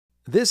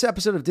This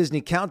episode of Disney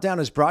Countdown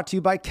is brought to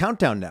you by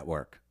Countdown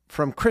Network.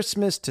 From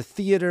Christmas to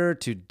theater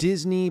to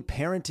Disney,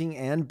 parenting,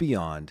 and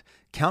beyond,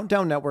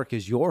 Countdown Network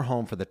is your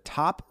home for the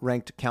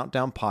top-ranked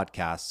countdown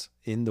podcasts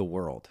in the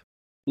world.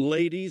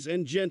 Ladies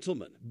and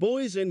gentlemen,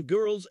 boys and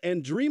girls,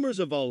 and dreamers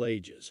of all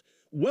ages,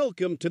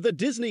 welcome to the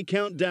Disney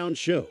Countdown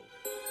Show.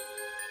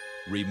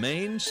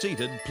 Remain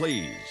seated,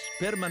 please.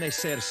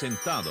 Permanecer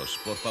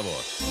sentados, por favor.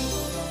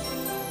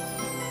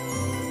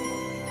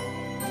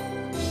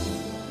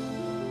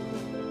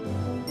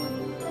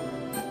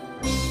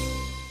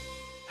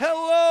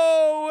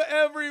 Hello,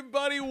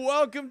 everybody.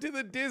 Welcome to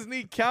the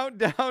Disney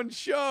Countdown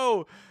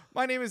Show.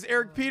 My name is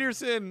Eric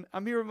Peterson.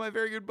 I'm here with my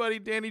very good buddy,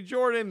 Danny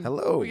Jordan.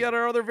 Hello. We got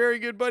our other very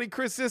good buddy,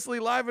 Chris Sisley,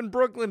 live in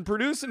Brooklyn,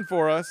 producing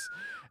for us.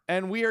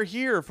 And we are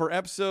here for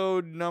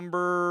episode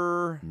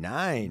number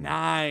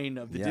 9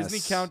 of the Yes. Disney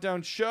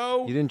Countdown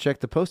Show. You didn't check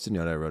the Post-it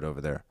note I wrote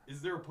over there.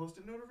 Is there a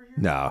Post-it note over here?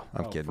 No,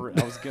 I'm kidding.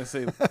 I was going to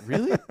say,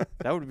 really?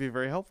 That would be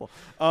very helpful.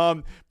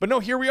 But no,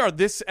 here we are.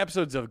 This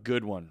episode's a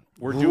good one.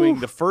 We're doing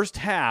the first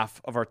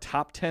half of our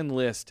top 10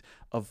 list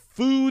of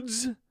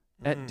foods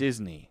at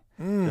Disney.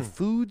 The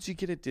foods you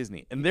get at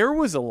Disney. And there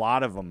was a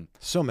lot of them.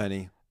 So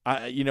many.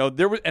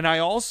 There was, and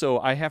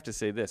I have to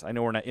say this. I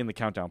know we're not in the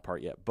countdown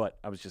part yet, but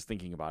I was just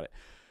thinking about it.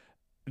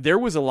 There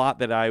was a lot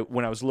that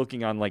when I was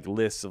looking on like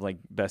lists of like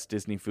best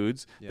Disney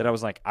foods that I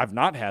was like, I've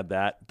not had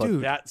that, but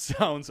Dude. that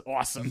sounds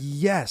awesome.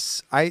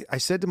 Yes. I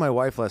said to my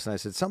wife last night, I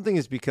said, something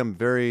has become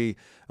very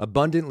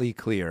abundantly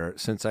clear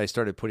since I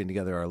started putting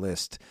together our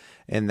list.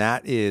 And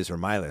that is, or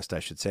my list, I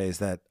should say, is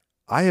that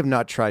I have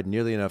not tried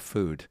nearly enough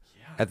food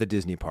at the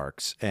Disney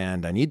parks.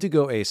 And I need to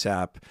go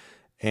ASAP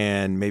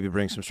and maybe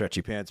bring some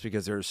stretchy pants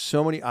because there are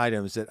so many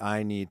items that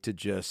I need to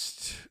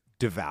just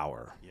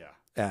devour.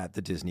 At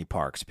the Disney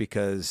parks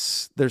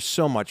because there's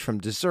so much from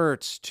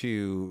desserts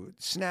to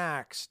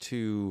snacks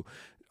to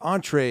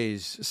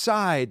entrees,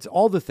 sides,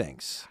 all the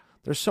things.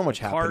 There's so much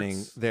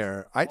happening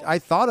there. I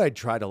thought I'd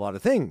tried a lot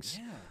of things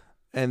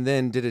and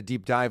then did a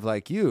deep dive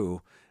like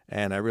you,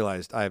 and I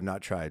realized I have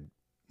not tried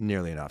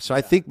nearly enough. So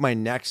I think my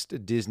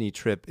next Disney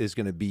trip is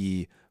going to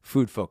be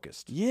food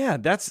focused. Yeah,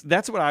 that's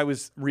what I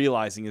was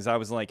realizing is I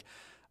was like,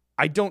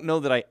 I don't know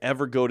that I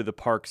ever go to the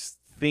parks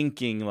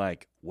thinking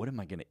like, what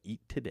am I going to eat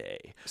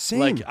today? Same.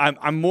 Like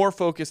I'm more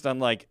focused on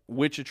like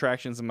which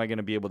attractions am I going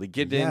to be able to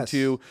get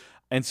into,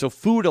 and so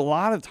food a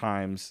lot of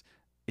times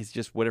is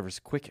just whatever's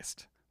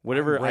quickest,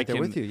 whatever I'm right I there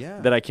can with you, yeah.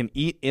 that I can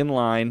eat in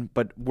line.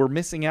 But we're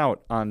missing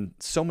out on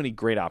so many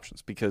great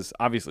options because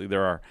obviously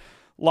there are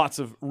lots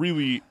of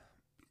really,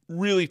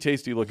 really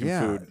tasty looking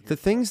food. The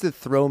things that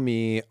throw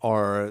me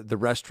are the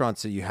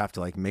restaurants that you have to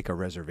like make a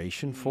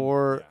reservation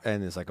for,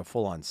 and it's like a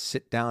full on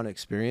sit down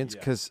experience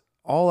because.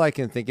 All I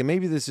can think, and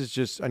maybe this is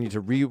just, I need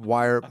to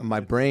rewire my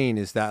brain,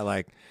 is that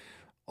like,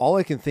 all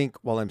I can think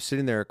while I'm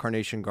sitting there at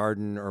Carnation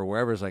Garden or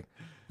wherever is like,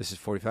 this is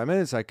 45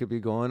 minutes. I could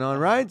be going on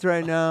rides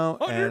right now.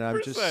 And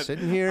I'm just 100%.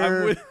 sitting here,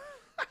 I'm with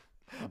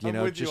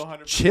you just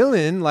 100%.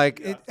 chilling.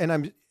 Like,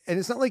 and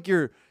it's not like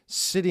you're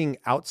sitting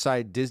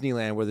outside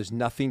Disneyland where there's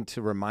nothing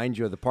to remind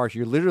you of the park.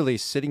 You're literally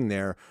sitting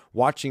there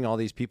watching all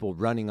these people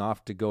running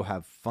off to go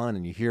have fun.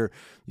 And you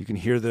can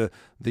hear the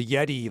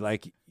Yeti,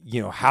 like,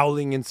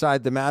 howling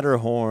inside the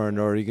Matterhorn,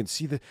 or you can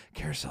see the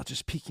carousel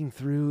just peeking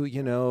through,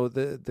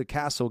 the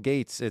castle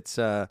gates. It's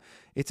a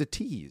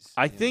tease.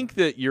 I think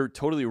that you're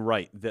totally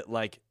right that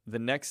like the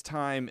next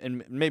time,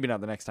 and maybe not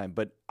the next time,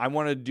 but I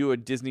want to do a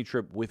Disney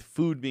trip with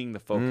food being the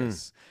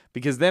focus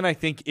because then I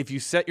think if you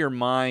set your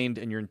mind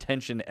and your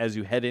intention as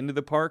you head into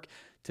the park,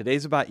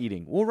 today's about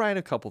eating. We'll write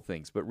a couple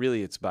things, but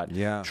really it's about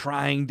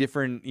trying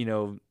different,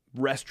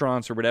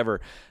 restaurants or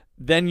whatever.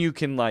 Then you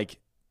can like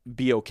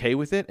be okay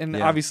with it. And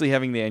obviously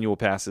having the annual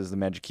passes, the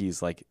Magic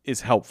Keys, like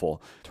is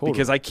helpful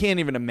because I can't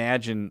even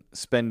imagine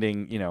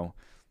spending,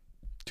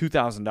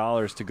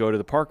 $2,000 to go to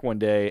the park one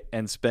day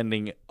and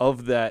spending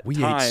of that we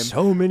time. ate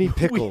so many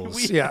pickles.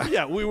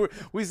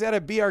 We sat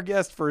to be our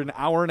guest for an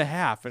hour and a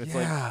half, and it's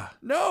like,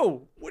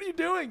 no, what are you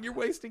doing? You're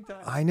wasting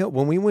time. I know.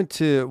 When we went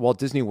to Walt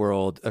Disney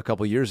World a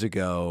couple years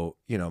ago,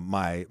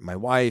 my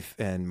wife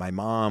and my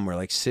mom were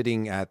like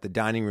sitting at the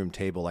dining room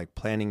table, like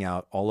planning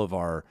out all of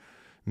our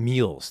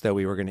meals that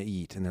we were going to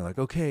eat. And they're like,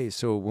 okay,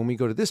 so when we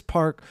go to this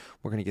park,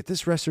 we're going to get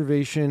this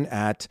reservation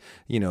at,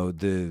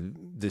 the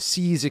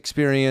Seas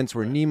experience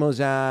where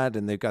Nemo's at.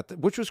 And they've got,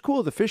 which was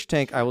cool. The fish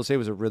tank, I will say,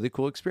 was a really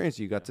cool experience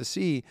you got to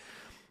see.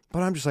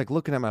 But I'm just like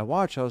looking at my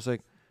watch. I was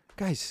like,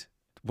 guys,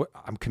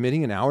 I'm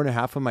committing an hour and a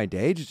half of my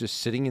day to just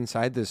sitting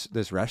inside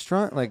this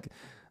restaurant. Like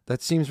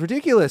that seems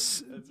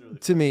ridiculous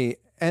to me.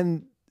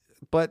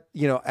 But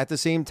at the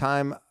same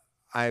time,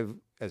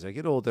 as I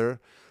get older,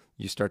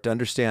 you start to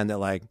understand that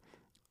like,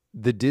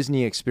 the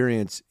Disney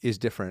experience is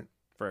different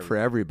for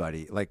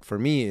everybody. Like for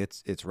me,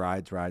 it's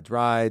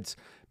rides,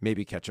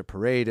 maybe catch a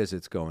parade as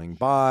it's going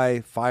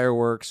by,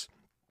 fireworks.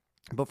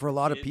 But for a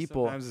lot of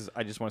people, sometimes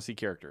I just want to see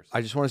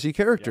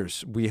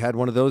characters. We had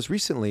one of those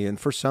recently. And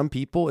for some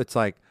people, it's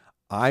like,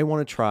 I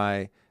want to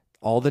try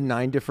all the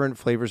 9 different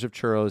flavors of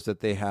churros that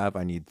they have.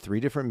 I need 3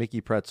 different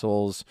Mickey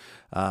pretzels.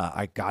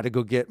 I got to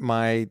go get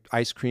my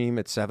ice cream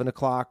at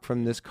 7:00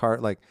 from this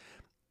cart.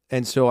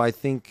 And so I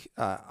think,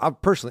 I'm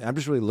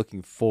just really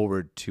looking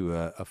forward to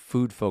a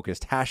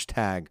food-focused,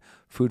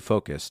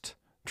 #food-focused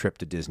trip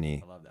to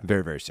Disney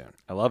very, very soon.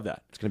 I love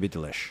that. It's going to be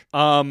delish.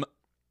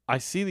 I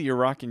see that you're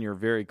rocking your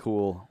very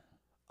cool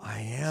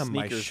I am.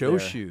 My sneakers show there.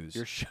 shoes.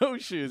 Your show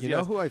shoes. You yes.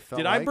 know who I felt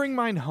Did like? I bring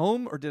mine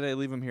home or did I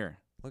leave them here?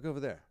 Look over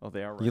there. Oh,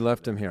 they are right. You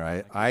left them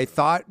here. I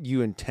thought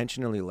you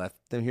intentionally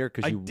left them here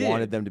because I you did.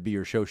 wanted them to be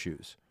your show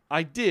shoes.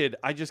 I did.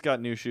 I just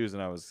got new shoes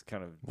and I was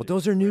kind of. Well,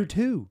 those are new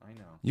too. I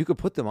know. You could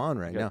put them on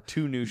right I got now.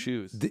 2 new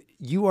shoes.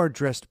 You are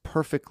dressed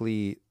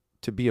perfectly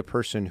to be a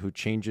person who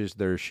changes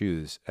their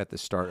shoes at the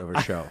start of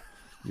a show.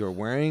 You're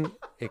wearing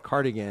a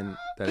cardigan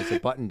that is a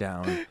button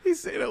down. He's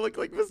saying I look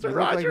like Mr. You look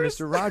Rogers. like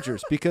Mr.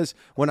 Rogers. Because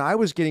when I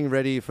was getting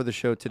ready for the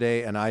show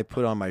today and I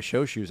put on my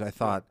show shoes, I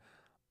thought,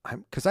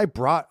 because I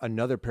brought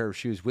another pair of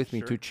shoes with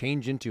me to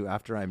change into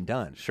after I'm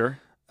done. Sure.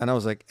 And I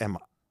was like, am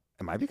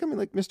I becoming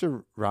like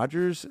Mr.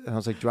 Rogers? And I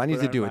was like, do I need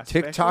Put to on do my a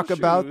TikTok special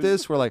about shoes.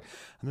 this? I'm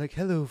like,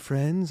 hello,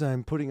 friends.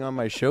 I'm putting on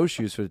my show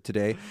shoes for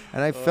today.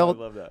 And I I felt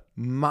love that.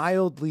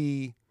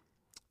 mildly,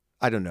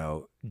 I don't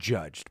know,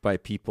 judged by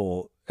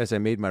people as I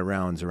made my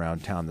rounds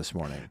around town this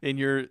morning. In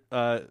your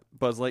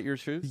Buzz Lightyear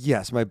shoes?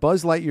 Yes, my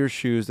Buzz Lightyear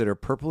shoes that are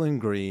purple and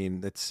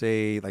green that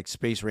say like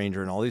Space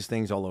Ranger and all these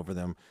things all over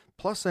them.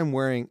 Plus, I'm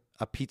wearing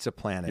a Pizza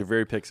Planet. You're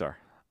very Pixar.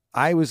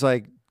 I was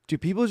like, do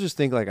people just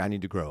think like I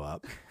need to grow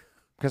up?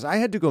 Because I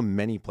had to go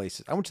many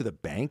places. I went to the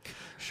bank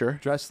Sure.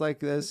 dressed like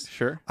this.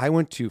 Sure. I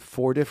went to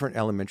 4 different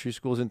elementary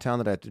schools in town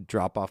that I had to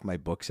drop off my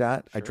books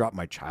at. I dropped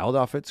my child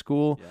off at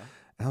school. Yeah.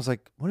 And I was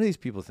like, what do these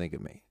people think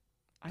of me?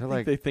 I They're think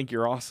like- they think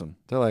you're awesome.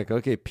 They're like,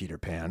 okay, Peter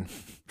Pan.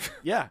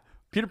 Yeah.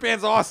 Peter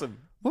Pan's awesome.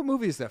 What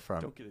movie is that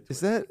from? Don't get into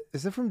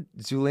Is that from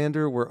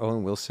Zoolander where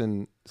Owen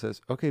Wilson says,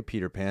 okay,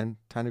 Peter Pan,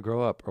 time to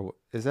grow up? Or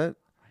is that?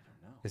 I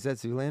don't know. Is that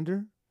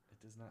Zoolander? It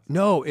does not.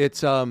 No,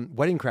 it's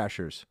Wedding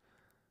Crashers.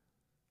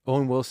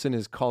 Owen Wilson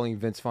is calling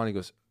Vince Vaughn. He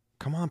goes,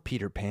 come on,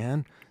 Peter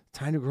Pan,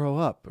 time to grow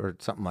up, or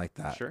something like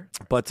that. Sure.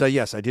 But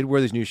yes, I did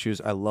wear these new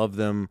shoes. I love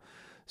them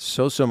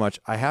so much.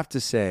 I have to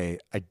say,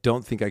 I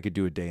don't think I could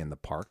do a day in the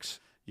parks.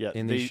 Yeah.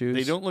 In these shoes?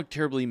 They don't look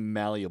terribly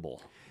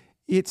malleable.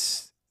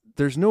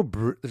 There's no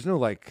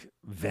like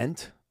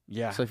vent.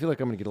 Yeah. So I feel like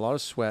I'm going to get a lot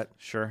of sweat.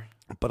 Sure.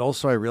 But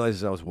also I realized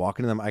as I was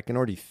walking in them, I can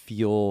already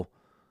feel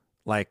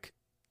like,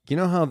 you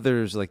know how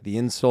there's like the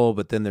insole,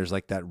 but then there's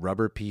like that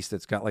rubber piece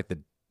that's got like the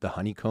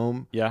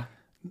honeycomb. Yeah.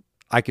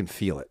 I can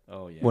feel it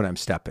Oh yeah. when I'm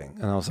stepping.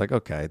 And I was like,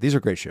 okay, these are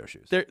great show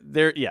shoes.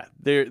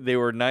 They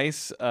were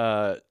nice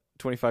 $25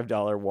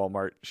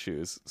 Walmart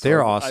shoes. So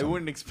They're awesome. I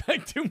wouldn't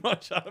expect too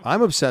much out of them.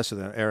 I'm obsessed with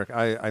them, Eric.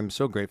 I'm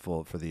so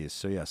grateful for these.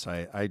 So yes,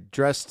 I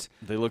dressed,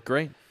 They look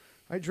great.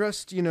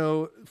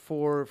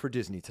 for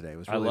Disney today. It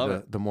was I really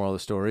love the moral of the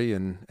story.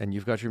 And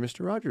you've got your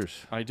Mr.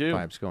 Rogers I do.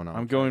 vibes going on.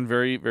 I'm going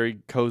very, very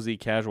cozy,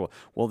 casual.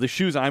 Well, the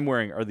shoes I'm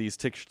wearing are these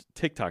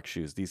TikTok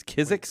shoes, these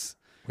Kizik's.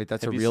 Wait,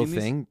 that's Have a you real seen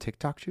these? thing?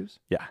 TikTok shoes?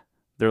 Yeah,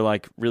 they're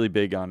like really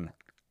big on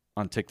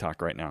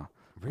TikTok right now.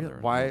 Really? They're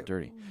a Why? little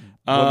dirty?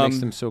 What makes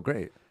them so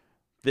great?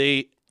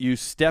 You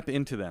step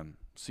into them,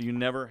 so you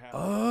never have.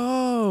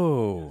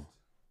 Oh.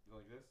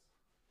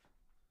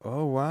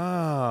 Oh,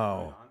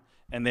 wow.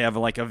 And they have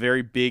like a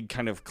very big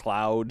kind of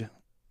cloud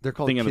They're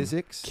called thing on the-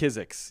 Kizik's?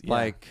 Kizik's.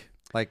 Yeah.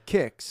 Like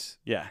kicks,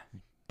 yeah,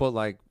 but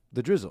like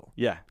the drizzle.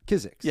 yeah,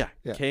 Kizik's. yeah.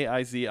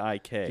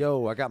 Kizik.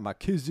 Yo, I got my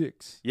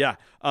Kizik's. Yeah.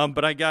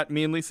 But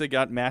me and Lisa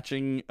got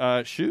matching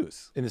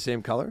shoes, In the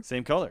same color?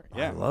 same color. I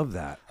Yeah. love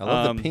that. I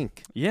love the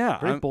pink. Yeah.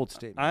 Very I'm- bold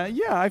statement.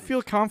 Yeah, I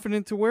feel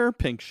confident to wear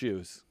pink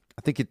shoes.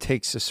 I think it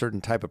takes a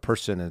certain type of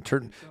person and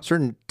a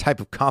certain type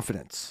of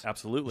confidence.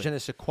 Absolutely. Je ne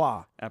sais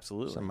quoi.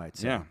 Absolutely. Some might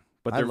say. Yeah.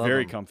 But I they're love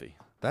very them. comfy.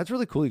 That's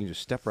really cool. You can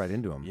just step right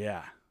into them.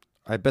 Yeah.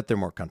 I bet they're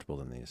more comfortable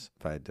than these.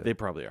 If I had to, They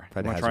probably are. If I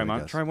had to Want to try hazard them a on?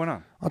 guess. Try one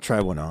on. I'll try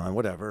one on.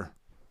 Whatever.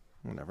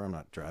 I'm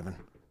not driving.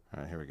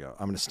 All right, here we go.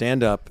 I'm going to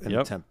stand up and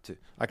Yep. attempt to.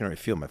 I can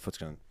already feel my foot's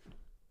going to.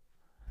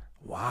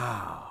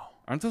 Wow.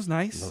 Aren't those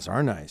nice? Those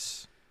are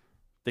nice.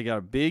 They got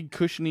a big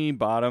cushiony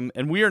bottom,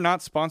 and we are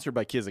not sponsored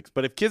by Kizik's.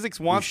 But if Kizik's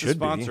wants to should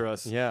be. sponsor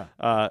us, Yeah.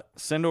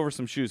 send over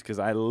some shoes because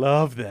I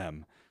love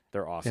them.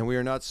 They're awesome. And we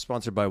are not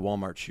sponsored by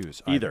Walmart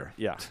shoes Either.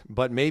 Yeah.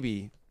 But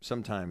maybe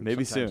sometime.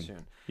 Maybe sometime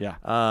soon. Yeah.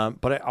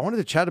 But I wanted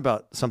to chat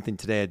about something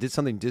today. I did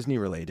something Disney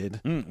related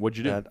What'd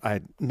you do? that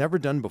I'd never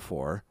done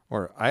before,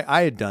 or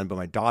I had done, but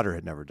my daughter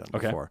had never done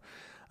Okay. before.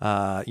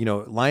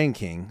 Lion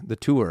King, the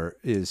tour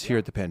is here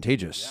at the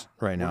Pantages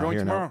right now. going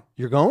here now. tomorrow.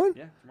 You're going?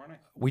 Yeah, tomorrow night.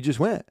 We just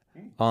went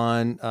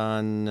on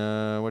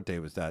what day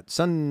was that?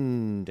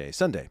 Sunday.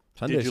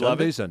 Did you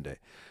love it? Sunday.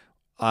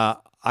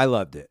 I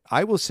loved it.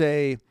 I will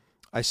say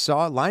I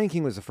saw Lion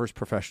King was the first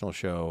professional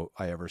show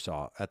I ever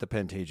saw at the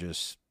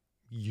Pantages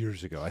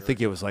years ago. I think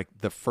it was like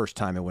the first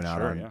time it went out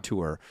Sure, on yeah.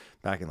 tour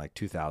back in like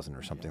 2000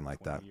 or something like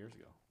that. 20 years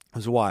ago. It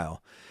was a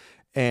while.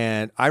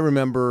 And I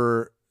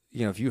remember,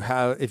 if you've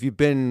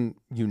been,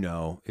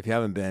 if you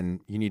haven't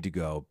been, you need to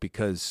go,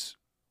 because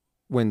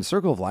when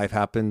Circle of Life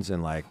happens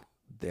and like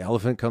The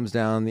elephant comes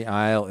down the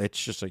aisle.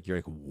 It's just like, you're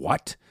like,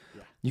 what?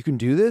 Yeah. You can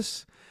do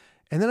this?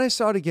 And then I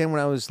saw it again when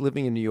I was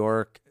living in New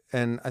York.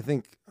 And I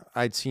think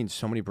I'd seen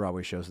so many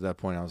Broadway shows at that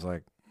point. I was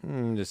like,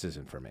 this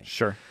isn't for me.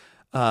 Sure.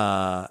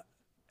 And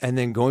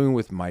then going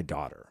with my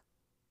daughter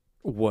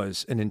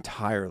was an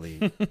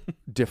entirely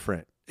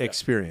different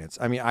experience.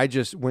 I mean,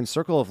 when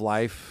Circle of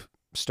Life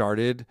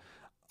started,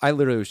 I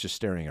literally was just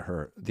staring at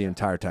her the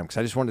entire time because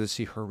I just wanted to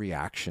see her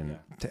reaction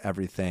to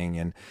everything,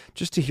 and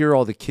just to hear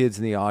all the kids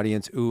in the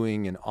audience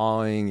oohing and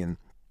awing and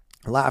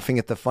laughing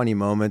at the funny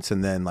moments.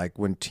 And then like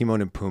when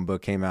Timon and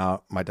Pumbaa came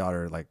out, my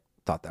daughter like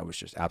thought that was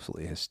just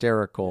absolutely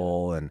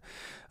hysterical. And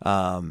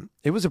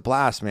it was a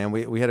blast, man.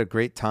 We had a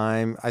great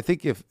time. I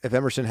think if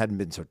Emerson hadn't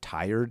been so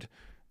tired,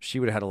 she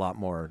would have had a lot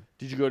more.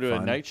 Did you go to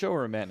fun. a night show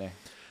or a matinee?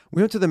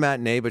 We went to the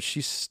matinee, but she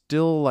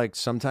still like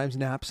sometimes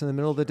naps in the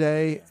middle of the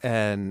day.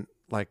 And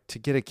like to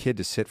get a kid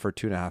to sit for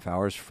 2.5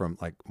 hours from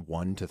like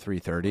 1 to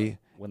 3:30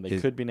 when they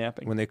could be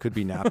napping. When they could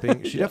be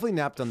napping, she definitely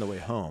napped on the way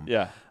home.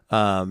 Yeah.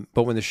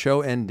 But when the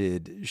show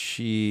ended,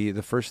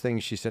 the first thing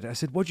she said, I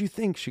said, "What'd you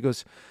think?" She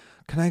goes,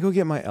 "Can I go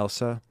get my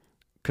Elsa?"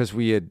 Because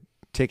we had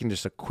taken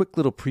just a quick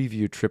little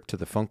preview trip to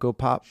the Funko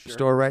Pop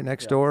store right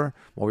next door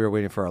while we were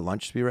waiting for our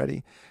lunch to be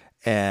ready,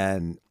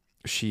 and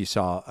she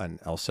saw an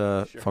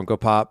Elsa Funko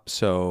Pop.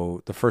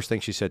 So the first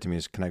thing she said to me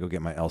is, "Can I go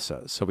get my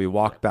Elsa?" So we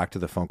walked back to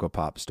the Funko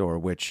Pop store,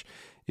 which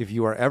if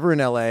you are ever in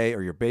LA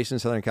or you're based in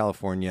Southern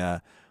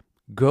California,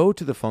 go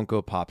to the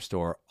Funko Pop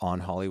store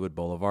on Hollywood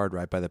Boulevard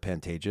right by the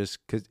Pantages,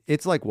 because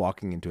it's like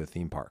walking into a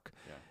theme park.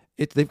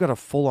 They've got a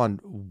full-on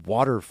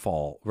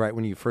waterfall right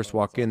when you first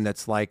walk in.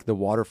 That's like the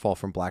waterfall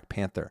from Black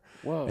Panther.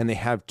 Whoa. And they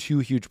have 2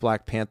 huge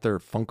Black Panther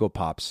Funko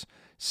Pops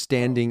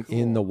standing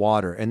in the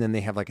water. And then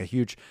they have like a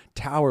huge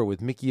tower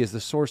with Mickey as the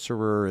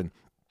sorcerer. And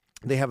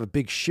they have a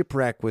big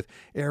shipwreck with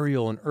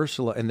Ariel and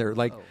Ursula. And they're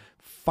like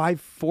 4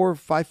 or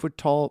 5 foot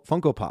tall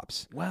Funko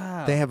Pops.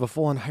 Wow. They have a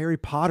full-on Harry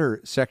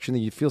Potter section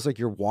that feels like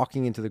you're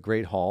walking into the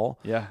Great Hall.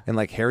 Yeah. And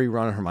like Harry,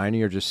 Ron, and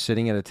Hermione are just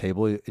sitting at a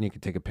table, and you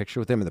can take a picture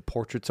with them, and the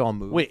portraits all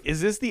move. Wait,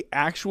 is this the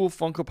actual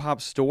Funko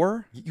Pop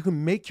store? You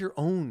can make your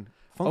own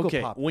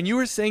Funko Pop. When you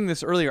were saying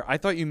this earlier, I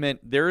thought you meant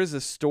there is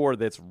a store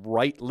that's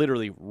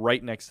literally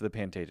right next to the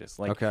Pantages.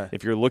 Like,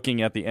 if you're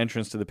looking at the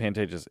entrance to the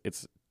Pantages,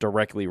 it's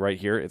directly right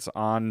here. It's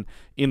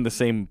in the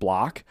same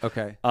block.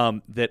 Okay.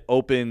 That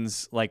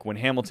opens, like when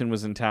Hamilton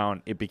was in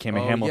town, it became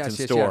a Hamilton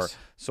store. Yes.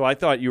 So I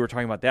thought you were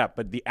talking about that,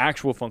 but the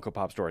actual Funko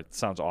Pop store, it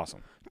sounds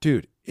awesome.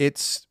 Dude,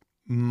 it's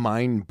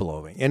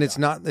mind-blowing. And it's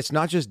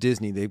not just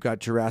Disney. They've got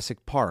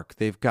Jurassic Park.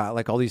 They've got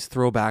like all these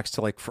throwbacks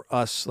to, like, for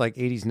us, like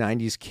 80s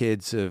 90s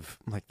kids, of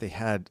like they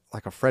had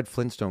like a Fred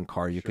Flintstone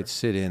car you could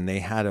sit in. They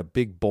had a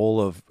big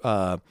bowl of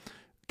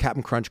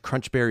Captain Crunch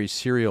Crunchberry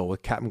cereal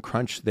with Captain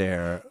Crunch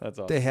there. That's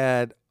awesome. They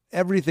had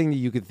everything that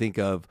you could think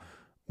of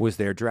was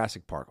there.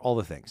 Jurassic Park, all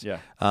the things.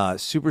 Yeah.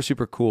 Super,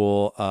 super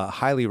cool.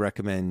 Highly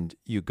recommend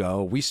you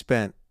go. We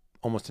spent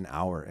almost an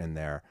hour in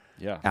there.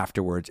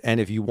 Afterwards. And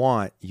if you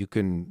want, you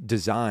can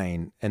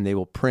design, and they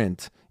will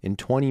print in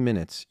 20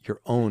 minutes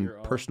your own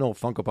personal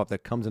Funko Pop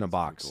that comes in a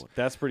box.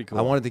 That's pretty cool.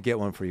 I wanted to get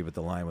one for you, but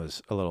the line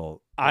was a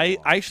little I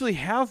long. actually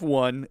have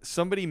one.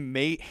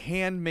 Somebody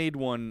handmade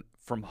one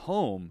from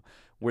home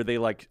where they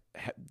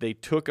they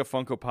took a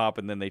Funko Pop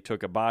and then they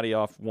took a body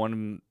off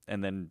one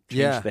and then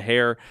changed the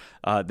hair.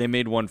 They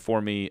made one for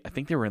me. I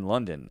think they were in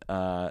London.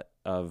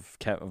 Of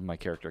my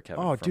character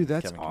Kevin. Oh, dude,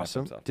 that's Kevin Knapp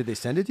awesome. himself. Did they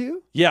send it to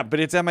you? Yeah, but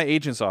it's at my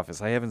agent's office.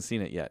 I haven't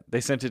seen it yet.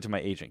 They sent it to my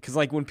agent because,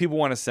 like, when people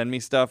want to send me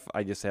stuff,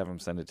 I just have them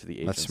send it to the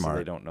agent. That's smart. So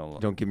they don't know.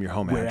 Don't give them your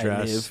home where I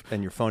address live.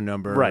 and your phone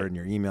number and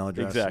your email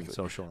address Exactly. and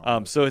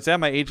social. So it's at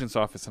my agent's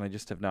office, and I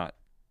just have not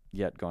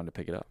yet gone to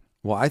pick it up.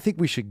 Well, I think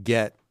we should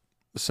get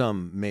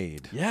some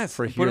made. Yes,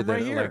 for put here it right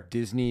that here. are like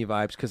Disney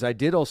vibes, because I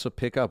did also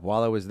pick up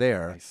while I was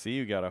there. I see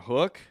you got a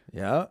hook.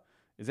 Yeah.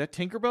 Is that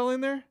Tinkerbell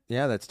in there?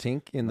 Yeah, that's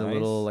Tink in the Nice.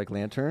 little like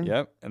lantern.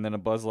 Yep. And then a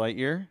Buzz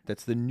Lightyear.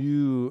 That's the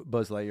new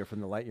Buzz Lightyear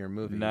from the Lightyear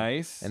movie.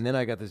 Nice. And then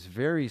I got this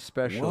very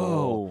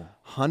special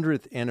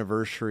 100th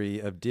anniversary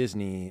of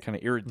Disney. Kind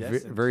of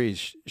iridescent. Very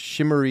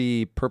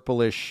shimmery,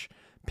 purplish,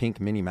 pink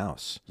Minnie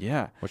Mouse.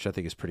 Yeah. Which I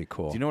think is pretty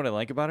cool. Do you know what I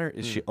like about her?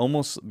 Is she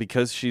almost,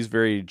 because she's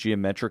very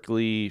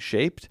geometrically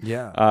shaped,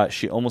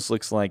 she almost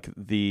looks like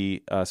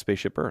the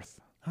Spaceship Earth.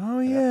 Oh,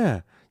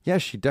 yeah. Yeah,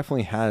 she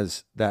definitely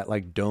has that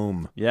like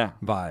dome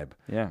vibe.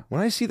 Yeah. When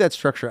I see that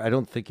structure, I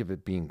don't think of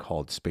it being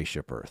called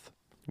Spaceship Earth.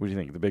 What do you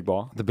think? The big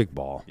ball? The big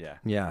ball.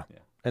 Yeah.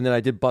 And then I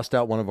did bust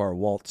out one of our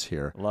Walts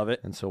here. Love it.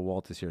 And so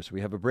Walt is here. So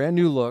we have a brand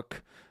new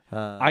look.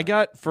 I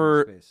got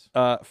for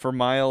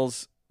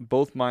Miles,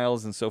 both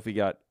Miles and Sophie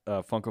got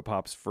Funko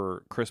Pops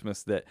for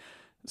Christmas. That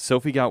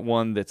Sophie got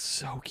one that's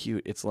so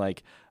cute. It's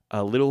like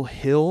a little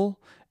hill,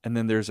 and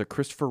then there's a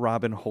Christopher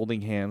Robin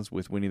holding hands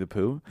with Winnie the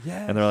Pooh.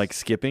 Yes. And they're like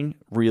skipping.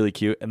 Really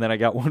cute. And then I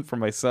got one for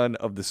my son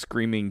of the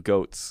screaming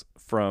goats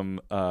from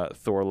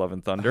Thor Love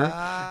and Thunder.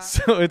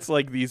 So it's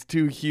like these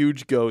 2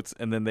 huge goats,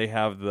 and then they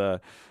have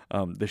the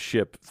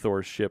ship,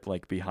 Thor's ship,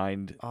 like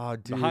behind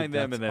them,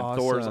 and then awesome.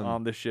 Thor's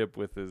on the ship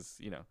with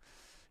his,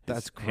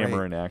 That's great.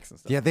 hammer and axe and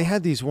stuff. Yeah, they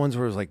had these ones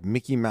where it was like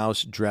Mickey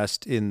Mouse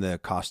dressed in the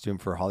costume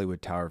for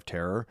Hollywood Tower of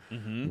Terror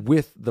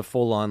with the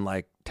full-on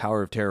like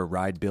Tower of Terror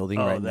ride building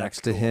right that's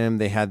next to him.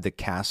 They had the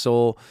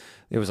castle.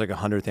 It was like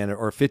 100th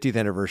or 50th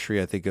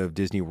anniversary, I think, of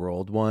Disney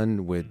World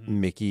one with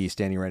Mickey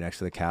standing right next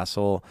to the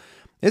castle.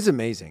 It's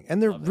amazing,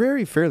 and they're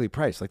very fairly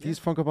priced. Like these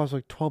Funko Pops are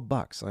like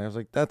 $12. I was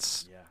like,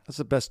 that's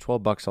the best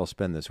 $12 I'll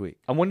spend this week.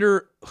 I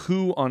wonder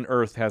who on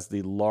earth has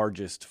the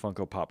largest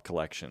Funko Pop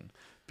collection,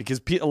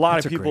 because a lot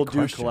That's of a people great do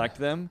question. collect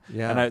them.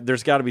 Yeah. And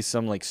there's got to be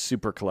some like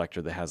super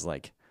collector that has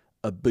like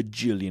a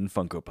bajillion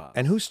Funko Pops.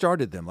 And who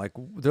started them? Like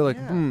they're like,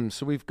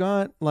 so we've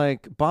got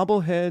like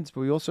bobbleheads, but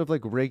we also have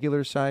like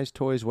regular sized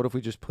toys. What if we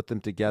just put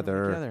them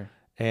together?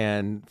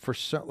 And for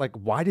some, like,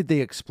 why did they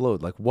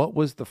explode? Like, what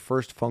was the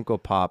first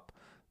Funko Pop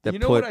that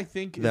put what I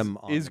think them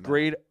is on the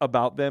great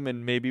about them,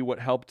 and maybe what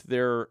helped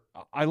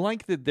I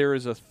like that there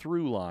is a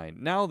through line.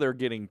 Now they're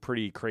getting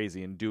pretty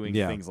crazy and doing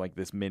things like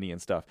this mini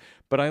and stuff.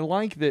 But I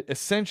like that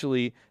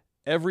essentially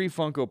every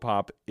Funko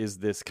Pop is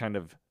this kind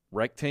of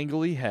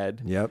rectangle-y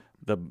head. Yep.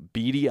 The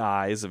beady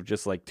eyes of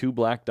just like two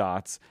black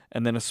dots,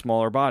 and then a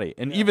smaller body.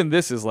 And even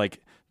this is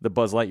like the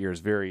Buzz Lightyear is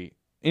very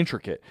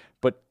intricate.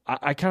 But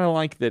I kind of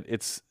like that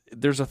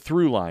there's a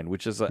through line,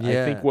 which is I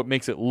think what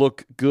makes it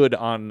look good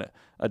on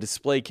a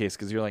display case,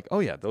 because you're like, oh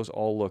yeah, those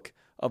all look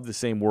of the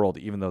same world,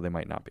 even though they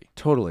might not be.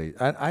 Totally.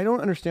 I don't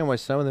understand why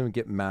some of them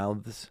get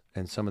mouths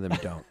and some of them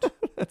don't.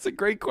 That's a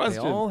great They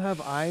question. all have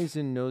eyes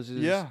and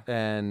noses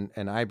and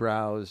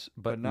eyebrows,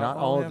 but not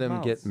all of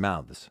them get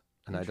mouths.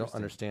 And I don't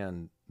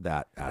understand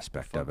that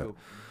aspect of it.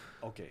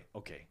 Okay.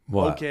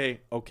 What? Okay.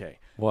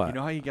 What? You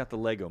know how you got the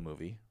Lego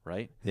movie,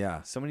 right?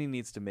 Yeah. Somebody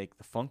needs to make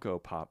the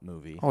Funko Pop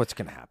movie. Oh, it's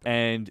going to happen.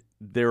 And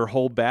their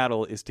whole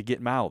battle is to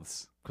get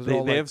mouths. 'Cause They they're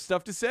all like- have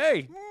stuff to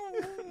say.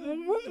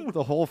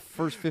 The whole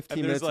first 15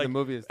 And minutes there's of the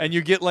movie is... and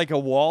you get like a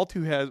Walt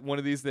who has one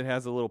of these that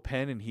has a little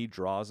pen, and he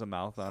draws a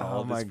mouth on all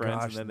Oh of my his friends.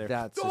 gosh, And then they're,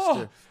 that's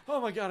oh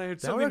my God, I had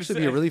That something would to actually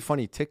say. be a really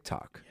funny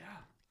TikTok.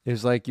 Yeah.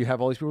 It's like you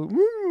have all these people,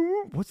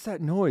 "Woo, what's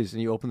that noise?"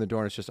 And you open the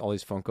door and it's just all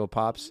these Funko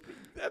Pops.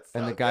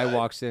 And the guy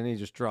walks in and he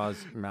just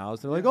draws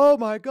mouths. They're like, oh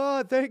my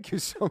God, thank you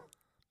so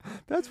much.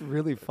 That's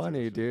really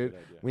funny, dude.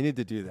 We need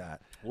to do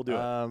that. We'll do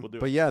it.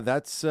 But yeah,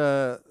 that's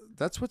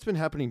what's been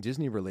happening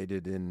Disney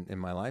related in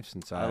my life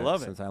since I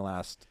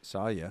last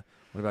saw you.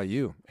 What about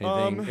you?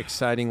 Anything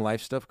exciting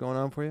life stuff going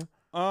on for you?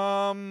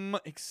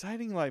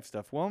 Exciting life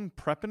stuff. Well, I'm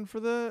prepping for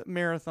the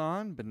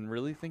marathon. Been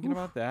really thinking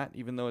about that,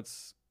 even though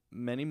it's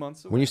many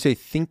months away. When you say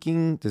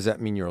thinking, does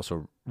that mean you're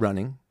also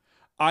running?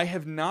 I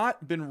have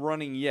not been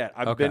running yet.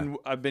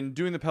 I've been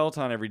doing the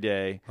Peloton every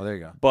day. Oh, there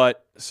you go.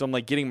 But so I'm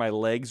like getting my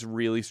legs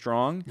really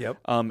strong. Yep.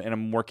 And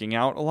I'm working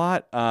out a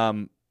lot.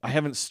 I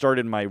haven't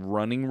started my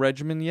running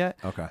regimen yet.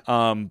 Okay.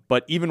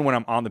 But even when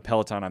I'm on the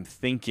Peloton, I'm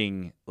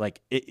thinking like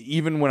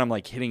even when I'm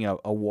like hitting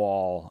a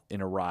wall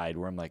in a ride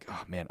where I'm like,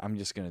 oh man, I'm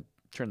just gonna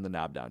turn the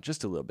knob down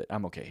just a little bit.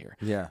 I'm okay here.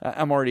 Yeah.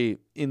 I'm already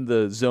in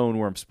the zone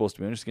where I'm supposed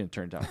to be. I'm just gonna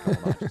turn it down a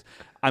couple notches.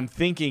 I'm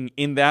thinking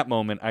in that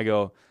moment, I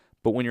go,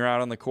 but when you're out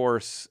on the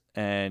course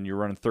and you're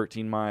running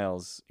 13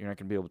 miles, you're not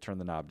going to be able to turn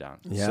the knob down.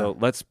 Yeah. So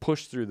let's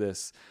push through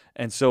this.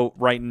 And so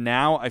right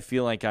now, I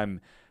feel like I'm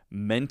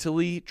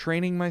mentally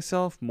training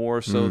myself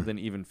more so than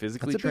even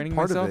physically That's a big training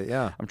part myself. of it,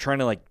 yeah. I'm trying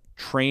to like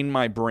train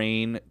my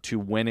brain to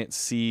when it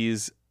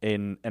sees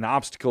an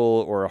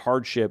obstacle or a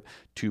hardship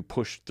to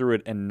push through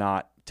it and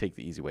not take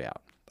the easy way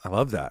out. I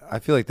love that. I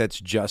feel like that's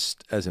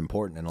just as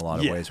important in a lot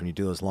of Yeah. ways when you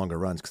do those longer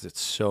runs because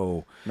it's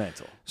so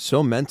Mental.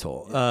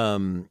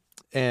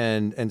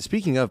 And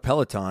speaking of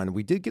Peloton,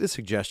 we did get a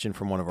suggestion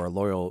from one of our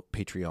loyal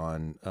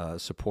Patreon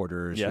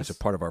supporters Yes. who's a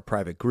part of our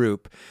private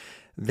group.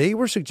 They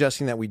were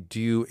suggesting that we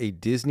do a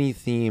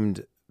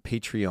Disney-themed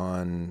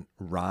Patreon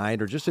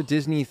ride or just a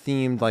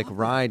Disney-themed like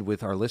ride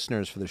with our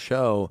listeners for the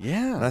show.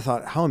 Yeah. And I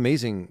thought, how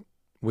amazing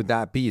would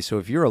that be? So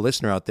if you're a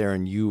listener out there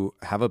and you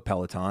have a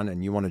Peloton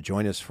and you want to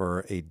join us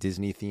for a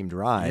Disney-themed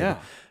ride,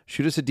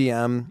 shoot us a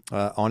DM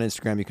on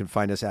Instagram. You can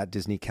find us at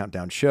Disney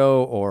Countdown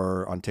Show,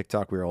 or on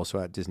TikTok. We're also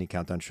at Disney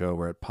Countdown Show.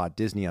 We're at Pod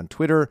Disney on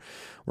Twitter.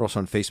 We're also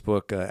on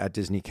Facebook at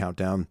Disney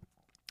Countdown.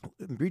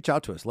 Reach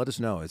out to us. Let us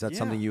know. Is that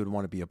something you would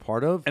want to be a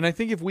part of? And I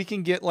think if we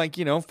can get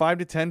 5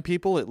 to 10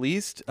 people at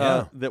least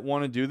that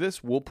want to do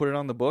this, we'll put it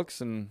on the books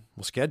and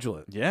we'll schedule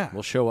it. Yeah.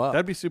 We'll show up.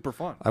 That'd be super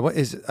fun. I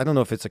don't know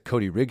if it's a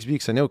Cody Rigsby,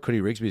 because I know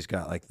Cody Rigsby's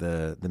got like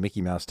the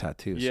Mickey Mouse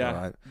tattoo.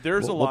 Yeah. So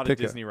There's we'll a lot of pick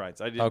Disney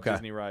rides. I did a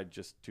Disney ride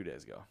just 2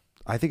 days ago.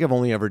 I think I've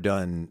only ever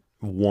done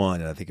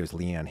one, and I think it was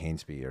Leanne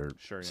Hainsby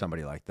or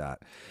somebody like that.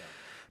 Yeah.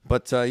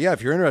 But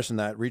if you're interested in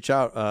that, reach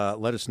out,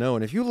 let us know.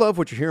 And if you love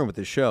what you're hearing with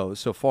this show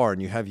so far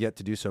and you have yet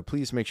to do so,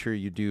 please make sure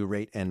you do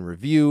rate and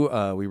review.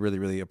 We really,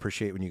 really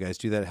appreciate when you guys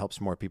do that. It helps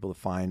more people to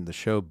find the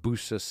show,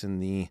 boosts us in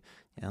the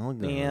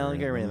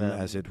algorithm,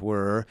 as it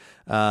were.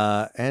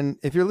 And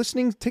if you're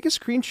listening, take a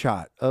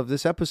screenshot of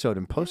this episode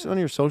and post it on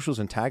your socials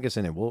and tag us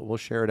in it. We'll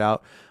share it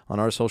out on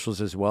our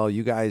socials as well.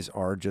 You guys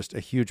are just a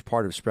huge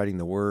part of spreading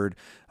the word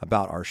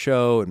about our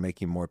show and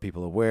making more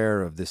people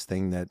aware of this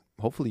thing that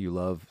hopefully you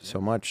love so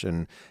much.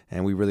 And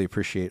we really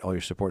appreciate all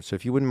your support. So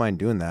if you wouldn't mind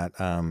doing that,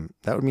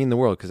 that would mean the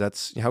world, because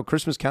that's how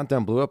Christmas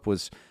Countdown blew up,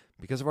 was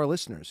because of our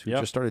listeners who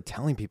just started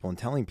telling people.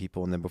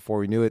 And then before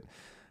we knew it,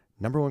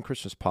 #1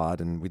 Christmas pod,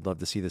 and we'd love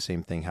to see the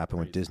same thing happen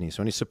with Disney.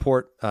 So any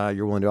support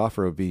you're willing to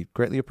offer would be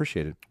greatly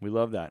appreciated. We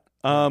love that.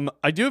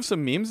 I do have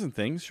some memes and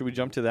things. Should we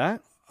jump to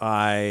that?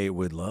 I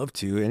would love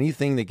to.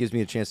 Anything that gives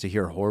me a chance to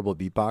hear a horrible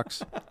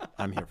beatbox,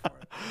 I'm here for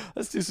it.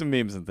 Let's do some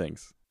memes and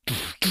things.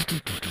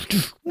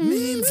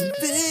 Memes and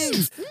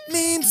things,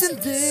 memes and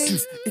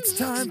things. It's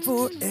time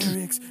for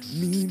Eric's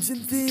memes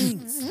and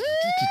things.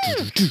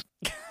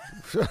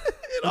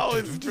 It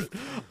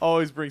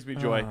always brings me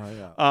joy.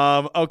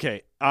 Yeah.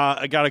 Okay,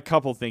 I got a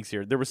couple things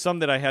here. There were some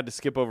that I had to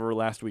skip over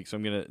last week, so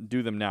I'm going to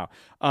do them now.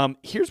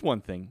 Here's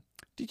one thing.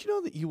 Did you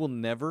know that you will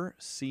never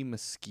see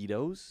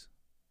mosquitoes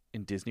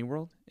in Disney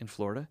World in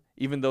Florida,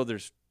 even though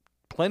there's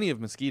plenty of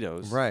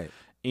mosquitoes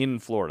in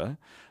Florida?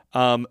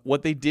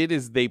 What they did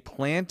is they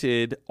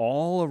planted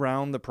all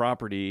around the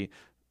property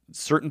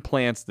certain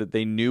plants that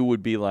they knew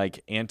would be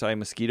like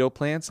anti-mosquito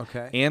plants.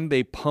 Okay. And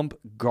they pump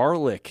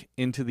garlic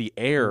into the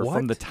air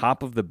from the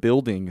top of the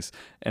buildings.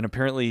 And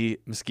apparently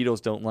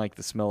mosquitoes don't like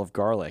the smell of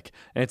garlic.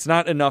 And it's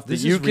not enough that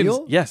you can...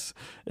 real? Yes.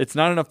 It's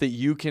not enough that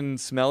you can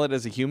smell it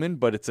as a human,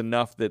 but it's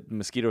enough that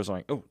mosquitoes are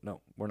like, oh,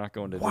 no, we're not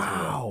going to Disney World.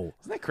 Wow.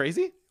 Isn't that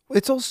crazy?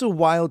 It's also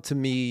wild to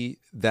me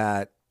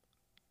that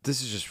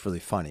this is just really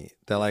funny.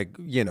 That, like,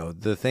 you know,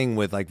 the thing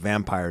with like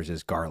vampires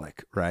is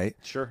garlic, right?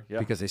 Sure, yeah.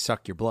 Because they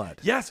suck your blood.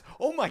 Yes.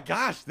 Oh my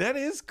gosh, that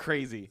is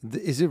crazy.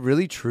 Is it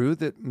really true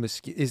that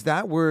is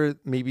that where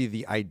maybe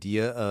the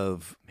idea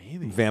of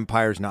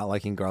vampires not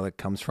liking garlic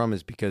comes from,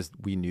 is because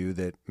we knew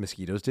that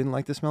mosquitoes didn't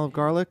like the smell of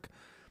garlic?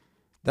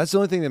 That's the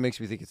only thing that makes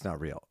me think it's not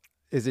real.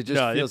 Is it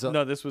just feels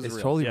no, this was it's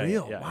real. totally Yeah,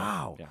 real. yeah,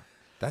 Wow. yeah.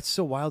 That's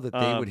so wild that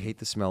they would hate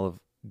the smell of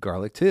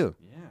garlic too.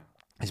 Yeah.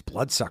 These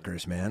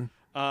bloodsuckers, man.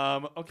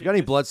 Okay. If you got any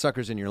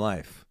bloodsuckers in your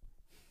life,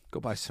 go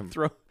buy some.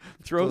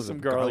 Throw some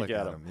garlic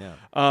at them.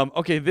 Yeah.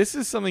 Okay, this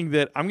is something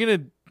that I'm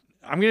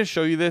gonna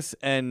show you this,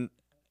 and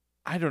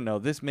I don't know.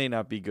 This may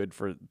not be good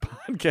for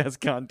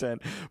podcast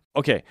content.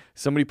 Okay,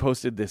 somebody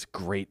posted this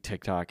great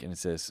TikTok, and it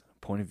says,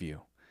 "Point of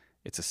view.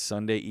 It's a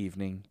Sunday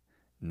evening,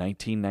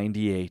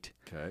 1998.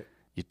 Okay.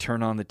 You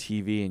turn on the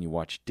TV and you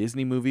watch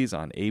Disney movies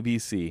on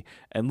ABC,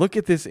 and look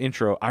at this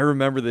intro. I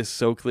remember this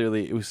so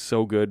clearly. It was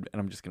so good, and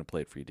I'm just gonna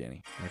play it for you,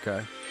 Danny.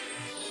 Okay.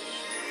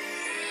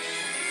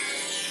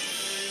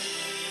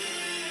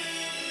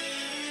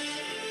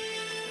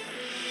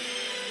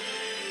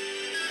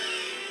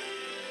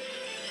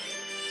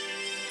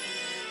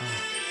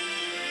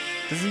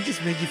 Doesn't it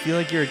just make you feel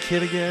like you're a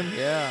kid again?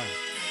 Yeah.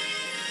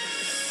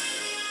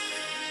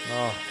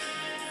 Oh.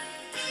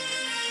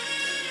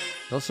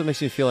 It also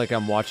makes me feel like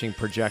I'm watching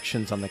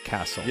projections on the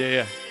castle.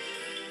 Yeah.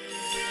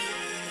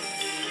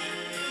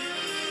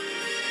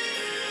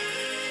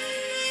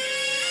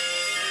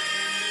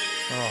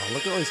 Oh,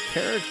 look at all these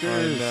characters.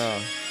 I know.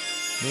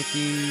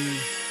 Mickey,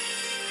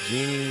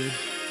 Genie.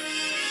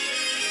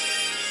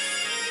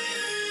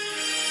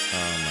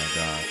 Oh my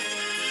God.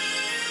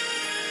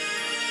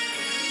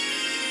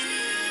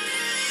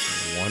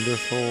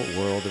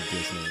 Wonderful world of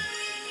Disney.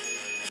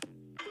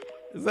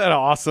 Is that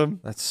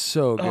awesome? That's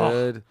so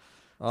good.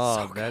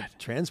 Oh, so that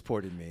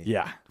transported me.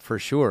 Yeah. For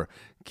sure.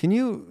 Can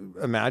you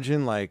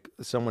imagine like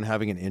someone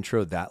having an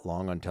intro that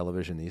long on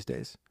television these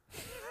days?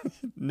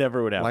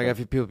 Never would happen. Like if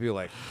people be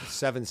like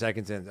 7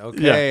 seconds in.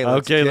 Okay,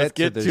 let's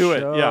get to it.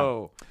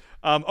 show.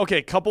 Yeah.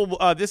 Okay, couple.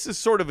 This is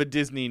sort of a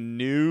Disney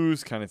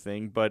news kind of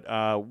thing, but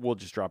we'll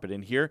just drop it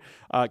in here.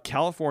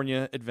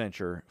 California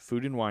Adventure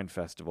Food and Wine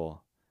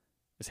Festival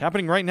is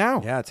happening right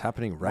now. Yeah, it's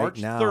happening right March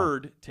now.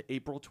 3rd to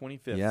April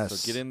 25th. Yes.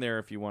 So get in there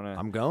if you want to.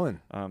 I'm going.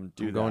 I'm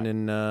going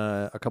in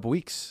a couple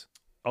weeks.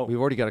 Oh,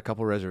 we've already got a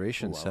couple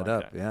reservations set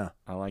up. That. Yeah,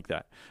 I like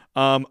that.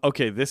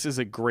 Okay, this is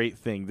a great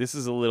thing. This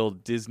is a little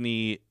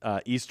Disney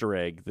Easter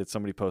egg that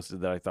somebody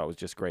posted that I thought was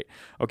just great.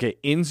 Okay,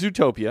 in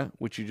Zootopia,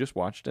 which you just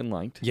watched and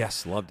liked.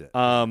 Yes, loved it.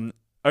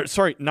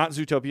 Sorry, not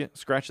Zootopia.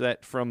 Scratch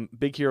that. From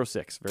Big Hero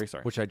 6. Very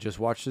sorry. Which I just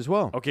watched as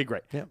well. Okay,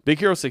 great. Yeah. Big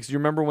Hero 6. Do you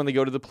remember when they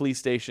go to the police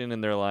station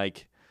and they're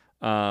like,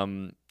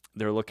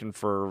 they're looking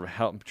for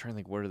help? I'm trying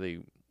to think.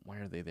 Why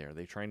are they there? Are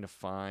they trying to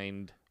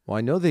find? Well,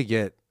 I know they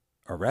get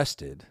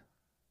arrested.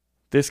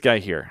 This guy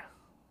here.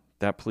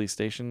 That police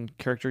station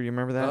character, you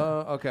remember that?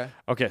 Oh, okay.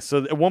 Okay,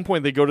 so at one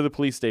point they go to the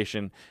police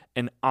station,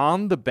 and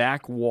on the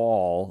back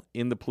wall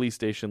in the police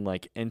station,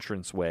 like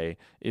entranceway,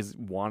 is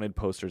wanted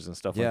posters and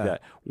stuff like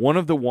that. One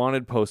of the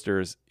wanted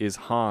posters is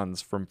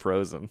Hans from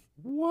Frozen.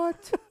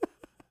 What?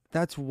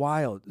 That's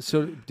wild.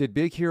 So did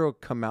Big Hero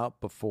come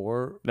out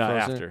before No,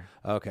 Frozen? after.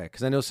 Okay,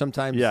 because I know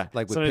sometimes,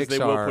 like with sometimes Pixar, they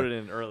will put it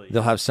in early.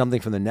 they'll have something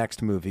from the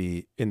next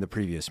movie in the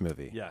previous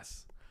movie.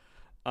 Yes.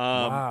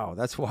 Wow,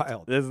 that's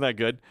wild. Isn't that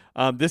good?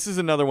 This is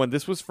another one.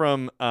 This was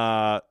from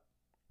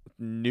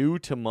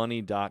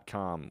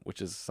newtomoney.com, which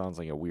sounds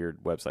like a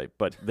weird website,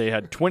 but they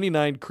had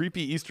 29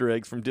 creepy Easter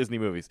eggs from Disney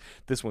movies.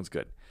 This one's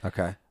good.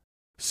 Okay.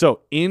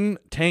 So in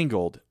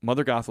Tangled,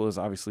 Mother Gothel is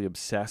obviously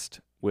obsessed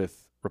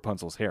with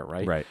Rapunzel's hair,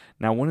 right? Right.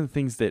 Now, one of the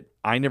things that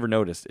I never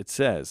noticed, it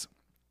says,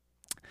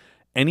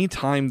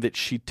 anytime that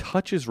she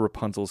touches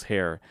Rapunzel's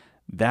hair,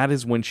 that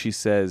is when she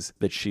says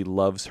that she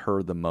loves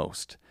her the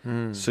most.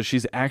 So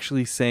she's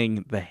actually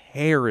saying the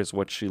hair is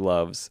what she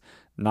loves,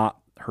 not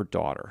her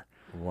daughter.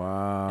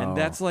 Wow. And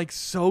that's like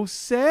so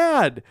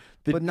sad.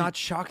 But not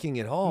shocking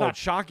at all. Not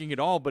shocking at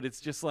all, but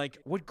it's just like,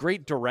 what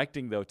great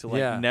directing, though,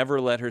 to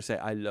never let her say,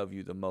 I love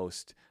you the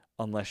most,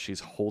 unless she's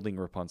holding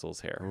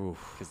Rapunzel's hair.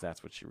 Because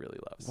that's what she really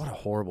loves. What a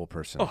horrible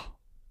person. Oh,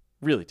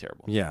 really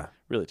terrible. Yeah.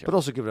 Really terrible. But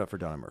also give it up for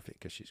Donna Murphy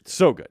because she's good.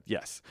 So good,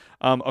 yes.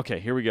 Okay,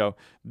 here we go.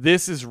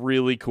 This is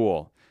really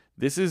cool.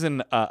 This is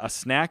a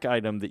snack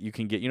item that you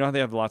can get. You know how they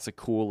have lots of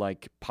cool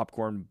like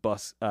popcorn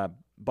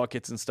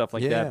buckets and stuff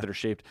like that are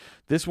shaped?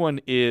 This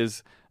one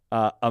is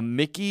a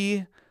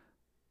Mickey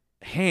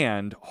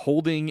hand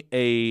holding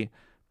a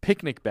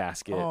picnic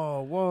basket.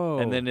 Oh, whoa.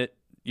 And then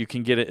you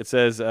can get it. It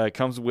says it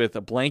comes with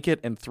a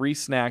blanket and 3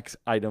 snacks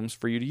items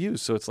for you to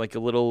use. So it's like a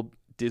little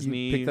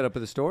Disney. You pick that up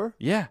at the store?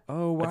 Yeah.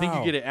 Oh, wow. I think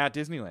you get it at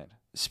Disneyland.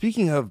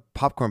 Speaking of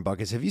popcorn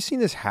buckets, have you seen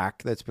this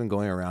hack that's been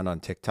going around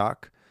on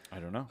TikTok? I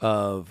don't know.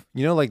 Of,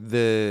 like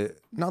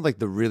not like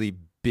the really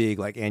big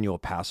like annual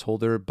pass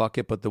holder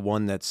bucket, but the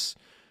one that's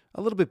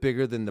a little bit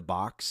bigger than the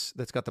box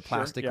that's got the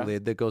plastic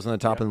lid that goes on the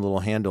top and the little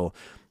handle.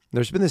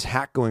 There's been this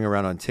hack going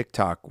around on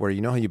TikTok where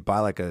how you buy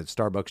like a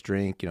Starbucks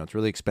drink, it's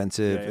really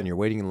expensive and you're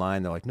waiting in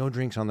line. They're like, no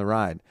drinks on the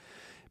ride.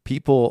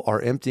 People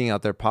are emptying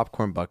out their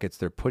popcorn buckets.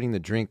 They're putting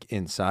the drink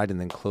inside and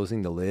then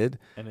closing the lid.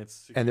 And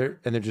it's they're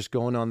just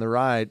going on the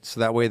ride, so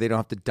that way they don't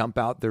have to dump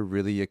out their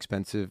really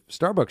expensive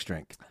Starbucks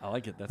drink. I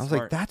like it. That's I was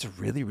smart. like, that's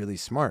really, really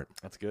smart.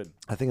 That's good.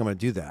 I think I'm going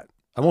to do that.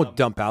 I won't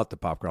dump out the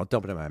popcorn. I'll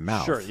dump it in my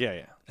mouth. Sure,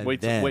 yeah. And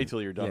Wait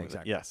till you're done with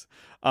exactly. it. Yes.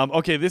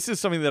 Okay, this is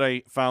something that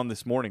I found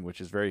this morning,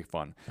 which is very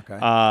fun.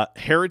 Okay.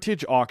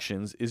 Heritage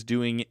Auctions is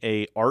doing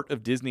a Art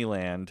of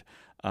Disneyland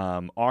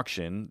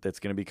auction that's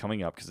going to be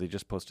coming up because they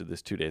just posted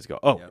this 2 days ago.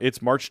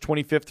 It's March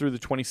 25th through the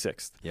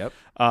 26th. Yep.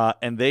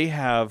 And they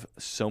have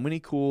so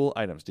many cool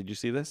items. Did you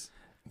see this?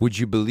 Would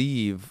you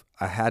believe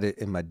I had it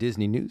in my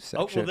Disney news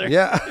section? There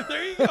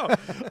you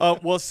go.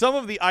 Well, some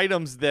of the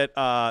items that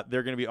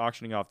they're going to be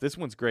auctioning off, this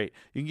one's great.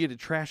 You can get a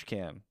trash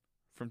can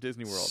from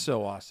Disney World.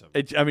 So awesome.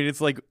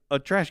 It's like a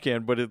trash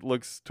can, but it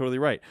looks totally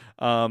right.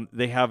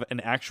 They have an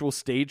actual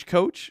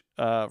stagecoach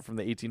from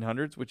the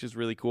 1800s, which is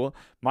really cool.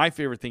 My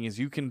favorite thing is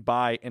you can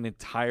buy an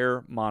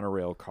entire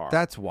monorail car.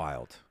 That's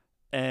wild.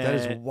 And that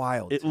is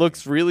wild. It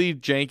looks really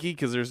janky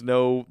because there's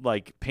no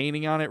like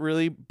painting on it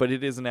really, but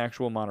it is an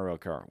actual monorail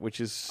car,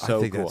 which is so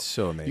I think cool. That's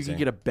so amazing. You can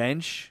get a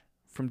bench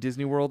from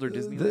Disney World or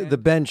Disneyland. The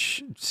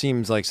bench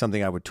seems like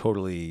something I would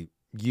totally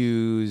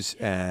use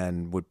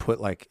and would put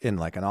like in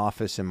like an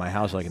office in my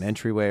house, like an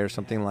entryway or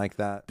something like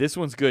that. This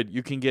one's good.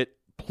 You can get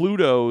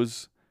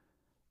Pluto's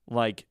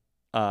like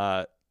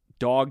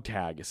dog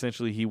tag.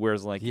 Essentially, he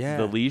wears like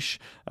the leash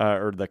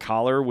or the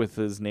collar with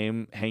his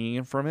name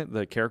hanging from it.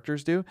 The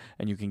characters do,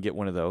 and you can get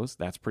one of those.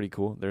 That's pretty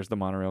cool. There's the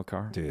monorail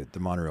car. Dude,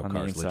 the monorail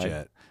car is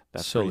legit.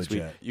 That's so pretty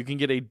legit. Sweet. You can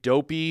get a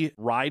dopey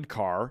ride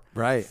car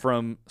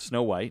from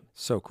Snow White.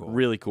 So cool.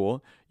 Really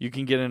cool. You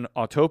can get an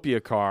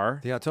Autopia car.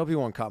 The Autopia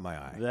one caught my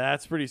eye.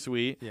 That's pretty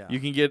sweet. Yeah. You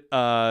can get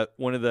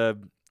one of the,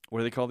 what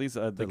do they call these?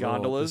 The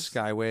gondolas. The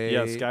Skyway.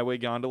 Yeah, Skyway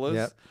gondolas.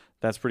 Yep.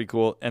 That's pretty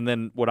cool. And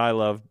then what I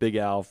love, Big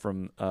Al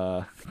from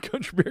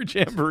Country Bear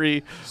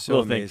Jamboree.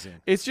 So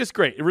amazing. It's just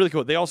great. Really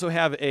cool. They also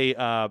have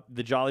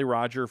the Jolly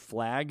Roger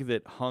flag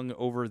that hung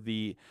over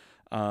the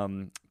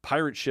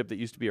pirate ship that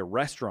used to be a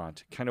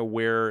restaurant, kind of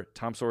where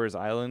Tom Sawyer's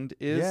Island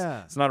is.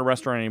 Yeah. It's not a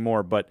restaurant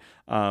anymore, but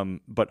on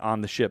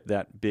the ship,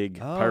 that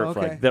big pirate okay.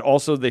 flag that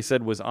also they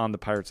said was on the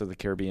Pirates of the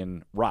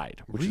Caribbean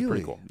ride, which is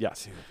pretty cool.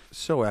 Yes. Dude,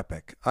 so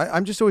epic.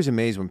 I'm just always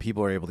amazed when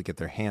people are able to get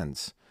their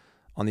hands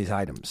on these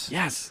items.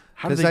 Yes.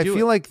 How do Because they I do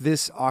feel it? like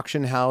this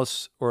auction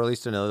house, or at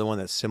least another one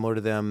that's similar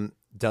to them,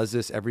 does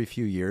this every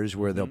few years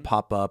where they'll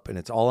pop up and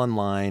it's all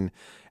online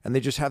and they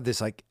just have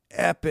this like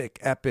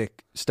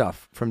epic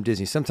stuff from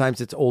Disney. Sometimes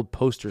it's old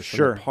posters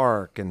from the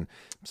park and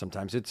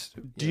sometimes it's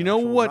Do you know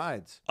actual what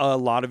rides. a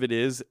lot of it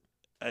is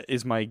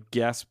my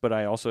guess, but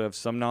I also have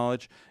some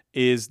knowledge,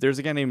 is there's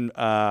a guy named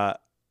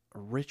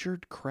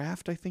Richard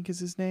Kraft, I think is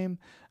his name,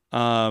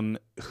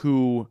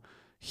 who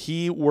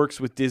he works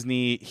with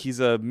Disney. He's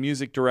a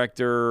music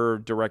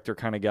director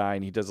kind of guy,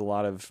 and he does a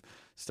lot of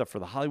stuff for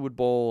the Hollywood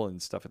Bowl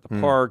and stuff at the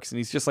parks, and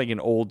he's just like an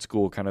old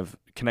school kind of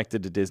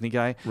connected to Disney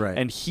guy. Right.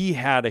 And he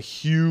had a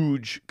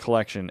huge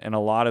collection, and a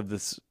lot of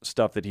this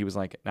stuff that he was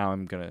like, now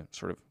I'm going to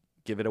sort of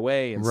give it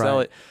away and sell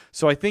it.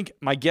 So I think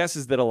my guess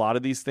is that a lot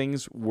of these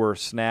things were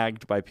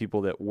snagged by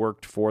people that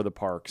worked for the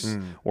parks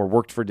or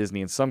worked for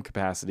Disney in some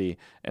capacity,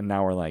 and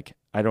now we're like,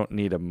 I don't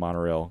need a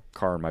monorail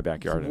car in my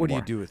backyard anymore. What do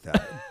you do with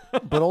that?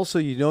 But also,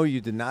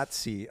 you did not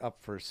see up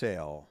for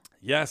sale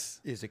Yes.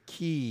 is a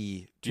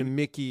key to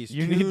Mickey's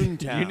You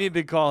Toontown. need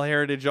to call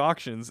Heritage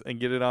Auctions and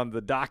get it on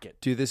the docket.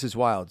 Dude, this is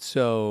wild.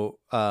 So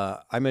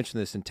I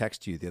mentioned this in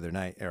text to you the other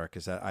night, Eric,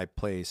 is that I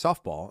play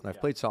softball, and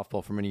I've played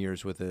softball for many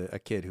years with a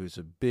kid who's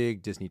a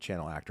big Disney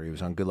Channel actor. He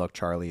was on Good Luck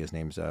Charlie. His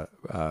name's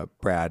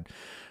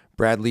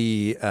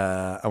Bradley.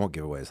 I won't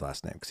give away his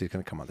last name because he's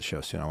going to come on the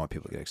show soon. I want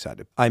people to get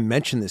excited. I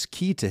mentioned this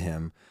key to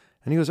him,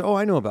 and he goes, "Oh,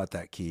 I know about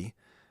that key."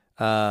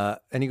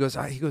 And he goes,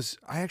 I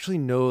actually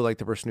know like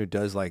the person who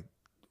does like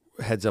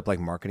heads up like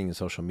marketing and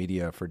social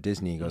media for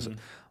Disney. He goes,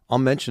 I'll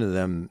mention to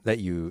them that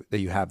you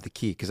have the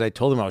key. Cause I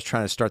told him I was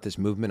trying to start this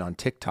movement on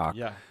TikTok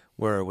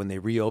where when they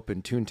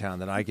reopen Toontown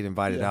that I get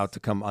invited out to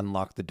come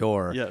unlock the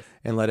door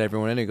and let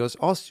everyone in. He goes,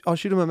 I'll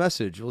shoot him a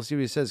message. We'll see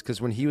what he says.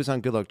 Cause when he was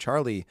on Good Luck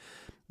Charlie,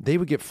 they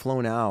would get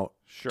flown out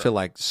to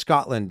like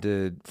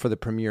Scotland for the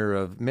premiere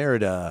of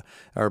Merida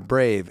or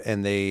Brave.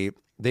 And they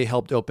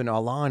helped open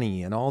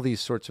Alani and all these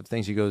sorts of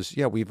things. He goes,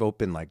 yeah, we've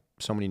opened like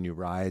so many new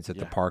rides at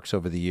the parks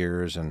over the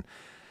years. And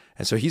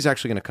so he's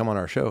actually going to come on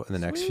our show in the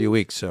next few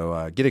weeks.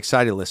 So get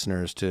excited,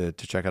 listeners, to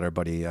check out our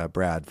buddy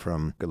Brad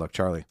from Good Luck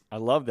Charlie. I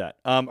love that.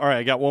 All right,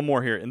 I got one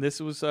more here. And this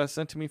was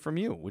sent to me from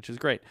you, which is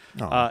great.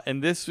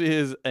 And this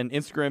is an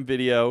Instagram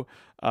video.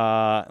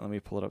 Let me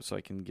pull it up so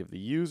I can give the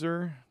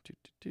user.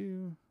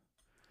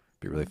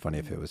 Be really funny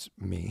if it was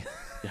me.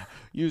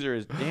 User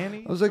is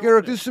Danny. I was like,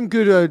 Eric, this is some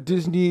good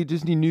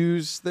Disney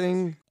news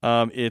thing.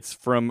 It's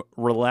from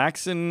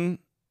Relaxin'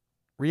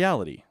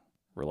 Reality.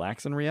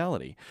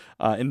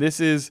 And this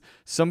is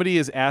somebody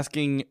is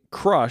asking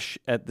Crush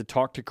at the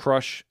Talk to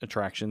Crush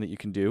attraction that you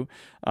can do.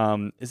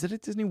 Is it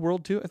at Disney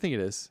World too? I think it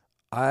is.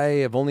 I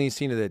have only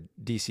seen it at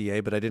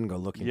DCA, but I didn't go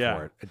looking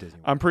for it at Disney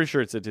World. I'm pretty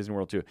sure it's at Disney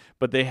World too.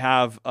 But they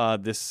have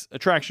this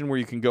attraction where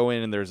you can go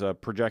in and there's a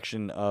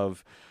projection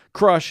of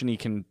Crush and he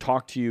can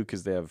talk to you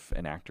because they have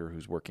an actor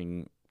who's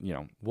working,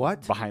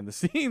 behind the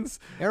scenes.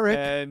 Eric.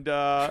 And,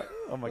 oh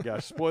my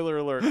gosh, spoiler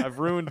alert, I've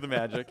ruined the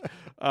magic.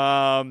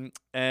 And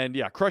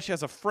yeah, Crush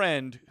has a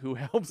friend who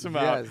helps him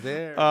out.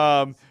 There.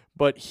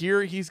 But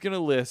here he's going to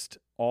list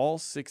all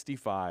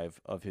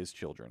 65 of his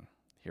children.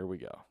 Here we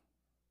go.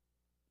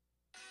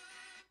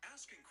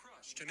 Asking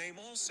Crush to name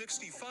all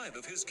 65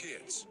 of his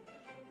kids.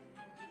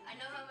 I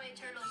know how many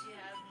turtles you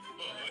have.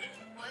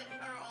 What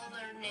are all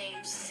their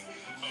names?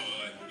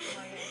 Like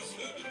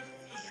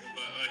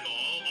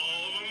all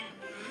of them?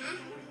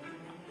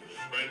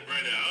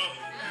 Right now?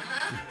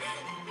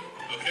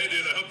 Okay,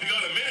 dude, I hope you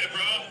got a minute,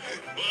 bro.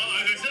 Well,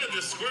 like I said,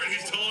 this Squirt,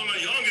 he's totally my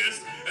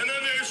youngest. And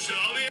then there's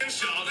Shelby and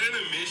Sheldon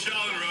and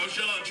Michelle and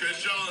Rochelle and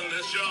Trishelle and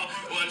this Shell.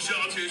 One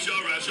Shell, two Shell,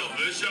 red Shell,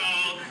 blue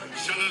Shell.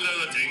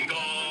 Shalala ding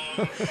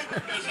dong.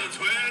 There's the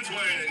twins,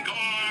 Wayne and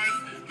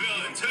Garth, Bill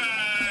and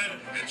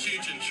Ted, and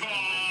Cheech and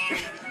Chong.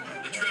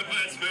 The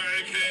triplets,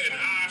 Mary Kate and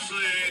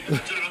Ashley.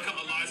 The Jennifer,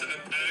 Eliza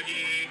and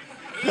Peggy.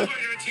 And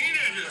then your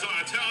teenagers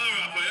are Taylor,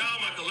 Raphael,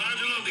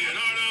 Michelangelo,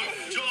 Leonardo,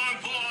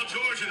 John, Paul,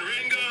 George, and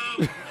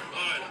Ringo.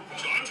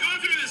 John's going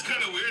through this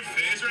kind of weird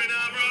phase right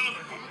now, bro.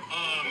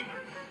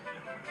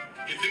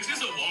 He thinks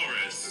he's a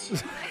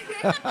walrus.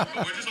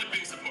 But we're just like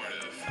being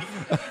supportive.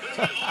 There's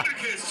my older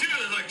kids too.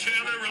 There's like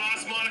Chandler,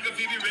 Ross, Monica,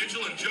 Phoebe,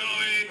 Rachel, and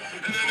Joey.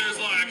 And then there's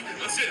like,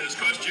 let's see, there's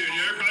Crush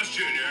Jr., Crush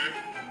Jr.,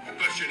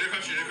 Crush Jr.,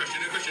 Crush Jr., Crush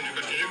Jr., Crush Jr.,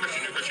 Crush Jr., Crush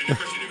Jr., Crush Jr.,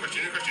 Crush Jr., Crush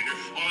Jr., Crush Jr.,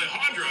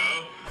 Alejandro,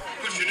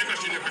 Crush Jr.,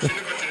 Crush Jr., Crush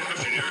Jr., Crush Jr.,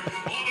 Crush Jr.,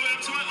 all the way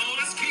up to my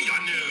oldest,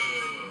 Keanu.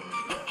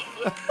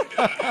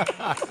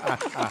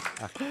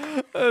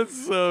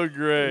 That's so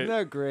great. Isn't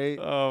that great?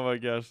 Oh my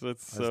gosh,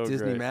 that's so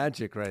Disney great.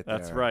 magic right there.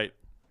 That's right.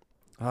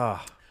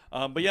 Ah,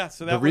 But yeah,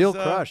 so that the real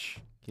was, Crush.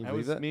 Can you that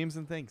believe was that? memes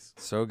and things.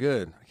 So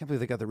good. I can't believe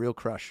they got the real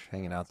Crush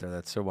hanging out there.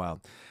 That's so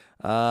wild.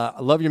 I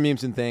love your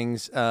memes and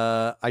things.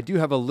 I do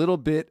have a little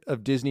bit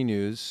of Disney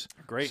news.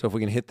 Great. So if we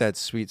can hit that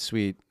sweet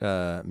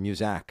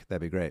music,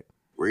 that'd be great.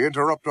 We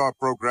interrupt our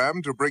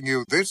program to bring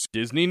you this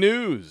Disney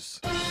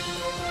news.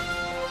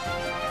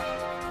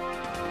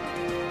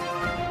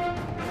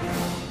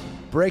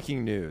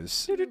 Breaking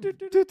news.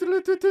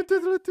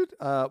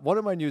 One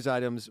of my news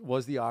items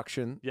was the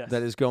auction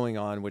that is going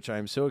on, which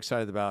I'm so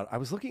excited about. I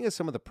was looking at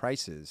some of the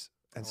prices,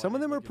 and some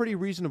of them are pretty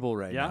reasonable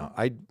right now.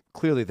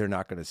 Clearly, they're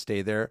not going to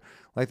stay there.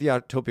 Like the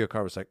Autopia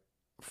car was like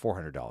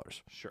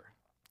 $400. Sure.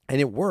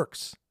 And it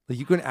works. Like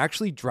you can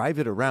actually drive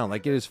it around.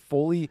 Like it is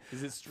fully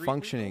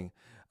functioning.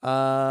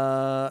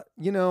 I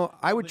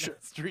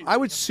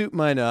would suit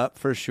mine up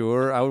for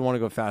sure. I would want to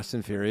go Fast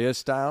and Furious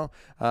style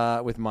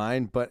with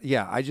mine. But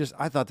yeah,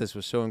 I thought this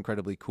was so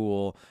incredibly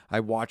cool. I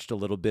watched a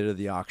little bit of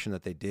the auction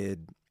that they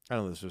did. I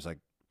don't know, this was like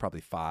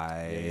probably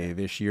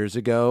 5-ish years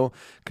ago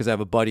because I have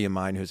a buddy of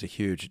mine who's a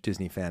huge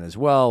Disney fan as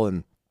well.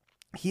 And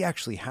he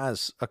actually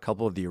has a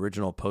couple of the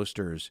original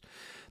posters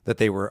that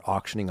they were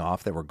auctioning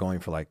off that were going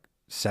for like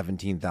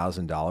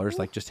 $17,000,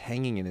 like just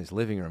hanging in his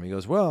living room. He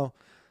goes, well,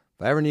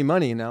 if I ever need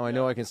money, now I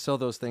know I can sell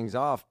those things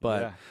off.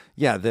 But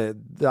the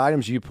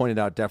items you pointed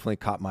out definitely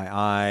caught my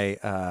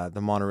eye. The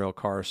monorail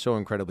car is so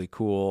incredibly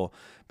cool.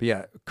 But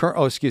yeah,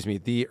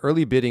 the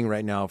early bidding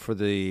right now for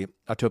the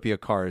Autopia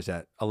car is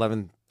at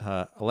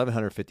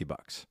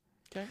 $1,150.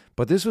 Okay.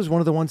 But this was one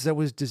of the ones that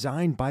was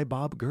designed by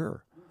Bob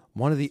Gurr,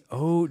 one of the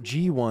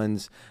OG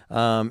ones.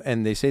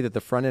 And they say that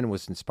the front end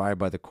was inspired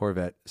by the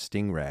Corvette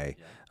Stingray.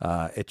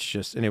 It's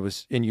just, and it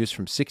was in use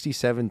from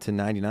 67 to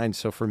 99.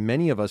 So for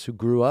many of us who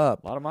grew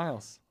up A lot of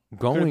miles.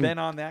 going, Could have been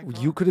on that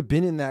car. you could have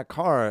been in that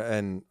car.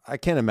 And I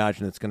can't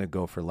imagine it's going to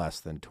go for less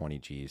than 20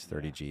 G's,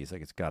 30 G's.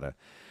 Like it's got to,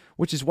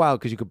 which is wild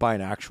because you could buy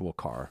an actual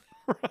car.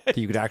 That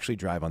you could actually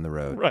drive on the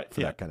road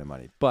for that kind of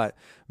money. But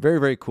very,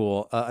 very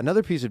cool.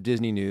 Another piece of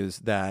Disney news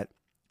that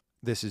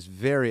this is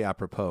very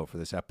apropos for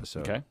this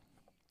episode. Okay.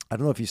 I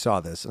don't know if you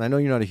saw this, and I know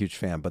you're not a huge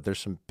fan, but there's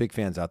some big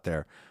fans out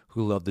there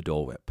who love the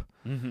Dole Whip.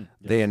 Mm-hmm.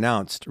 They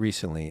announced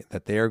recently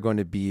that they are going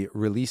to be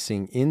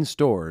releasing in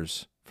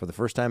stores for the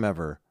first time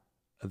ever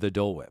the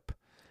Dole Whip.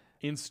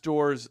 In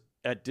stores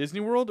at Disney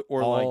World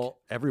or like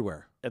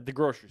everywhere. at the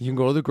grocery store? You can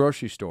go to the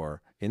grocery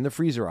store in the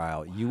freezer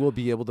aisle. You will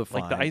be able to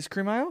find Like the ice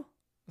cream aisle?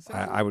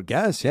 I would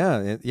guess,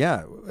 yeah,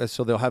 yeah.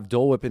 So they'll have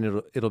Dole Whip,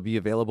 and it'll be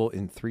available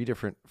in 3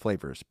 different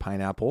flavors: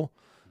 pineapple,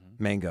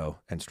 mango,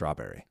 and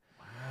strawberry.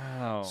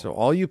 Wow. So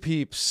all you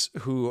peeps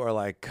who are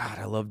like, God,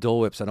 I love Dole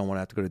Whips, I don't want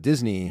to have to go to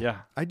Disney. Yeah.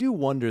 I do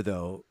wonder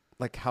though,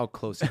 like how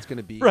close it's going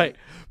to be. Right.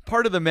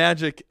 Part of the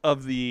magic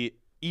of the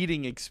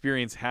eating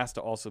experience has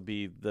to also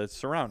be the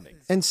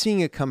surroundings. And seeing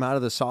it come out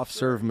of the soft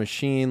serve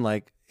machine,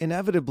 like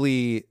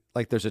inevitably,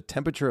 like there's a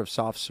temperature of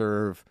soft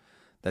serve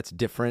that's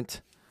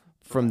different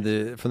from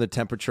the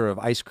temperature of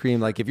ice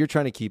cream. Like if you're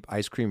trying to keep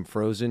ice cream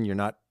frozen,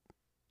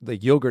 the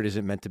yogurt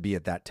isn't meant to be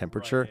at that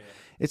temperature. Right.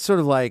 It's sort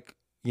of like,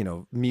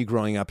 me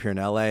growing up here in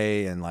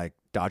LA and like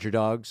Dodger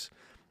dogs,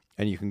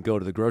 and you can go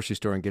to the grocery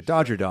store and get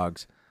Dodger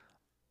dogs.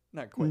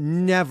 Not quite.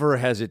 Never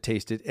has it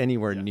tasted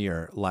anywhere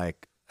near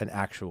like an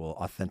actual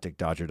authentic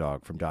Dodger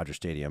dog from Dodger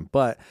Stadium.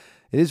 But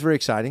it is very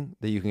exciting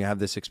that you can have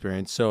this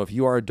experience. So if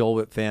you are a Dole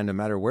Whip fan, no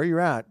matter where you're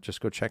at, just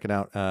go check it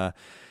out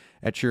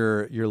at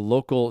your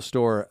local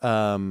store.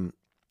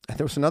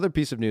 There was another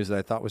piece of news that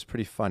I thought was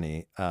pretty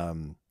funny.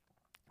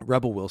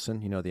 Rebel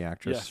Wilson, the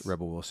actress, yes.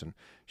 Rebel Wilson,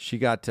 she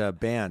got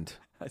banned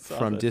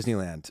from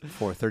Disneyland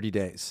for 30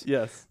 days.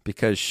 Yes.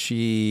 Because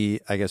she,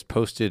 I guess,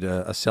 posted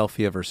a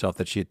selfie of herself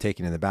that she had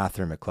taken in the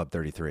bathroom at Club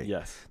 33.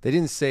 Yes. They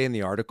didn't say in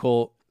the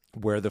article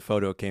where the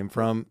photo came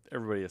from.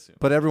 Everybody assumes.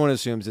 But everyone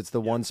assumes it's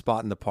the one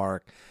spot in the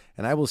park.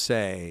 And I will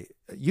say,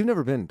 you've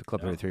never been to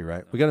Club 33,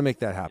 right? We got to make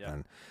that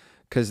happen.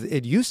 Because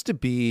it used to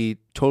be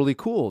totally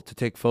cool to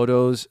take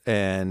photos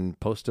and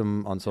post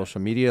them on social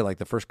media. Like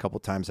the first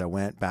couple times I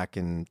went back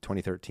in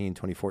 2013,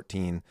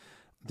 2014,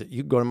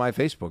 you go to my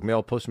Facebook. Maybe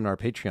I'll post them on our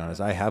Patreon as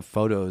I have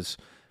photos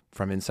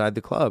from inside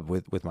the club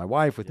with my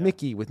wife, with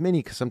Mickey, with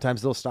Minnie, because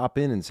sometimes they'll stop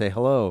in and say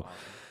hello.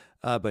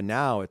 But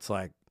now it's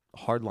like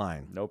hard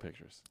line. No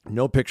pictures.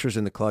 No pictures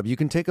in the club. You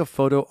can take a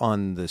photo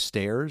on the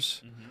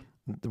stairs.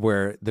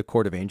 Where the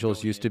Court of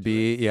Angels used to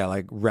be,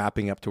 like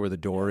wrapping up to where the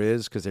door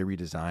is because they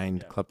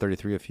redesigned Club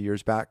 33 a few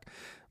years back.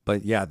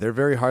 But yeah, they're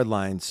very hard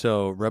lines.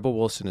 So Rebel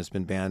Wilson has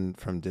been banned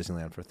from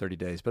Disneyland for 30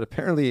 days. But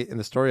apparently in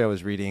the story I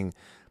was reading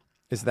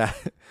is that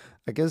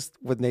I guess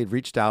when they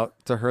reached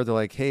out to her, they're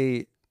like,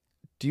 hey,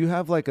 do you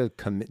have like a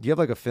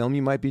film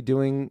you might be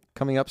doing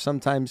coming up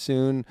sometime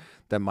soon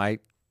that might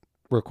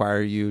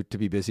require you to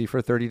be busy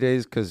for 30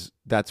 days? Because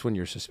that's when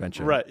your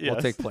suspension will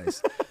take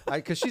place.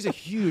 Because she's a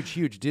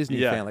huge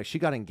Disney fan. Like she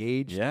got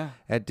engaged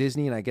at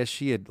Disney, and I guess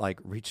she had like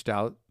reached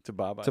out to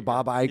Bob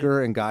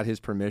Iger and got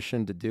his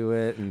permission to do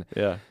it. And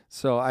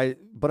so I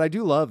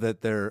do love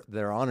that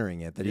they're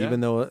honoring it. That even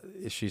though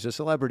she's a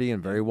celebrity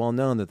and very well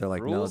known, that they're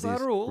like, rules no,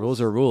 these rules.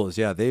 Rules are rules.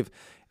 Yeah,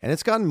 and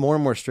it's gotten more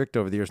and more strict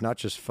over the years. Not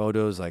just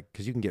photos, like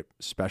because you can get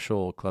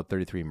special Club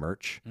 33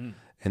 merch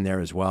in there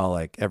as well.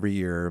 Like every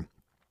year.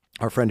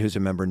 Our friend who's a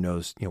member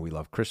knows, we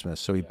love Christmas,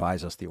 so he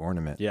buys us the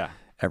ornament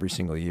every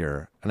single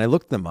year. And I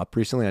looked them up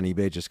recently on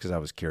eBay just because I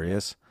was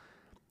curious.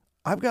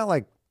 I've got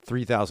like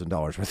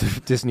 $3,000 worth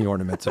of Disney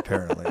ornaments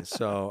apparently,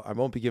 so I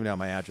won't be giving out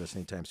my address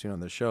anytime soon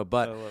on this show.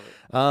 But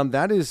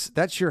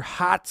that's your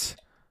hot,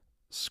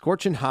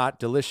 scorching hot,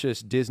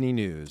 delicious Disney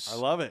news. I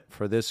love it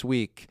for this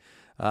week.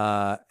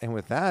 And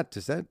with that,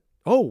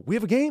 we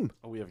have a game.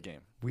 Oh, we have a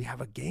game. We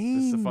have a game.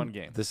 This is a fun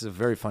game. This is a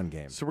very fun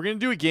game. So we're going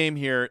to do a game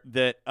here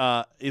that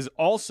is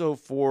also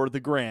for the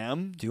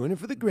gram. Doing it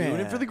for the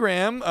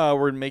gram.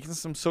 We're making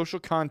some social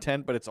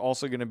content, but it's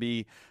also going to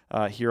be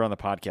here on the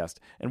podcast.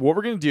 And what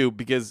we're going to do,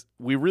 because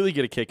we really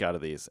get a kick out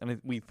of these, and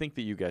we think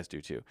that you guys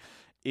do too,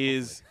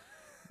 is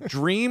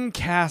dream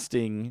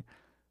casting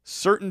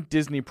certain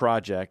Disney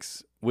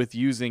projects with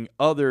using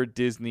other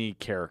Disney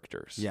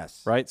characters.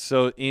 Yes. Right?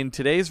 So in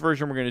today's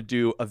version, we're going to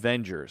do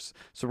Avengers.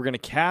 So we're going to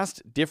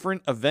cast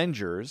different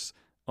Avengers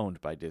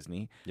owned by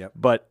Disney,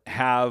 but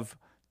have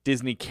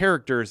Disney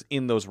characters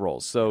in those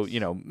roles. So,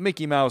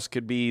 Mickey Mouse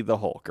could be the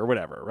Hulk or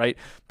whatever, right?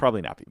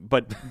 Probably not be,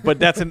 but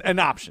that's an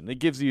option. It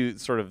gives you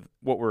sort of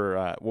what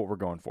we're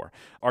going for.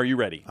 Are you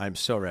ready? I'm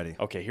so ready.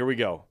 Okay, here we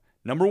go.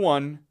 Number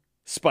 1,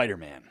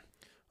 Spider-Man.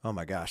 Oh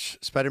my gosh.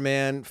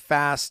 Spider-Man,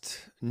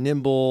 fast,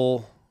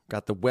 nimble,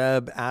 got the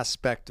web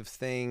aspect of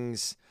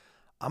things.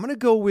 I'm going to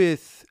go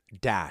with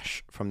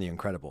Dash from The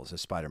Incredibles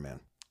as Spider-Man.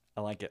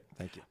 I like it.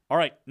 Thank you. All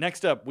right,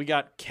 next up, we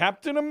got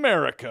Captain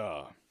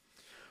America.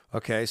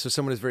 Okay, so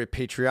someone who's very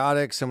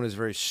patriotic, someone who's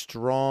very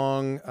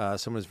strong,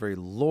 someone who's very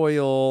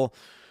loyal.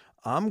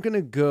 I'm going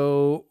to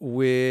go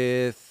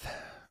with,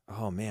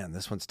 oh man,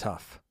 this one's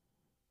tough.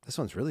 This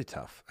one's really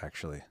tough,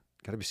 actually.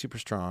 Got to be super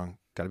strong,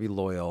 got to be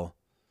loyal.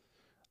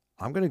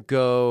 I'm going to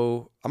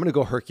go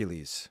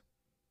Hercules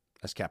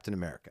as Captain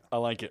America. I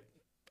like it.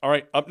 All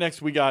right, up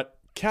next, we got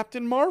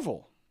Captain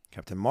Marvel.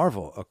 Captain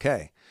Marvel,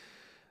 okay.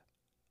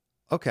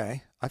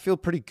 Okay, I feel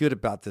pretty good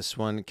about this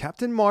one.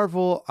 Captain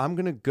Marvel, I'm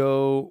going to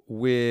go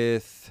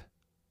with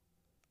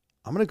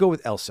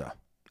Elsa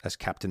as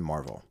Captain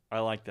Marvel. I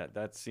like that.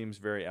 That seems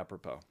very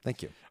apropos.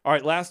 Thank you. All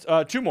right, last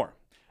two more.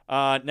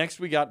 Next,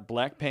 we got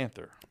Black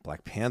Panther.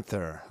 Black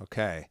Panther,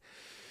 okay.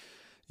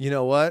 You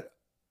know what?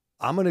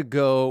 I'm going to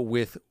go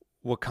with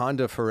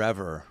Wakanda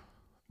Forever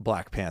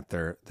Black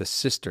Panther, the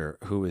sister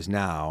who is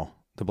now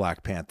the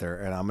Black Panther,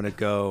 and I'm going to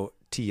go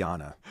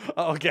Tiana.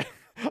 Oh, okay.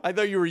 I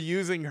thought you were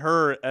using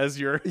her as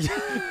your...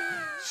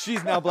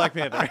 She's now Black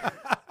Panther.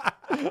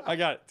 I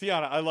got it.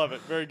 Tiana, I love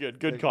it. Very good.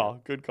 Good call.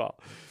 Good call.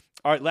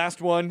 All right,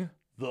 last one.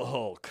 The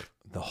Hulk.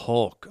 The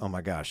Hulk. Oh,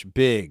 my gosh.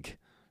 Big,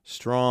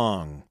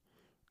 strong,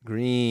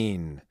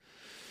 green.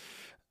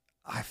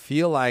 I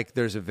feel like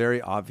there's a very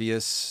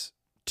obvious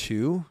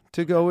two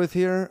to go with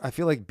here. I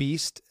feel like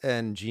Beast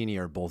and Genie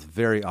are both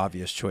very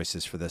obvious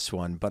choices for this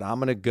one, but I'm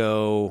going to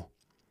go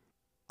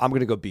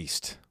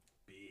Beast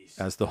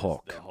as the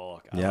Hulk. The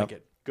Hulk. I like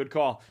it. Good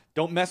call.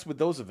 Don't mess with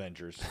those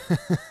Avengers.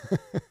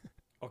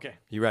 Okay.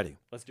 You ready?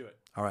 Let's do it.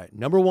 All right.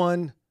 Number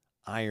 1,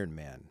 Iron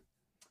Man.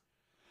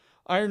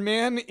 Iron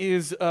Man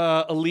is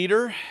a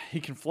leader. He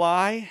can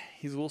fly.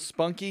 He's a little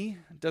spunky.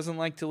 Doesn't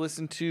like to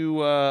listen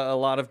to a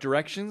lot of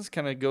directions.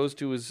 Kind of goes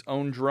to his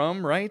own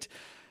drum, right?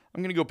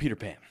 I'm going to go Peter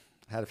Pan.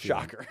 Had a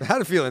feeling. Shocker.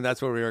 Had a feeling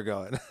that's where we were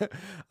going.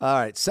 All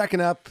right.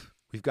 Second up,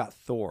 we've got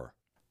Thor.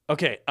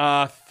 Okay.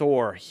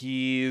 Thor.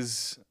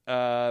 He's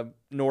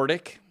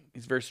Nordic.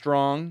 He's very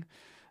strong.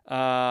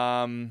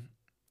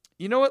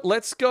 You know what?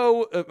 Let's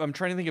go. I'm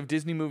trying to think of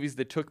Disney movies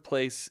that took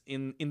place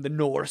in the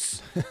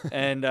Norse.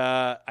 And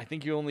I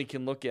think you only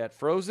can look at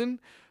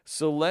Frozen.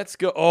 So let's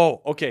go.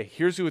 Oh, okay.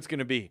 Here's who it's going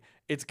to be.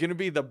 It's going to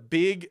be the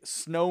big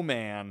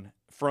snowman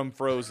from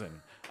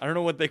Frozen. I don't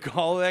know what they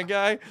call that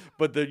guy,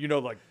 but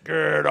like,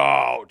 get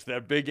out.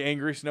 That big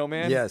angry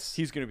snowman. Yes.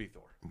 He's going to be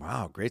Thor.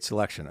 Wow. Great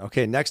selection.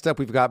 Okay. Next up,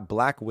 we've got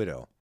Black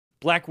Widow.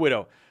 Black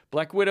Widow.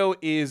 Black Widow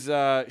is,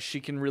 she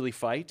can really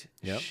fight.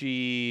 Yep.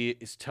 She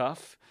is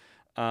tough.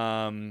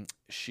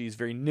 She's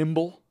very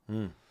nimble.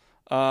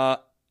 I'm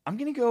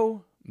going to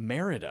go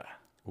Merida.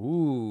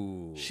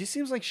 Ooh. She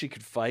seems like she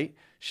could fight.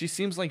 She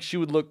seems like she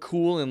would look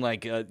cool in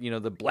like,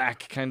 the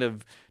black kind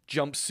of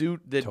jumpsuit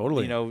that,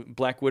 Totally.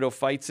 Black Widow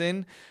fights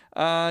in.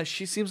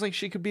 She seems like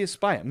she could be a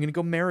spy. I'm going to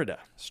go Merida.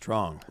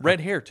 Strong.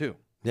 Red hair too.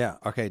 Yeah.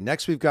 Okay.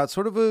 Next, we've got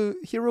sort of a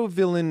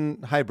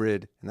hero-villain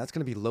hybrid, and that's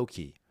going to be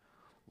Loki.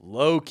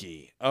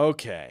 Loki.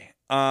 Okay.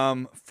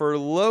 For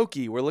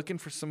Loki, we're looking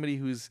for somebody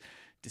who's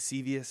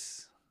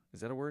deceivious.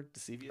 Is that a word?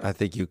 Deceivious? I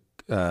think you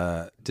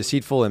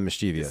deceitful and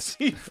mischievous.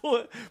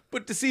 Deceitful,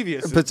 but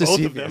deceivious. But both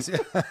deceivious.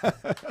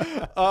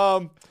 of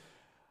them.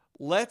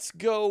 Let's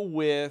go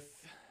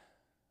with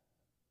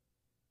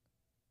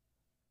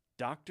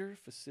Dr.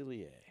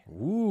 Facilier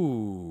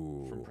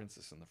Ooh. from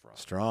Princess and the Frog.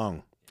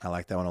 Strong. I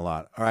like that one a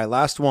lot. All right.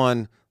 Last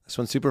one. This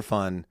one's super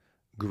fun.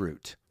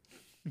 Groot.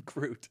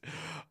 Groot.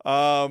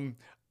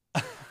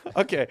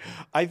 Okay.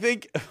 I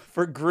think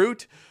for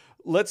Groot,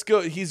 let's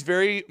go. He's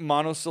very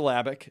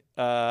monosyllabic.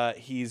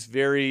 He's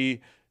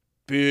very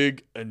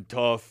big and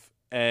tough,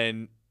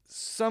 and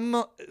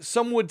some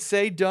would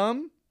say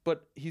dumb,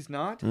 but he's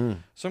not. So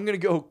I'm going to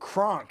go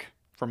Kronk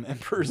from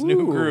Emperor's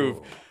New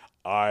Groove.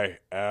 I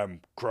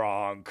am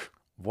Kronk.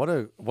 What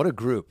a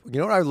group. You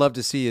know what I'd love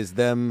to see is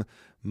them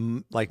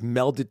like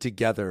melded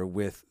together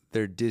with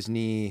their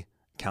Disney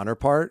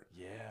counterpart.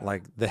 Yeah.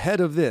 Like the head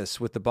of this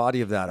with the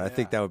body of that. I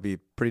think that would be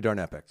pretty darn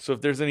epic. So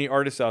if there's any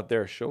artists out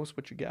there, show us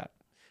what you got.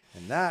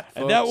 And that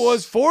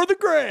was for the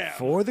gram.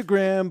 For the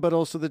gram, but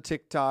also the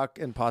TikTok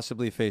and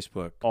possibly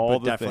Facebook. All but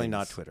the definitely things.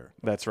 not Twitter.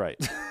 That's right.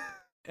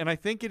 And I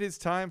think it is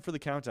time for the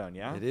countdown,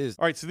 yeah? It is.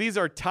 All right, so these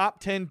are top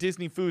 10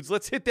 Disney foods.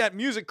 Let's hit that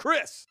music,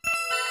 Chris.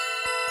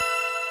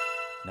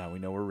 Now we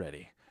know we're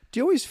ready. Do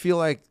you always feel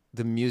like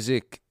the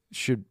music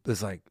should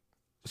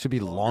be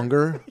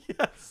longer?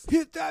 Yes.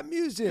 Hit that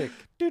music.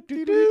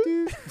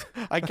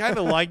 I kind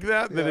of like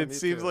that Yeah, it me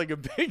seems too. like a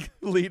big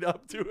lead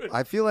up to it.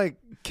 I feel like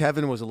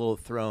Kevin was a little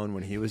thrown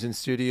when he was in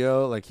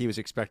studio. Like he was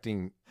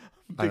expecting,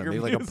 I don't know, maybe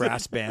like a music.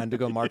 brass band to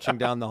go marching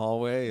down the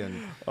hallway.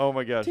 And Oh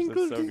my gosh, Tinkle,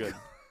 that's so tinkle. good.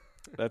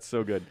 That's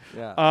so good.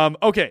 Yeah.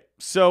 Okay,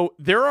 so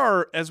there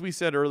are, as we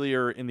said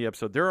earlier in the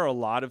episode, there are a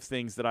lot of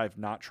things that I've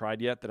not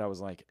tried yet that I was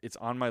like, it's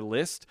on my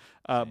list,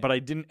 but I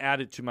didn't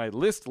add it to my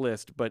list.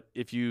 But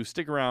if you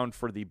stick around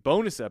for the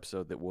bonus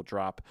episode that will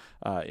drop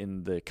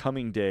in the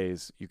coming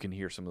days, you can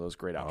hear some of those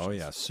great options. oh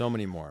yeah, so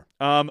many more.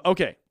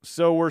 Okay,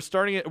 so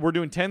we're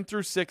doing 10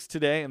 through 6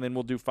 today, and then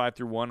we'll do 5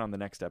 through 1 on the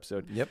next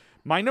episode. Yep.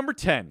 My number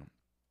 10,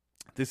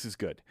 this is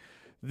good.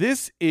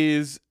 This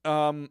is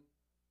an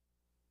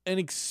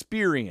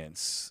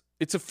experience.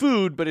 It's a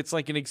food, but it's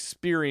like an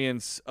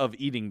experience of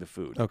eating the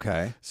food.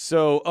 Okay.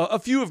 So a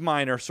few of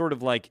mine are sort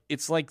of like,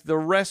 it's like the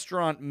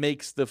restaurant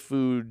makes the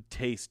food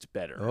taste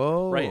better.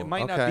 Oh, right? It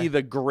might not okay. be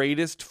the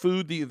greatest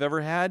food that you've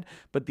ever had,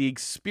 but the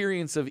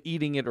experience of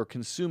eating it or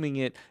consuming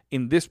it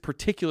in this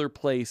particular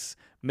place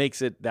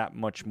makes it that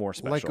much more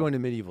special. Like going to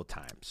medieval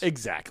times.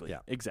 Exactly. Yeah.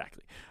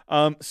 Exactly.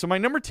 So my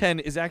number 10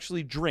 is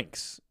actually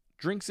drinks.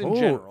 Drinks in Oh,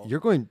 general. you're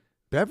going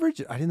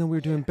beverage? I didn't know we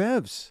were doing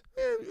bevs.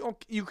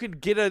 You could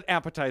get an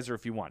appetizer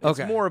if you want.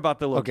 Okay. It's more about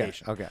the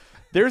location. Okay.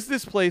 There's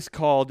this place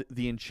called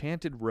the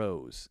Enchanted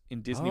Rose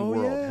in Disney Oh,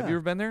 World. yeah. Have you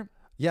ever been there?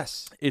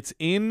 Yes. It's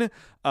in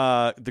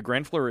the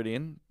Grand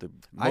Floridian. The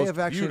I most have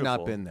actually not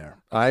beautiful- been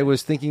there. I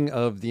was thinking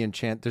of the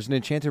There's an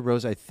Enchanted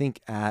Rose, I think,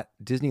 at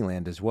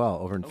Disneyland as well,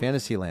 over in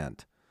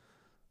Fantasyland.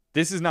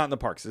 This is not in the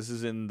parks. This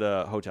is in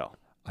the hotel.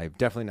 I've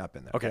definitely not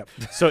been there. Okay. Yep.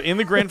 So in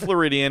the Grand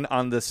Floridian,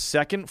 on the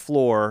second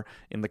floor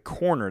in the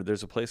corner,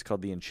 there's a place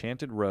called the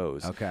Enchanted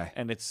Rose. Okay.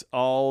 And it's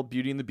all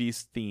Beauty and the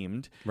Beast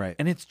themed. Right.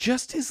 And it's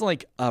just is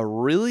like a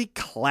really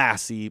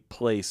classy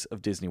place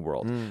of Disney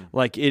World.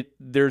 Like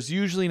there's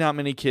usually not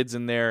many kids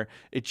in there.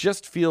 It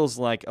just feels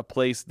like a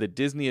place that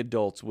Disney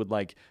adults would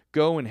like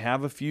go and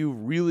have a few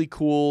really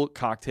cool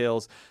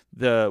cocktails.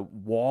 The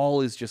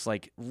wall is just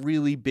like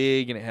really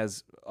big and it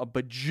has a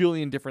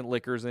bajillion different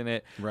liquors in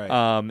it. Right.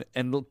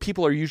 And the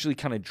people are usually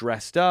kind of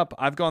dressed up.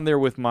 I've gone there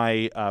with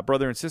my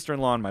brother and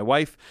sister-in-law and my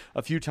wife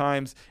a few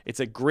times.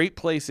 It's a great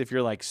place if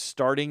you're like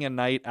starting a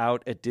night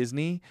out at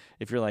Disney.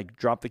 If you're like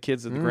drop the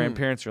kids at the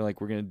grandparents, you're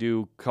like, we're going to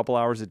do a couple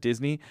hours at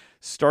Disney.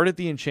 Start at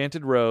the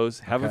Enchanted Rose,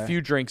 have a Okay.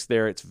 few drinks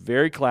there. It's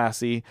very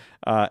classy,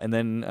 and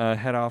then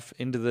head off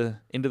into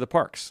the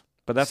parks.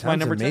 But that's my Sounds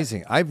number 10.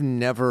 amazing. I've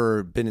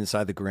never been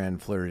inside the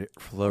Grand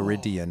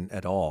Floridian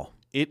at all.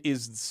 It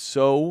is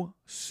so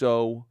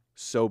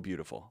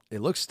beautiful. It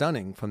looks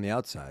stunning from the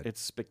outside.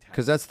 It's spectacular.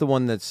 Because that's the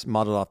one that's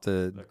modeled off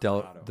the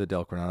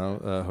Del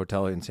Coronado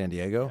Hotel in San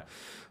Diego.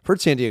 I've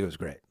heard San Diego's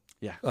great.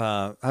 Yeah.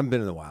 I haven't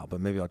been in a while,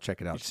 but maybe I'll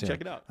check it out soon.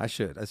 check it out. I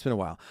should. It's been a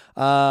while.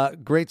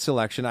 Great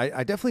selection.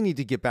 I definitely need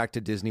to get back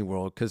to Disney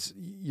World because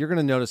you're going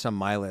to notice on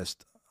my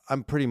list,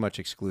 I'm pretty much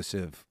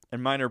exclusive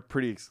And mine are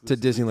pretty to exclusive.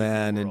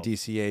 Disneyland and World.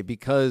 DCA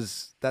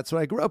because that's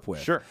what I grew up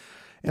with. Sure.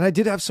 And I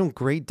did have some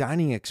great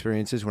dining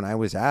experiences when I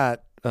was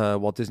at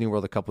Walt Disney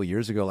World a couple of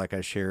years ago. Like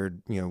I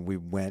shared, we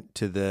went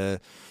to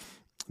the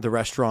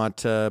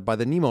restaurant by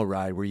the Nemo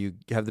ride where you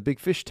have the big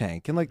fish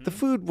tank. And like the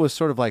food was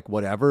sort of like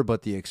whatever,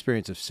 but the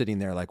experience of sitting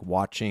there, like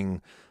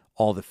watching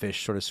all the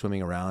fish sort of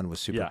swimming around was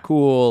super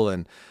cool.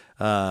 And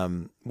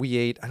we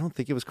ate, I don't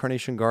think it was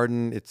Carnation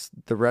Garden. It's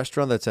the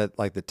restaurant that's at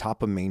like the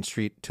top of Main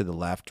Street to the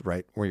left,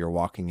 right where you're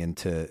walking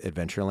into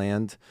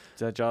Adventureland. Is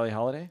that Jolly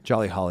Holiday?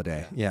 Jolly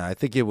Holiday. Yeah, I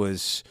think it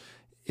was.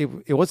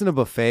 It wasn't a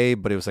buffet,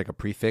 but it was like a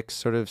prefix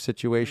sort of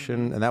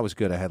situation, and that was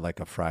good. I had like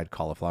a fried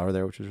cauliflower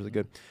there, which was really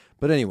good.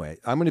 But anyway,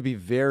 I'm going to be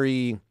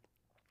very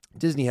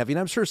Disney heavy, and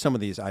I'm sure some of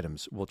these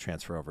items will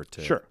transfer over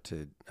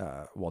to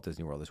Walt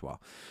Disney World as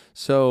well.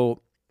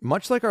 So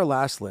much like our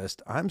last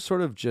list, I'm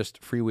sort of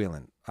just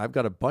freewheeling. I've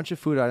got a bunch of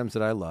food items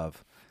that I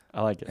love.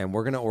 I like it. And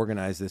we're going to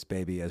organize this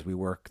baby as we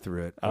work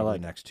through it over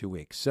like the next 2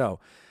 weeks. So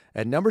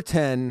at number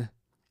 10,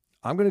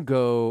 I'm going to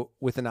go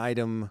with an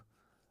item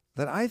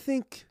that I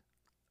think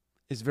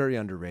is very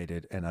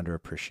underrated and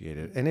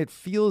underappreciated. And it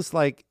feels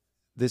like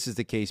this is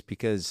the case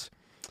because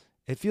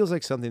it feels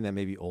like something that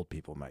maybe old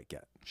people might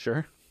get.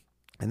 Sure.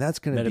 And that's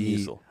going to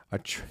be Metamucil.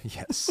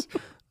 yes.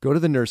 Go to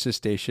the nurse's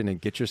station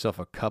and get yourself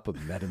a cup of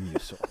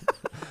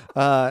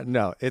Metamucil.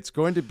 No, it's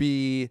going to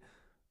be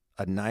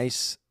a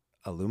nice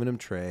aluminum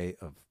tray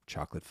of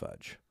chocolate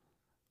fudge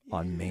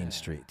on Main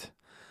Street.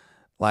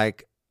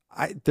 Like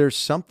there's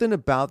something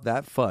about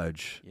that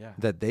fudge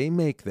that they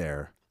make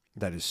there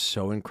that is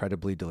so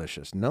incredibly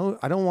delicious. No,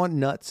 I don't want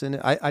nuts in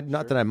it. I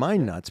not that I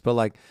mind nuts, but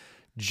like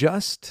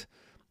just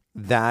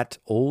that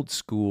old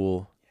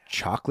school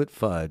chocolate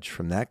fudge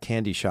from that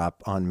candy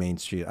shop on Main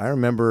Street. I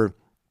remember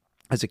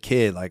as a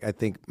kid, like I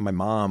think my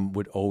mom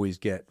would always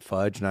get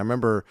fudge. And I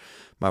remember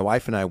my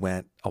wife and I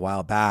went a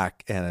while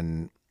back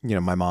and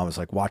my mom was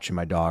like watching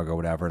my dog or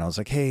whatever. And I was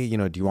like, hey,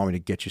 do you want me to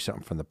get you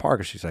something from the park?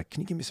 And she's like,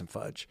 can you give me some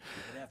fudge?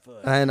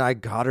 And I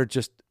got her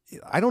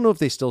I don't know if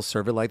they still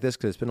serve it like this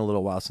because it's been a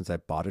little while since I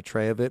bought a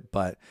tray of it.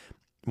 But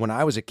when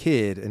I was a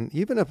kid, and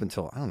even up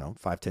until,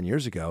 5-10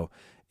 years ago,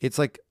 it's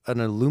like an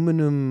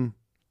aluminum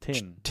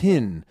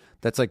tin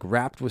that's like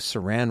wrapped with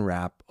saran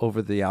wrap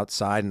over the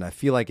outside. And I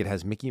feel like it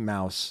has Mickey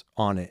Mouse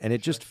on it. And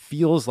it just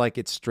feels like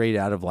it's straight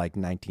out of like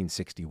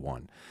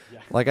 1961. Yeah.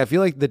 Like I feel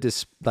like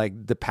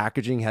the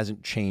packaging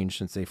hasn't changed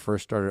since they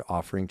first started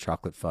offering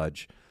chocolate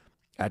fudge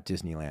at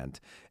Disneyland.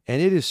 And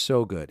it is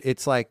so good.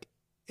 It's like,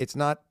 it's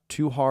not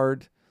too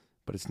hard,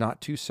 but it's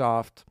not too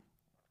soft.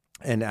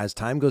 And as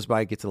time goes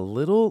by, it gets a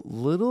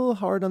little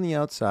hard on the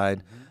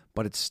outside,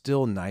 but it's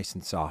still nice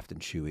and soft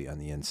and chewy on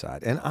the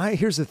inside. And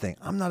here's the thing.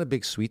 I'm not a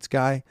big sweets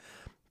guy,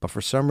 but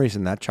for some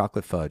reason that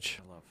chocolate fudge,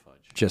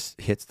 just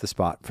hits the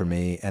spot for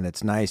me. And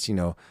it's nice,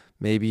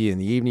 maybe in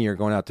the evening you're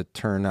going out to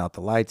turn out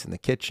the lights in the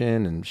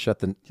kitchen and shut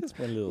the.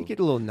 You get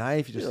a little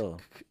knife, you just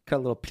cut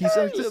a little piece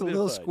out, just a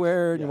little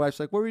square, and your wife's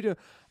like, "What were you doing?"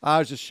 I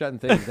was just shutting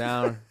things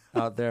down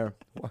out there.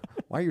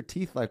 Why are your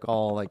teeth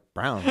all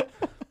brown?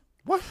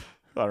 What?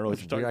 I don't know what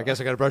you're talking about. I guess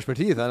I got to brush my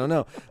teeth. I don't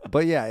know.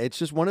 But yeah, it's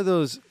just one of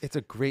those, it's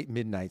a great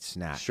midnight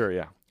snack. Sure,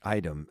 yeah.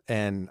 Item.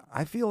 And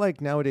I feel like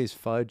nowadays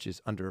fudge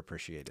is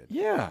underappreciated.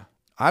 Yeah.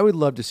 I would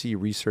love to see a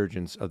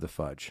resurgence of the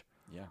fudge.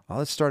 Yeah. Well,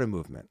 let's start a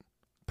movement.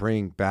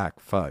 Bring back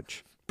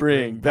fudge.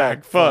 Bring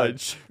back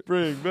fudge.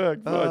 Bring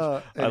back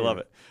fudge. I love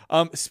it.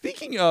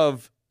 Speaking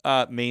of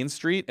Main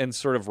Street and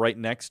sort of right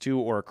next to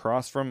or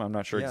across from, I'm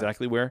not sure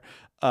exactly where,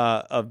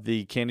 of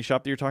the candy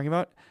shop that you're talking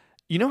about,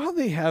 you know how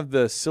they have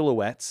the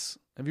silhouettes?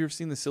 Have you ever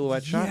seen the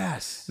silhouette shop?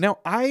 Yes. Now,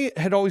 I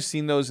had always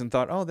seen those and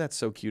thought, oh, that's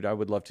so cute. I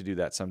would love to do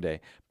that someday.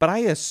 But I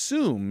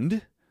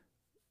assumed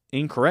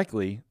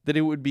incorrectly that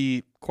it would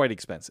be quite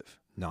expensive.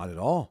 Not at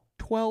all.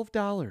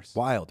 $12.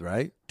 Wild,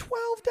 right? $12.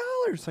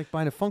 It's like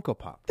buying a Funko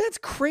Pop. That's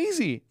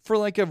crazy for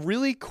a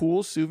really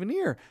cool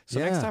souvenir. So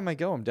Yeah. next time I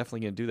go, I'm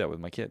definitely going to do that with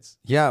my kids.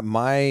 Yeah,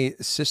 my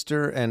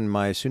sister and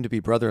my soon-to-be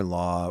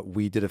brother-in-law,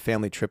 we did a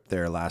family trip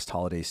there last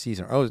holiday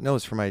season. Oh, no, it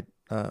was for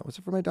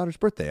my daughter's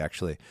birthday,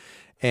 actually.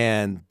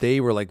 And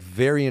they were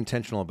very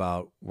intentional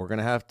about, we're going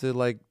to have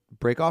to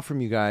break off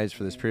from you guys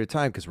for this period of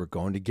time because we're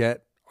going to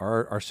get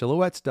our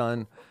silhouettes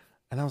done.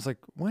 And I was like,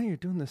 why are you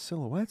doing the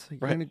silhouettes? You're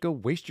going to go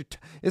waste your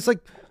time. It's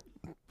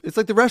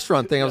like the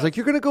restaurant thing. I was like,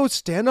 you're going to go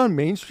stand on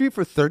Main Street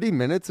for 30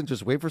 minutes and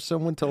just wait for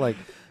someone to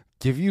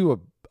give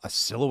you a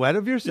silhouette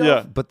of yourself?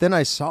 Yeah. But then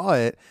I saw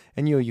it,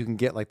 and you can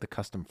get the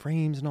custom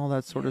frames and all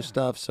that sort of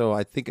stuff. So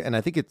I think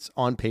it's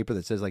on paper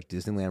that says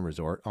Disneyland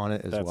Resort on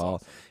it as That's well.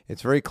 awesome.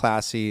 It's very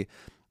classy,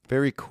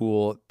 very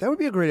cool. That would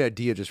be a great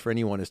idea just for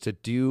anyone, is to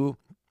do,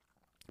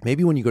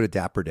 maybe when you go to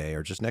Dapper Day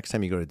or just next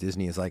time you go to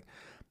Disney, is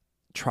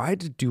try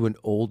to do an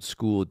old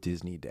school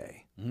Disney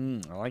day.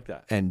 I like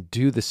that. And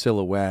do the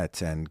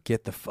silhouette and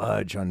get the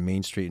fudge on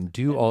Main Street and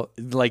do all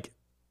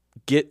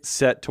get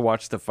set to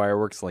watch the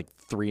fireworks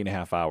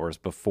 3.5 hours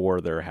before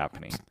they're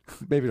happening.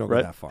 maybe don't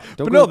Right? go that far.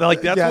 But no,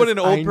 that's Yes, what an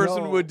I old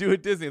person know. would do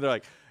at Disney. They're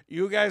like,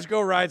 you guys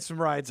go ride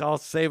some rides. I'll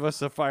save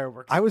us a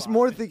fireworks. I was spot."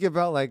 more thinking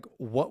about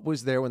what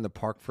was there when the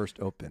park first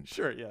opened.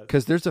 Sure, yeah.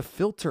 Because there's a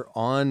filter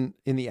in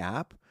the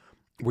app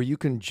where you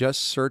can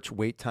just search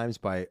wait times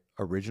by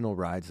original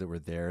rides that were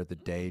there the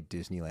day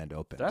Disneyland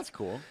opened. That's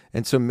cool.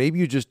 And so maybe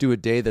you just do a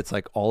day that's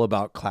all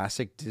about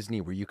classic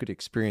Disney, where you could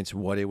experience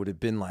what it would have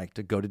been like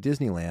to go to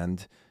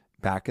Disneyland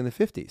back in the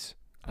 50s.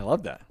 I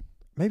love that.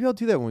 Maybe I'll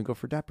do that when we go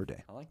for Dapper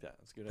Day. I like that.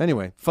 That's good.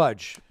 Anyway,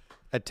 fudge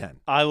at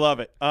 10. I love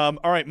it. All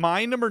right,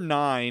 my number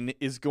 9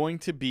 is going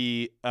to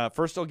be,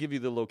 first I'll give you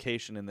the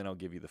location and then I'll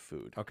give you the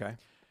food. Okay.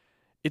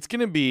 It's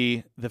going to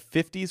be the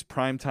 50s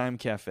Primetime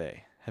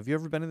Cafe. Have you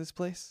ever been to this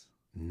place?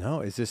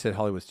 No, is this at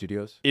Hollywood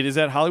Studios? It is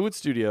at Hollywood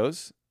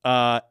Studios,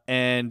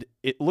 and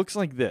it looks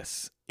like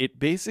this. It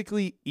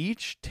basically,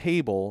 each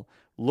table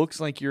looks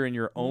like you're in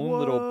your own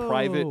little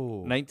private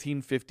Whoa.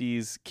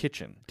 1950s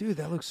kitchen. Dude,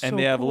 that looks so And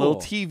they have cool. a little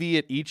TV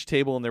at each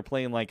table, and they're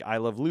playing I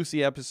Love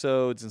Lucy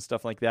episodes and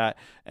stuff like that.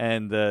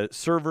 And the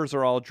servers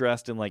are all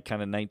dressed in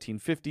kind of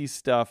 1950s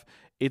stuff.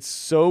 It's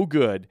so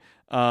good.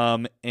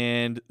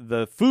 And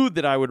the food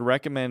that I would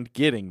recommend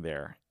getting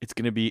there, it's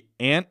going to be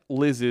Aunt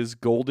Liz's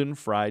Golden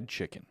Fried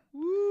Chicken.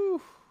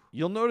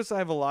 You'll notice I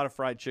have a lot of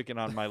fried chicken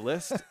on my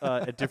list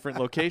at different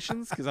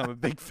locations because I'm a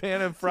big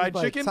fan of fried This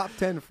is my chicken. Top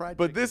 10 fried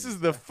But chicken. this is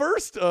the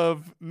first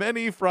of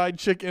many fried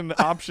chicken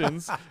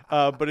options.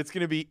 But it's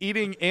going to be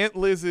eating Aunt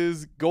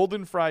Liz's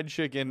Golden Fried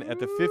Chicken at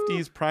the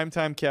 50s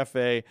Primetime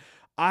Cafe.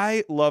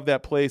 I love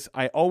that place.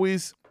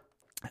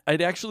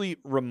 It actually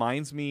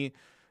reminds me,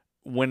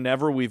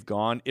 whenever we've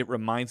gone, it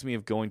reminds me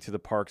of going to the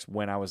parks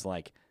when I was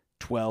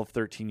 12,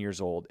 13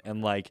 years old.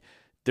 And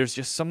there's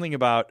just something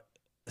about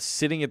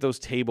sitting at those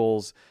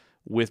tables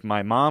with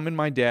my mom and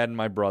my dad and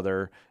my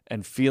brother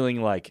and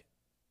feeling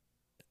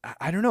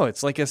I don't know,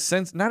 it's a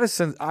sense, not a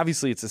sense,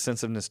 obviously it's a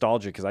sense of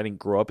nostalgia because I didn't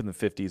grow up in the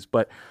 50s,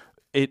 but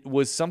it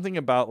was something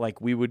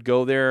about we would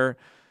go there,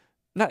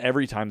 not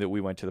every time that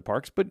we went to the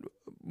parks, but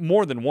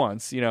more than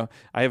once.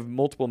 I have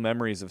multiple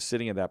memories of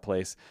sitting at that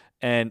place,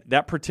 and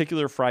that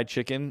particular fried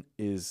chicken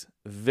is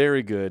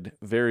very good,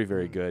 very,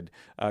 very good.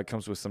 It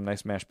comes with some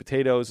nice mashed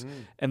potatoes,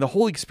 and the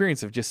whole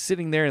experience of just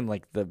sitting there and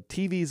the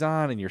TV's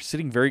on, and you're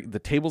sitting the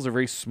tables are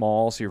very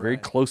small, so you're very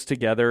close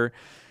together.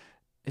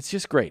 It's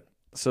just great.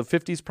 So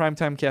 50s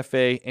Primetime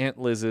Cafe, Aunt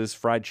Liz's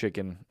fried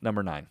chicken,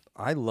 number 9.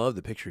 I love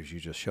the pictures you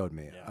just showed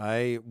me.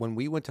 Yeah. When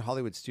we went to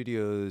Hollywood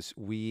Studios,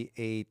 we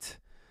ate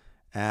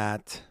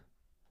at,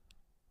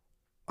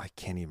 I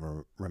can't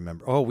even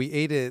remember. Oh, we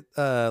ate at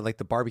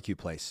the barbecue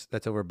place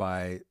that's over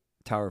by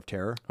Tower of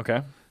Terror.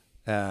 Okay.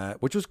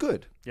 Which was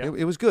good. Yeah.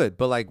 It was good,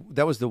 but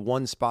that was the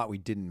one spot we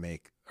didn't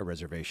make a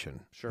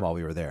reservation Sure. while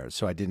we were there.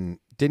 So I don't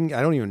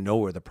even know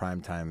where the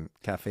Primetime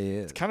Cafe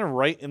is. Kind of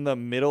right in the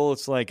middle.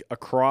 It's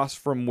across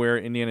from where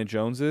Indiana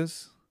Jones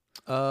is.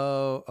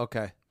 Oh,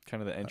 okay.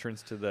 Kind of the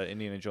entrance to the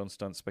Indiana Jones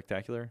Stunt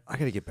Spectacular. I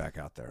got to get back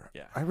out there.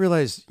 Yeah. I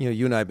realized,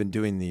 you and I have been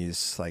doing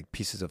these like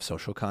pieces of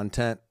social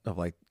content of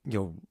like,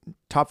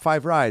 top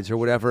 5 rides or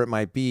whatever it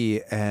might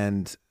be.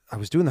 And I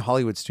was doing the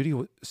Hollywood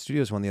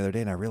Studios one the other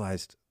day, and I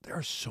realized there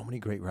are so many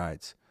great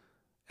rides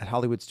at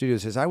Hollywood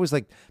Studios. As I was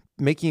like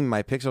making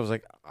my picks, I was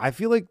like, I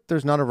feel like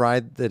there's not a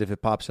ride that if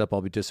it pops up,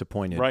 I'll be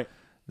disappointed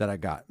that I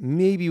got.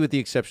 Maybe with the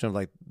exception of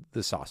like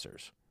the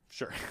saucers.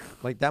 Sure.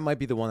 Like that might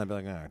be the one I'd be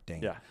like, oh,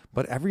 dang. Yeah.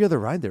 But every other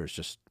ride there is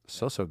just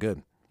so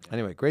good. Yeah.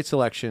 Anyway, great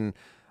selection.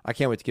 I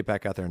can't wait to get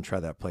back out there and try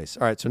that place.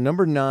 All right, so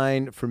number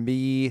 9 for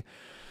me.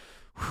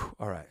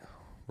 All right,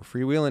 we're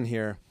freewheeling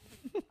here.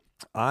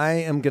 I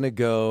am going to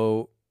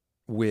go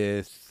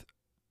with,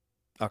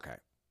 okay.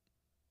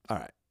 All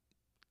right.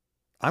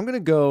 I'm going to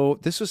go,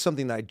 this was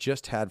something that I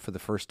just had for the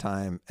first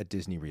time at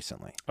Disney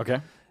recently. Okay.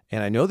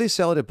 And I know they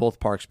sell it at both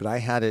parks, but I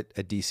had it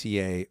at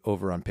DCA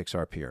over on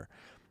Pixar Pier.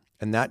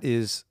 And that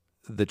is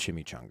the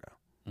chimichanga.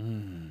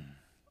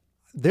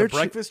 The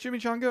breakfast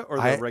chimichanga or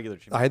the regular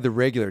chimichanga? I had the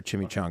regular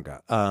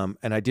chimichanga.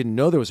 And I didn't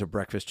know there was a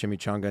breakfast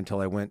chimichanga until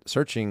I went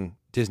searching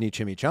Disney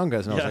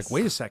chimichangas. And I was like,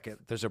 wait a second,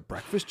 there's a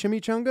breakfast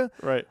chimichanga?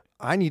 Right.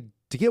 I need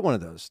to get one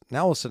of those.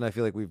 Now all of a sudden I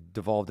feel like we've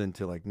devolved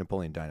into like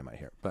Napoleon Dynamite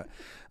here. But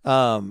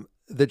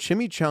the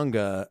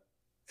chimichanga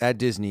at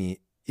Disney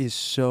is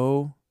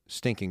so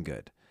stinking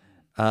good.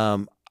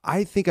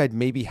 I think I'd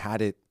maybe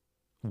had it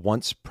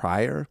once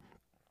prior,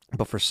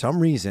 but for some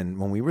reason,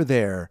 when we were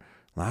there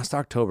last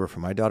October for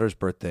my daughter's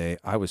birthday,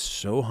 I was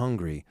so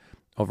hungry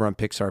over on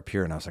Pixar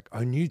Pier, and I was like,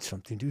 I need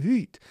something to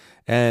eat.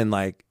 And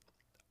like,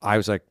 I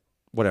was like,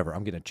 whatever,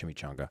 I'm getting a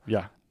chimichanga.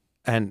 Yeah.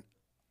 And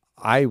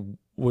I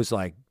was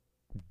like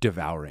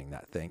devouring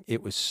that thing.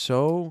 It was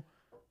so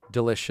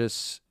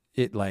delicious.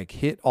 It like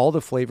hit all the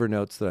flavor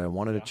notes that I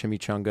wanted a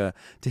chimichanga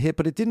to hit,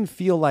 but it didn't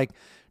feel like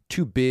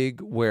too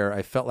big where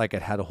I felt like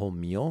I'd had a whole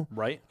meal.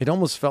 Right. It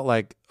almost felt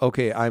like,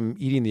 okay, I'm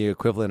eating the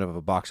equivalent of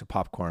a box of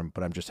popcorn,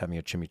 but I'm just having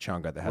a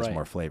chimichanga that has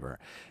more flavor.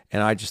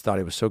 And I just thought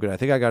it was so good. I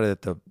think I got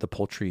it at the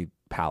Poultry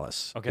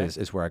Palace. Okay.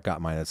 Is where I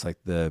got mine. It's like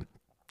the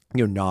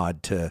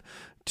nod to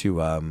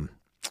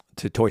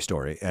Toy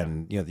Story.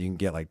 And you can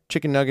get like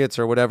chicken nuggets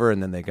or whatever,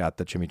 and then they got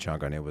the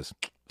chimichanga, and it was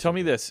Tell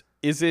me this.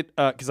 Is it,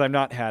 because I've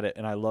not had it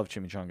and I love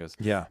chimichangas.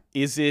 Yeah.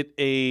 Is it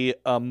a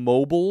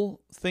mobile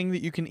thing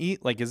that you can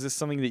eat? Like, is this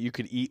something that you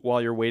could eat while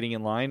you're waiting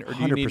in line? Or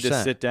do you need to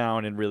 100%. sit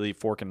down and really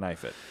fork and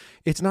knife it?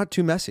 It's not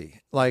too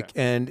messy. Like,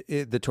 and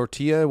the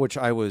tortilla, which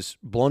I was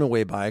blown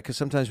away by, because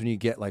sometimes when you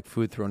get like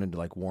food thrown into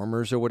like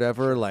warmers or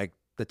whatever, like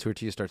the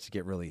tortilla starts to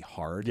get really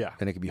hard. Yeah.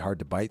 And it can be hard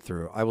to bite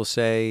through. I will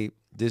say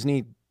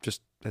Disney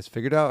just has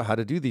figured out how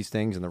to do these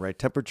things in the right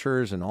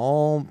temperatures and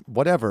all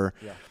whatever.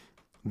 Yeah.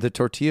 The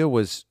tortilla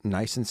was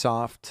nice and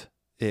soft.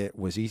 It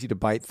was easy to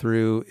bite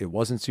through. It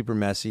wasn't super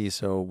messy.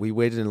 So we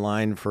waited in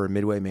line for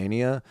Midway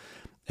Mania,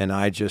 and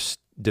I just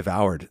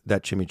devoured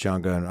that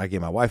chimichanga. And I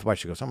gave my wife a bite.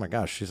 She goes, oh my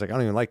gosh. She's like, I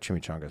don't even like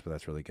chimichangas, but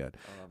that's really good.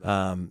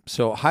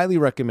 So highly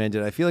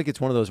recommended. I feel like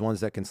it's one of those ones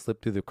that can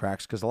slip through the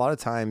cracks, because a lot of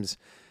times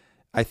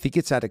I think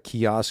it's at a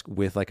kiosk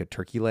with like a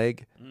turkey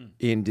leg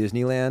in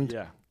Disneyland.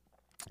 Yeah.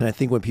 And I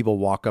think when people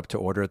walk up to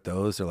order at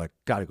those, they're like,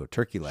 got to go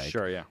turkey leg.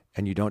 Sure, yeah.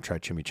 And you don't try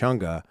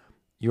chimichanga,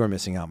 you are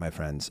missing out, my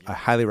friends. I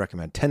highly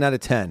recommend. 10 out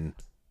of 10.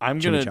 I'm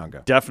going to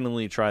chimichanga.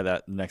 definitely try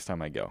that next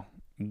time I go,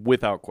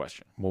 without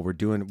question. Well, we're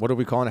doing, what are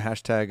we calling a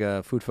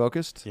hashtag food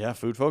focused? Yeah,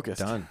 food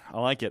focused. Done. I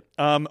like it.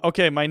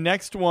 Okay, my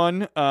next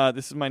one,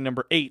 this is my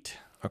number 8.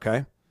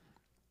 Okay.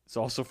 It's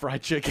also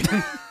fried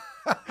chicken.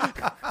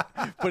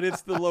 But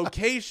it's the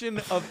location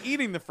of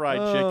eating the fried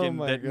chicken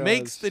my that gosh.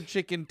 makes the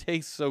chicken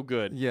taste so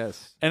good.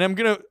 Yes. And I'm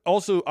going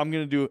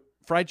to do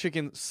fried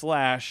chicken /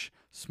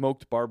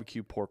 smoked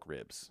barbecue pork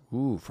ribs.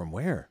 Ooh, from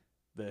where?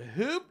 The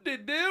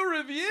Hoop-de-Doo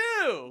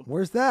Review.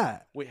 Where's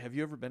that? Wait, have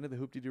you ever been to the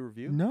Hoop-de-Doo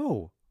Review?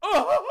 No.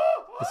 Oh!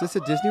 Is this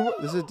a Disney World?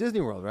 This is a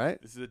Disney World,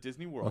 right? This is at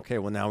Disney World. Okay,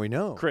 well, now we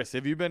know. Chris,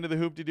 have you been to the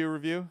Hoop-de-Doo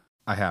Review?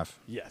 I have.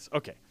 Yes.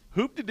 Okay.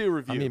 Hoop-de-Doo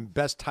Review. I mean,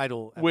 best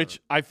title ever.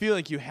 Which I feel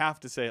like you have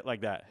to say it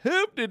like that.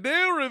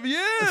 Hoop-de-Doo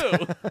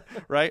Review,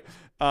 right?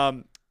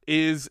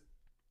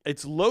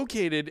 It's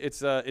located.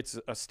 It's a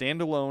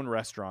standalone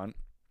restaurant.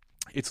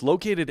 It's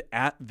located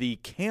at the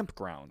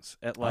campgrounds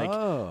at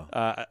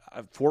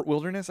Fort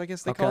Wilderness, I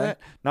guess they call Okay. it.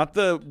 Not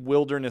the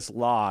Wilderness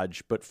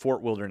Lodge, but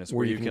Fort Wilderness,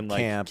 where you can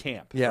like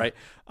camp, Yeah.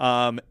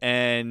 right?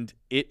 And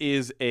it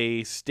is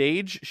a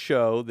stage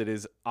show that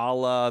is a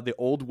la the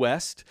Old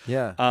West.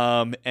 Yeah.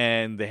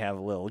 And they have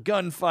a little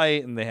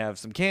gunfight, and they have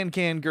some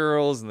can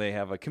girls, and they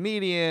have a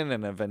comedian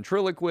and a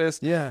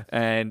ventriloquist. Yeah.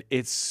 And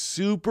it's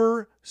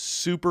super,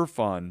 super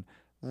fun.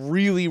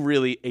 Really,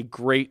 really a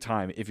great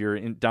time if you're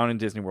down in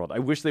Disney World. I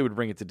wish they would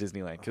bring it to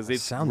Disneyland, because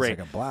it sounds great.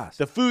 like a blast.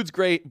 The food's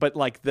great, but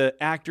like the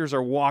actors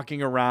are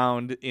walking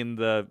around in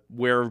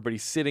where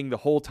everybody's sitting the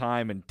whole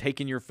time and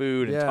taking your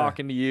food and Yeah.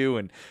 talking to you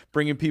and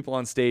bringing people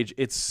on stage.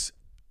 It's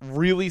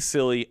really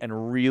silly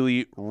and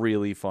really,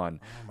 really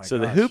fun. So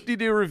the gosh.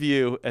 Hoop-de-Doo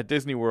Review at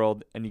Disney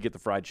World, and you get the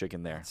fried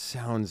chicken there.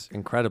 Sounds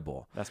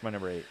incredible. That's my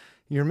number 8.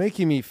 You're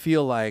making me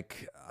feel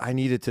like I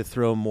needed to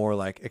throw more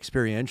like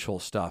experiential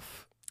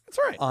stuff That's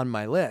all right. on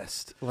my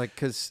list. Like,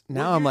 because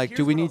now Well, I'm like, do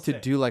here's we what need I'll to say.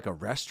 do like a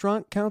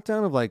restaurant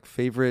countdown of like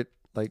favorite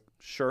like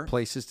Sure.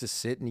 places to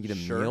sit and eat a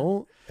Sure.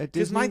 meal at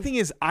Because Disney? my thing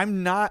is,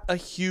 I'm not a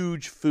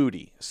huge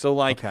foodie. So,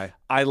 like, Okay.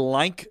 I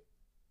like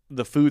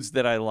the foods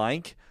that I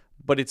like,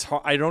 but it's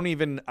hard. I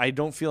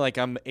don't feel like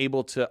I'm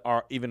able to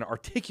even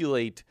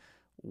articulate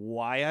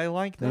why I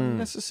like them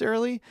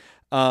necessarily.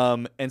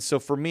 And so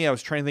for me, I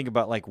was trying to think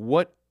about like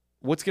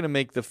what's going to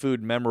make the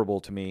food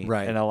memorable to me.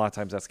 Right. And a lot of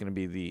times that's going to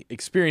be the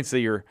experience that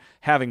you're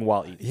having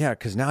while eating. Yeah,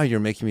 because now you're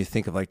making me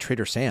think of like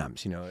Trader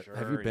Sam's. You know,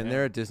 have you Sure, been yeah.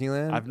 there at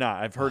Disneyland? I've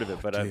not. I've heard of it,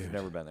 but I've dude.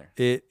 never been there.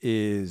 It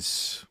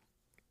is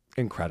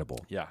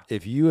incredible. Yeah.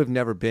 If you have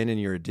never been and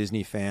you're a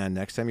Disney fan,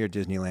 next time you're at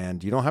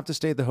Disneyland, you don't have to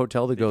stay at the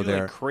hotel to They go do,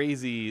 there. like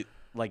crazy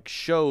like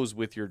shows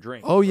with your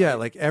drink. Oh yeah,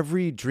 like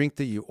every drink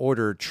that you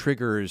order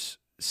triggers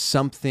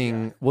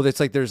something. Well, it's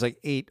like there's like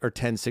 8 or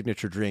 10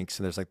 signature drinks,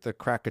 and there's like the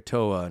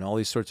Krakatoa and all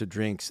these sorts of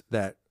drinks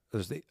that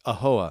there's the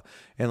Ahoa,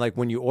 and like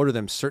when you order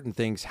them, certain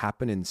things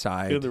happen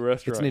inside In the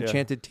restaurant, It's an yeah.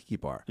 enchanted tiki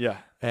bar. Yeah.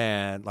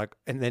 and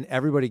then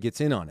everybody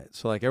gets in on it.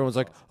 So like everyone's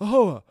like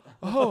Ahoa,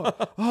 Ahoa,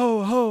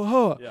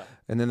 Ahoa. Yeah.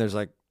 And then there's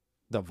like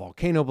the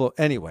volcano blow.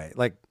 Anyway,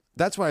 like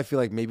that's why I feel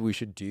like maybe we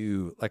should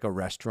do like a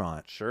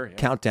restaurant Sure. Yeah.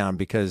 countdown,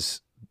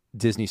 because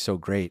Disney's so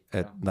great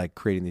at like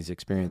creating these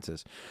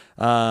experiences.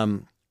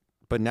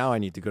 But now I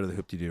need to go to the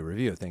Hoop-de-Doo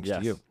review thanks to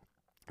Yes. you.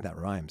 That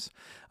rhymes.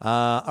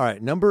 All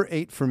right, number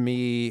 8 for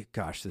me.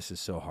 Gosh, this is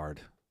so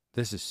hard.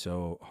 This is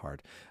so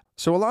hard.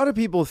 So a lot of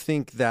people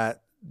think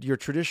that your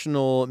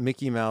traditional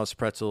Mickey Mouse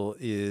pretzel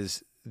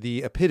is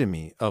the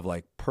epitome of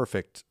like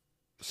perfect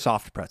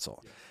soft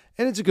pretzel.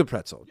 And it's a good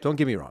pretzel. Don't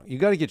get me wrong. You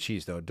got to get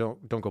cheese though.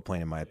 Don't go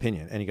plain in my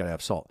opinion. And you got to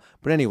have salt.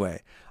 But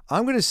anyway,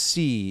 I'm going to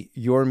see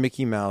your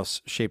Mickey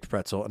Mouse shaped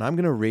pretzel, and I'm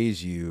going to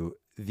raise you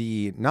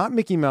the not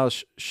Mickey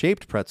Mouse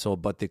shaped pretzel,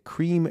 but the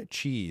cream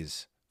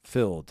cheese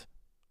filled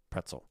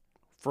pretzel.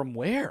 From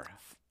where?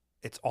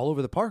 It's all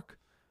over the park.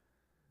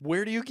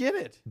 Where do you get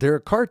it? There are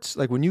carts,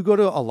 like when you go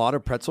to a lot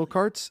of pretzel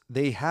carts,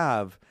 they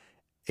have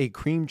a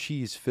cream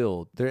cheese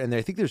filled there. And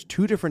I think there's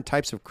 2 different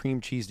types of cream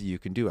cheese that you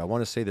can do. I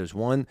want to say there's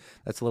one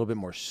that's a little bit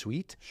more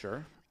sweet.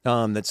 Sure.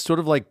 That's sort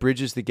of like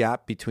bridges the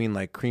gap between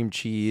like cream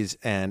cheese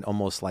and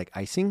almost like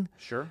icing.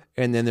 Sure.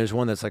 And then there's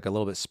one that's like a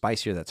little bit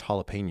spicier, that's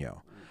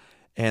jalapeno.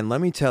 And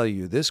let me tell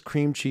you, this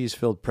cream cheese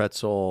filled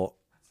pretzel,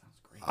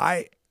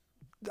 I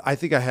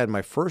think I had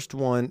my first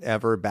one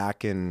ever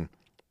back in,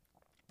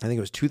 I think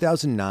it was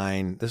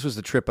 2009. This was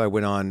the trip I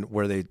went on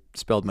where they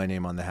spelled my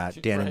name on the hat,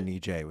 Dan and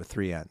EJ with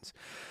 3 N's.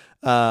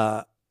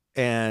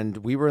 And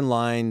we were in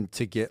line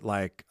to get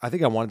like, I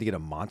think I wanted to get a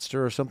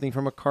Monster or something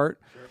from a cart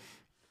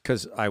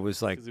because I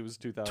was like 'Cause it was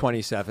 2000.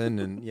 27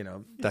 and, you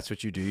know, that's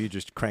what you do. You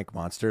just crank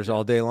Monsters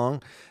all day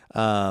long.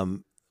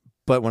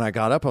 But when I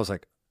got up, I was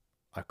like,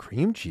 a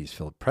cream cheese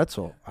filled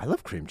pretzel. I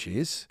love cream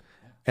cheese.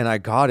 And I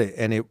got it.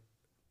 And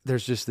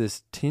there's just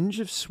this tinge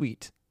of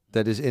sweet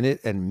that is in it,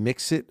 and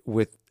mix it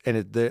with,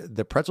 and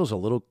the pretzel's a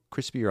little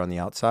crispier on the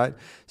outside.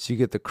 So you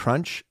get the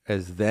crunch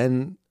as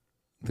then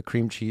the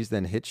cream cheese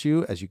then hits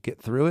you as you get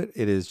through it.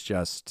 It is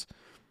just,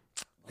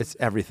 it's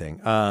everything.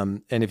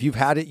 And if you've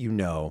had it, you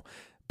know,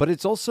 but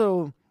it's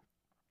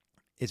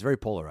very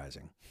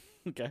polarizing.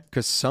 Okay.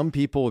 Because some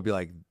people would be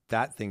like,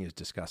 that thing is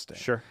disgusting.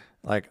 Sure.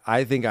 Like,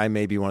 I think I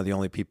may be one of the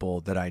only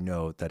people that I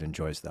know that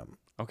enjoys them.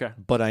 Okay.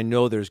 But I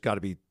know there's got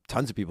to be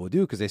tons of people who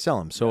do because they sell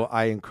them. So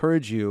I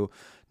encourage you,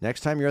 next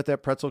time you're at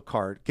that pretzel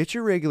cart, get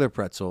your regular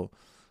pretzel,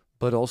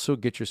 but also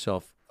get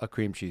yourself a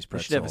cream cheese We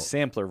pretzel. should have a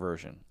sampler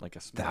version, like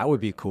a small That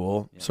would be version.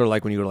 cool. Sort of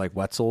like when you go to like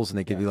Wetzel's and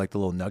they give you like the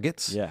little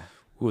nuggets. Yeah.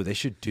 Ooh, they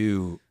should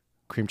do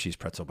cream cheese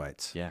pretzel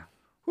bites. Yeah.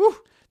 Woo.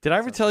 Did I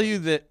ever tell you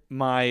that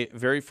my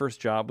very first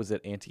job was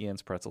at Auntie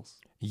Anne's Pretzels?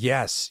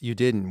 Yes, you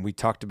didn't. We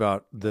talked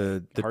about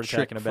the Heart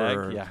trick attack in a bag?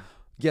 for- Yeah.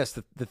 Yes,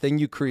 the thing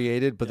you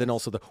created, but then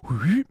also the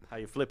How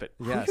you flip it.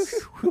 yes.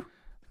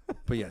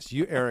 But yes,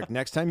 you, Eric,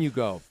 next time you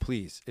go,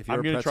 please, if you're I'm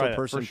a gonna pretzel try that,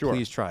 for person, sure.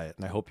 please try it.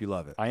 And I hope you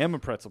love it. I am a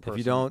pretzel person. If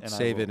you don't, and I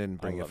save will- it and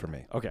bring I it love for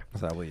me. Okay.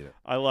 So I will eat it.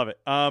 I love it.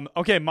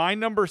 Okay, my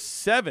number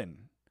 7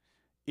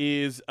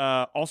 is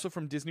also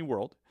from Disney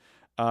World,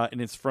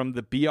 and it's from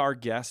the Be Our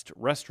Guest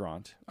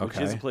restaurant, which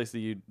is Okay. a place that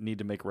you need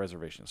to make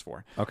reservations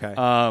for. Okay.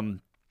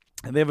 And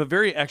they have a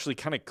very actually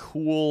kind of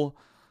cool.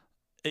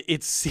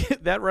 It's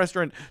that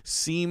restaurant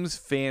seems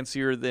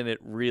fancier than it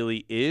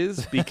really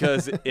is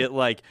because it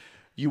like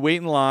you wait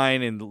in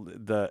line and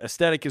the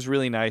aesthetic is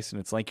really nice and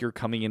it's like you're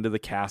coming into the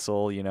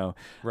castle, you know.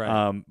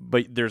 Right.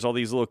 But there's all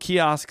these little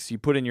kiosks. You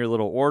put in your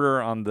little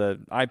order on the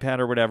iPad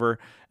or whatever,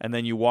 and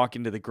then you walk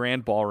into the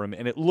grand ballroom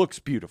and it looks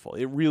beautiful.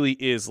 It really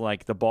is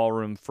like the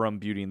ballroom from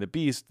Beauty and the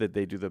Beast that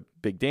they do the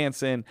big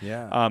dance in.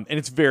 Yeah. And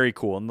it's very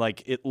cool. And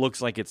like it looks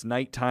like it's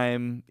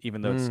nighttime,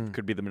 even though it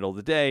could be the middle of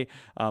the day,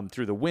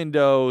 through the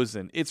windows,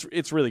 and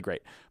it's really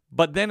great.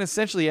 But then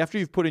essentially after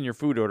you've put in your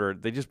food order,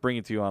 they just bring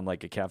it to you on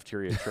like a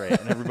cafeteria tray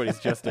and everybody's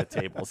just at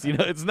tables. You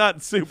know, it's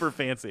not super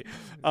fancy.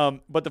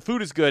 But the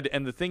food is good,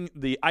 and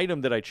the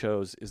item that I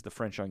chose is the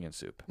French onion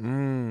soup.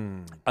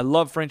 I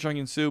love French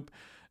onion soup.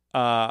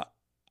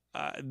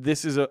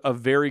 this is a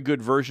very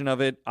good version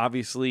of it.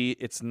 Obviously,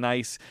 it's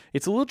nice.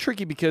 It's a little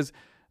tricky because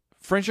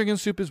French onion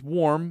soup is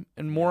warm,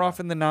 and more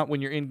often than not,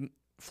 when you're in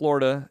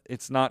Florida,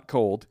 it's not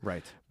cold.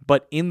 Right.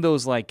 But in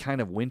those like kind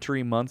of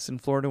wintry months in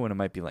Florida when it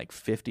might be like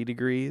 50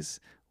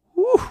 degrees,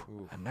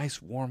 a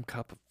nice warm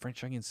cup of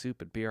French onion soup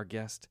would be our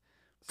guest.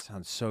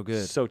 Sounds so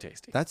good. So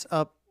tasty. That's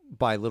up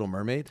by Little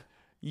Mermaid.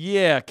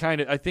 Yeah,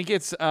 kind of. I think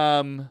it's it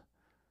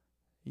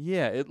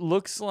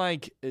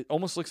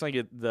almost looks like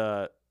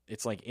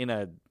it's like in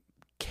a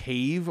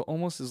cave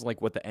almost is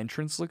like what the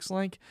entrance looks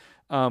like.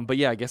 But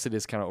yeah, I guess it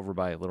is kind of over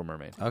by Little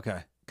Mermaid.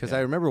 Okay. Because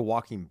I remember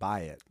walking by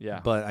it,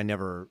 but I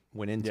never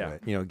went into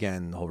it. You know,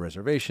 again, the whole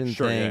reservation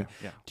thing.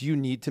 Yeah. Do you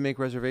need to make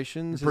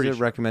reservations? Is Pretty it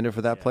sure. recommended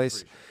for that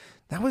place?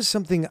 That was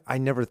something I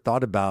never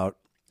thought about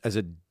as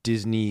a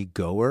Disney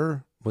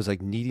goer, was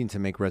like needing to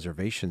make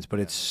reservations.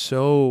 But it's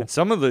so...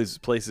 Some of those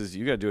places,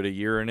 you got to do it a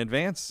year in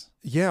advance.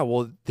 Yeah,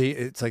 well,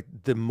 it's like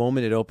the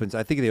moment it opens,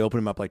 I think they open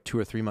them up like 2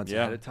 or 3 months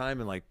ahead of time,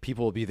 and like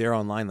people will be there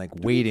online like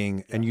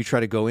waiting, and you try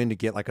to go in to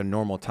get like a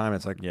normal time.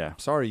 It's like,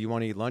 sorry, you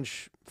want to eat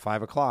lunch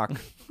 5 o'clock,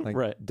 like,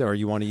 right? Or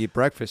you want to eat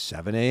breakfast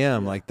 7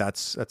 a.m. Like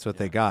that's what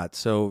they got.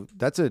 So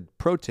that's a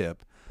pro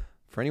tip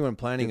for anyone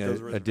planning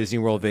a Disney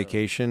World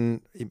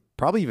vacation,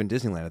 probably even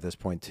Disneyland at this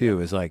point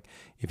too. Is like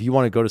if you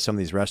want to go to some of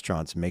these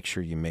restaurants, make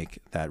sure you make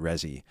that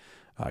resi.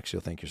 Actually,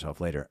 you'll thank yourself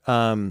later.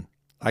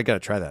 I got to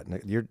try that.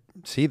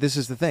 See, this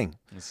is the thing.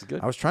 This is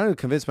good. I was trying to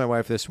convince my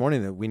wife this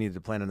morning that we needed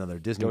to plan another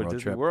Disney World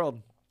trip.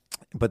 World.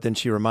 But then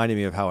she reminded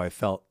me of how I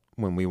felt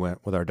when we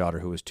went with our daughter,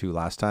 who was 2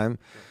 last time.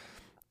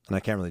 And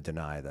I can't really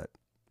deny that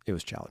it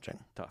was challenging.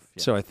 Tough.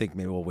 Yeah. So I think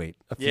maybe we'll wait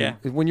a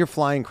few. When you're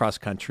flying cross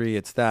country,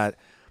 it's that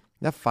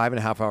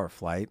 5.5 hour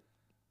flight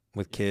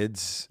with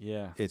kids.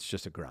 Yeah. It's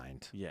just a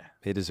grind. Yeah.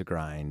 It is a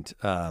grind.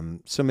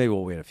 So maybe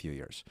we'll wait a few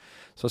years.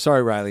 So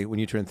sorry, Riley, when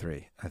you turn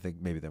 3, I think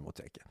maybe then we'll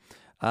take you.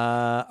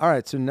 All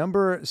right, so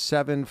number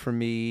 7 for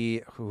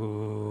me.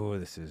 Ooh,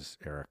 this is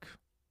Eric.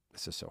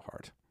 This is so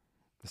hard.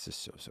 This is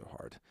so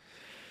hard.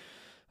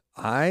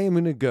 I am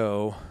going to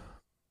go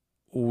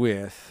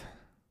with.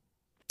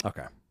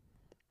 Okay,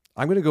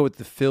 I'm going to go with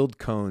the filled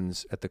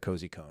cones at the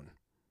Cozy Cone.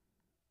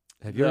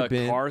 Have you ever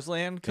been Cars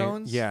Land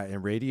cones?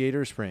 In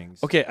Radiator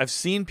Springs. Okay, I've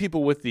seen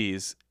people with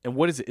these. And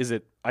what is it? Is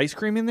it ice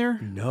cream in there?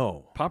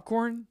 No,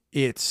 popcorn.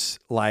 It's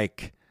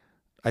like.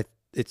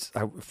 It's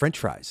French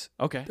fries.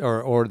 Okay.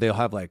 Or they'll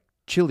have like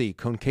chili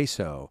con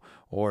queso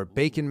or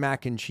bacon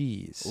mac and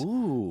cheese.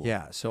 Ooh.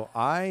 Yeah. So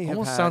I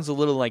almost sounds a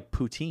little like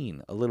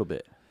poutine, a little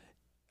bit.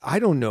 I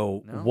don't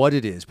know what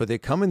it is, but they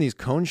come in these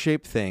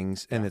cone-shaped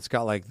things, and it's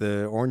got like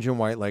the orange and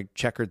white like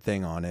checkered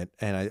thing on it.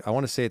 And I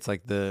want to say it's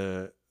like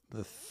the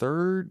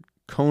third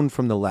cone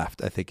from the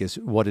left, I think is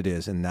what it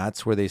is. And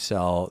that's where they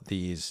sell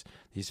these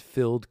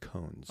filled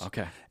cones.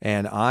 Okay.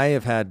 And I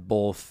have had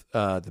both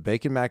the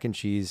bacon mac and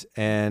cheese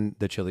and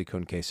the chili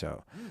con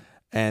queso.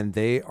 And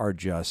they are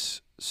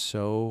just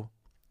so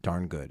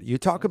darn good. You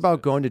talk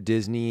about going to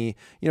Disney,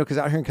 because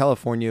out here in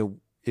California,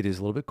 it is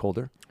a little bit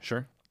colder.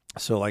 Sure.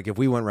 So like if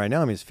we went right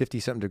now, it's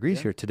 50-something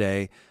degrees here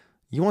today.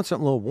 You want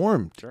something a little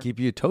warm to keep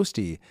you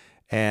toasty.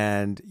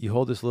 And you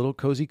hold this little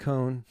cozy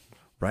cone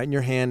right in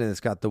your hand, and it's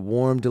got the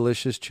warm,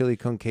 delicious chili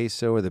con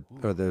queso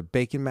or the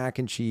bacon mac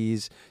and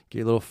cheese. Get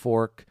your little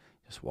fork.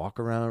 Just walk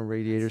around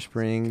Radiator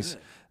Springs.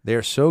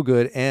 They're so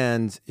good.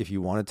 And if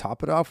you want to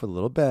top it off with a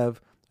little bev,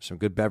 there's some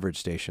good beverage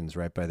stations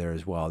right by there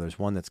as well. There's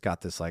one that's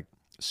got this like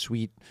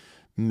sweet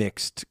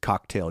mixed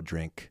cocktail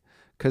drink.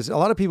 Because a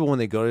lot of people, when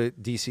they go to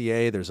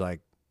DCA, there's like,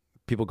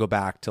 people go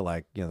back to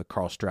like, the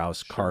Carl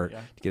Strauss cart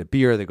to get a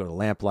beer. They go to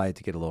Lamplight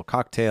to get a little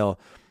cocktail.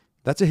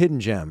 That's a hidden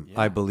gem,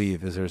 I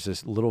believe, is there's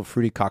this little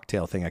fruity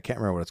cocktail thing. I can't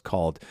remember what it's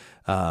called,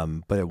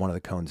 but at one of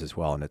the cones as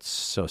well. And it's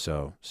so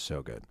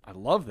good. I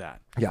love that.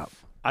 Yeah.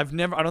 I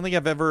don't think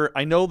I've ever,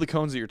 I know the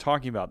cones that you're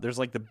talking about. There's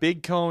like the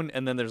big cone,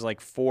 and then there's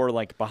like 4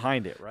 like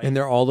behind it, right? And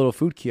they're all little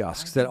food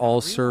kiosks that all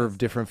serve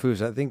different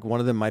foods. I think one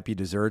of them might be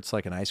desserts,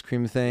 like an ice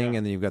cream thing,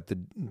 and then you've got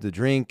the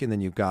drink, and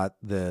then you've got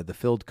the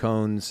filled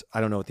cones.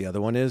 I don't know what the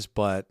other one is,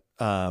 but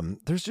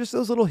there's just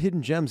those little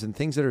hidden gems and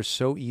things that are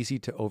so easy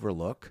to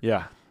overlook.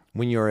 Yeah.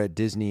 When you're at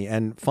Disney.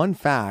 And fun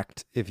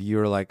fact, if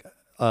you're like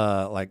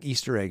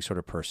Easter egg sort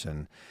of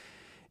person,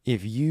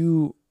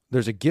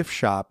 there's a gift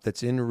shop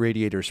that's in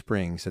Radiator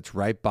Springs that's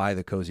right by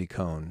the Cozy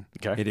Cone.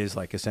 Okay. It is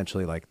like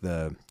essentially like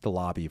the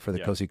lobby for the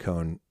Cozy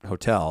Cone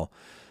Hotel.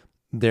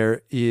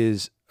 There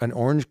is an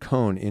orange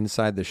cone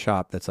inside the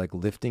shop that's like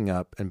lifting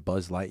up, and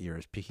Buzz Lightyear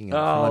is peeking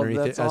out from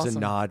underneath it as a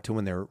nod to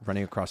when they're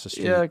running across the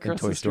street in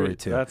Toy Story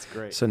 2. That's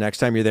great. So next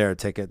time you're there,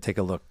 take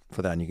a look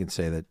for that, and you can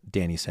say that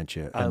Danny sent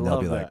you, and they'll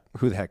be like,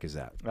 "Who the heck is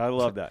that?" I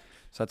love that.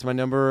 So that's my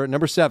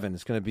number 7.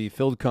 It's going to be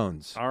filled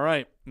cones. All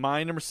right,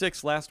 my number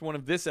 6, last one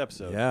of this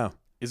episode. Yeah.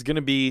 Is going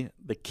to be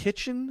the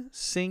kitchen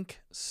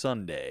sink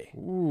sundae.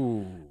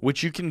 Ooh.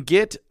 Which you can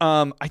get,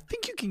 I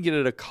think you can get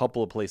it at a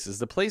couple of places.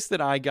 The place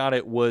that I got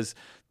it was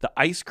the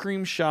ice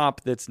cream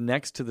shop that's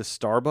next to the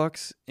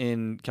Starbucks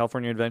in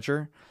California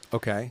Adventure.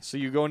 Okay. So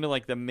you go into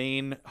like the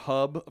main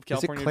hub of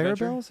California Is it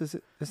Adventure. Clarabelle's? Is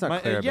it? It's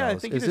not Clarabelle's. Yeah, I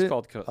think it is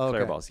called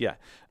Clarabelle's. Yeah.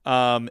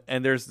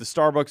 And there's the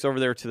Starbucks over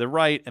there to the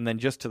right, and then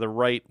just to the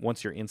right,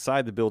 once you're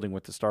inside the building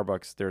with the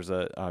Starbucks, there's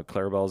a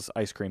Clarabelle's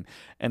ice cream,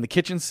 and the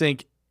kitchen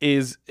sink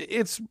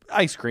it's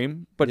ice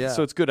cream, but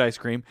so it's good ice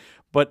cream.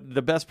 But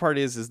the best part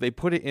is they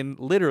put it in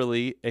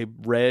literally a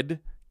red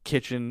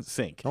kitchen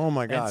sink. Oh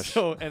my gosh.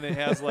 And it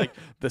has like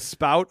the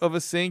spout of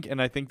a sink,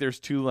 and I think there's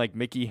 2 like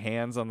Mickey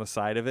hands on the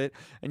side of it,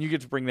 and you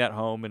get to bring that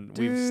home, and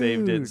we've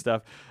saved it and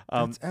stuff.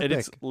 And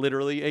it's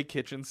literally a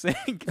kitchen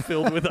sink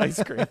filled with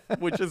ice cream,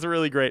 which is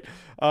really great.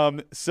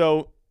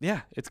 So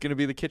yeah, it's going to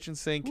be the kitchen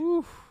sink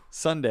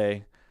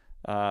Sunday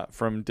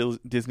from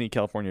Disney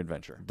California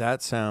Adventure.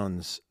 That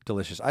sounds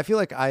delicious. I feel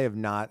like I have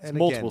not. It's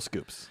multiple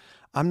scoops.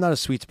 I'm not a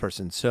sweets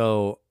person,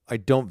 so I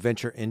don't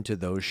venture into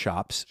those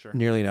shops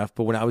nearly enough.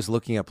 But when I was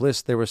looking up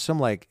lists, there was some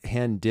like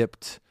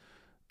hand-dipped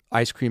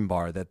ice cream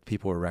bar that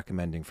people were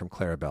recommending from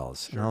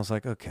Clarabelle's. And I was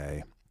like,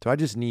 okay, so I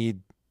just need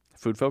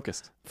food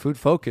focused,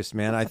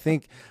 man. I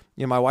think,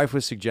 my wife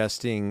was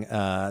suggesting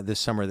this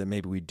summer that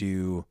maybe we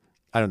do,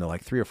 I don't know,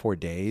 like 3 or 4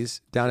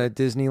 days down at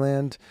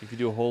Disneyland. You could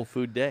do a whole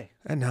food day.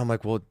 And now I'm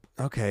like, well,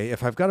 okay,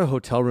 if I've got a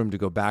hotel room to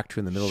go back to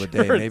in the middle of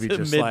the day, maybe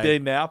just midday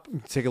nap,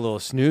 take a little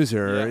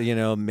snoozer,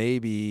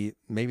 maybe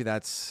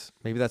that's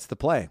the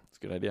play. It's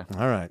a good idea.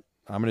 All right.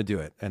 I'm going to do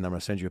it, and I'm going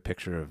to send you a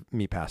picture of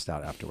me passed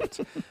out afterwards.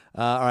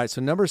 All right,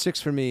 so number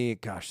 6 for me,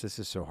 gosh, this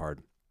is so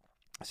hard.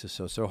 This is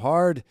so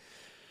hard.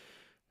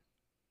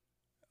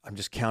 I'm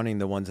just counting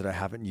the ones that I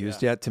haven't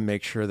used yet to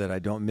make sure that I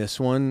don't miss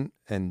one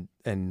and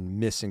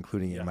miss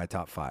including it in my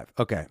top 5.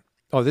 Okay.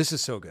 Oh, this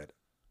is so good.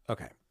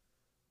 Okay.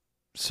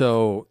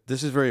 So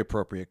this is very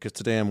appropriate because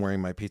today I'm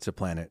wearing my Pizza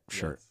Planet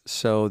shirt. Yes.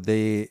 So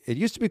it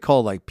used to be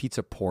called like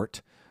Pizza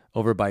Port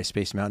over by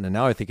Space Mountain, and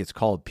now I think it's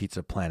called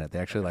Pizza Planet. They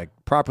actually like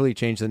properly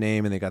changed the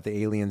name, and they got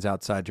the aliens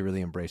outside to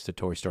really embrace the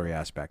Toy Story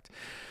aspect.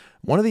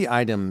 One of the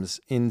items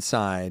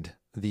inside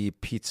the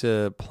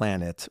Pizza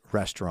Planet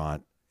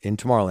restaurant in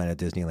Tomorrowland at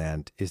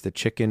Disneyland is the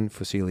chicken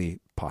fusilli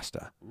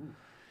pasta. Ooh.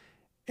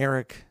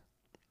 Eric,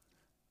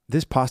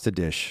 this pasta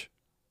dish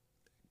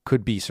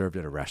could be served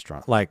at a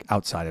restaurant, like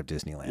outside of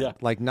Disneyland. Yeah.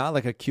 Like not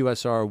like a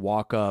QSR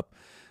walk up.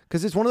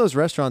 Because it's one of those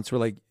restaurants where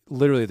like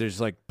literally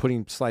there's like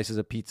putting slices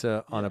of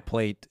pizza on a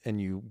plate and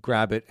you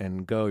grab it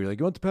and go. You're like,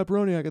 you want the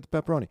pepperoni? I got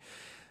the pepperoni.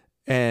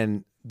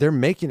 And they're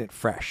making it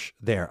fresh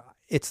there.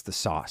 It's the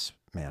sauce,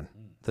 man.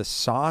 The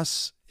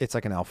sauce, it's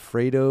like an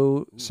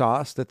Alfredo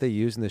sauce that they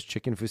use in this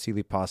chicken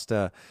fusilli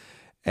pasta.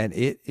 And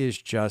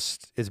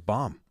it's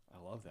bomb.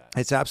 That.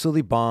 It's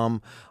absolutely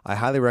bomb. I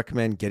highly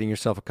recommend getting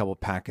yourself a couple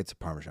packets of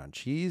Parmesan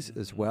cheese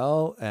as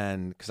well.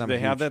 And because they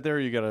have that there, or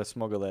you got to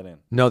smuggle that in?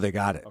 No, they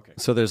got it. Okay.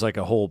 So there's like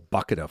a whole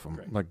bucket of them.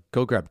 Great. Like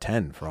go grab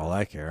 10 for all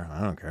I care.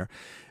 I don't care.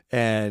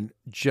 And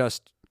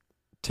just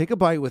take a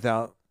bite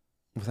without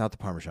the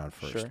Parmesan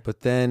first. Sure.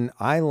 But then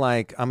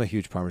I'm a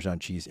huge Parmesan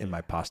cheese in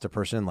my pasta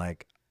person.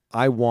 Like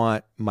I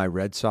want my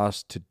red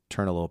sauce to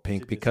turn a little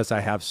pink because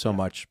I have so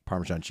much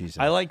Parmesan cheese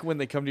in it. I like when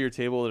they come to your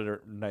table at a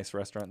nice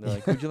restaurant and they're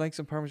like, would you like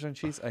some Parmesan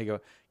cheese? I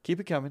go,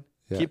 keep it coming.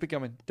 Yeah. Keep it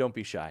coming. Don't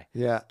be shy.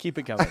 Yeah. Keep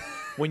it coming.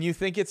 When you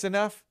think it's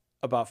enough,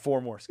 about 4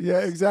 more scoops.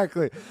 Yeah,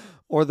 exactly.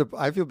 Or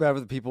I feel bad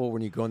for the people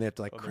when you go and they have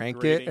to like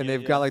crank it and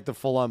they've got like the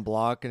full on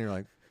block and you're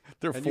like,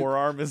 their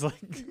forearm is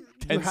like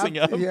tensing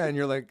up. Yeah, and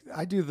you're like,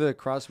 I do the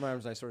cross my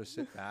arms and I sort of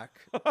sit back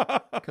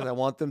because I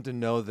want them to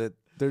know that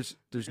there's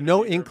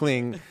no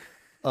inkling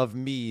of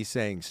me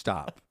saying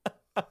stop,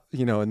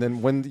 and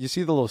then when you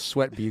see the little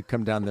sweat bead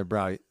come down their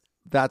brow,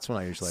 that's when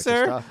I usually like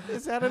to stop.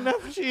 Is that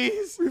enough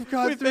cheese? We've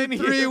got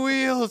 3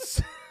 wheels.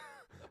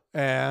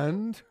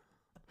 And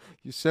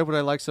you said, would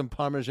I like some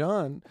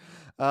Parmesan?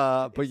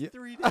 But 3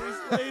 days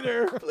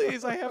later,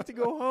 please, I have to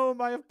go home.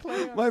 I have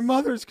plans. My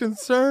mother's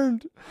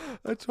concerned.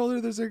 I told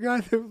her there's a guy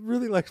that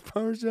really likes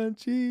Parmesan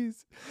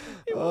cheese.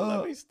 He won't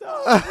let me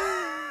stop.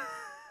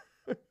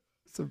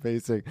 It's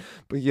amazing.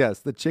 But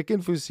yes, the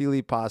chicken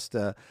fusilli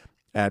pasta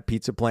at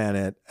Pizza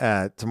Planet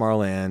at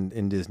Tomorrowland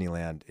in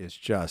Disneyland is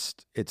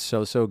it's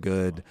so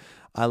good.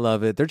 I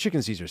love it. Their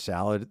chicken Caesar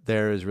salad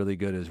there is really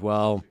good as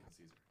well.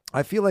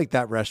 I feel like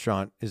that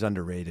restaurant is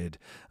underrated.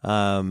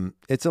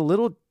 It's a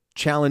little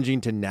challenging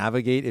to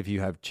navigate if you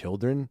have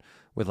children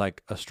with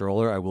like a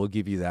stroller. I will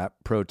give you that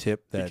pro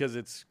tip. Because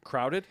it's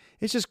crowded?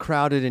 It's just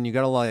crowded and you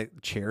got a lot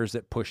of chairs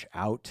that push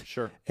out.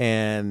 Sure.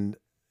 And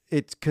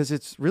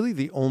it's really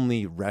the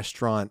only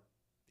restaurant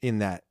in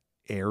that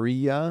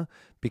area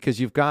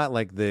because you've got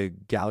like the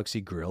Galaxy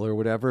Grill or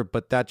whatever,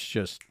 but that's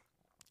just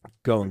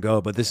go and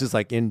go. But this is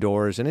like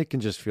indoors and it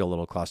can just feel a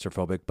little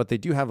claustrophobic, but they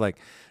do have like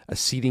a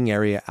seating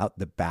area out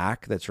the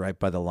back that's right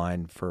by the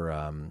line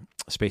for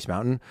Space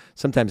Mountain.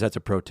 Sometimes that's a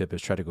pro tip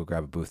is try to go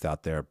grab a booth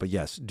out there. But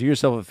yes, do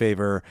yourself a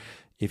favor.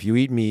 If you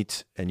eat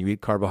meat and you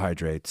eat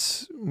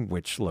carbohydrates,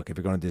 which look, if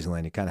you're going to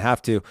Disneyland, you kind of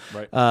have to,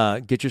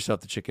 get yourself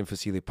the chicken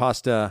fusilli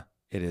pasta.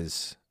 It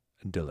is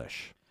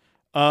delish.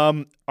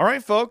 All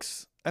right,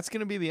 folks. That's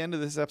going to be the end of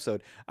this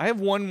episode. I have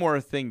one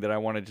more thing that I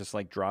want to just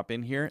like drop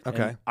in here.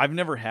 Okay. And I've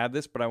never had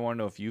this, but I want to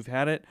know if you've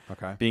had it.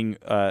 Okay. Being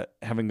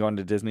having gone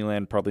to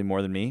Disneyland probably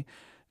more than me.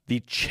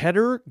 The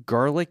cheddar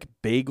garlic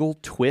bagel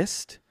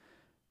twist.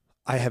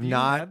 I have you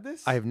not had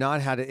this? I have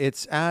not had it.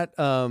 It's at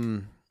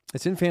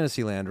it's in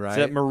Fantasyland, right?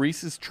 It's at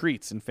Maurice's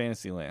Treats in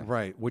Fantasyland.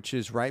 Right, which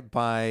is right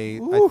by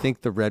Ooh. I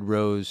think the Red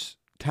Rose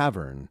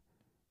Tavern.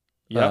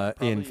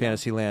 Yep, In probably,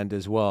 Fantasyland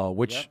as well,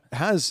 which Yep.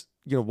 has,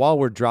 while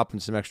we're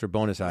dropping some extra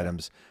bonus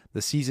items,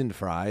 the seasoned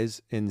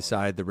fries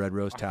inside the Red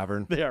Rose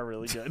Tavern. They are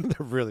really good.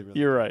 They're really, really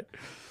You're right.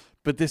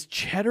 But this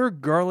cheddar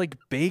garlic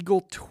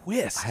bagel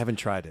twist. I haven't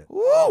tried it.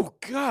 Oh,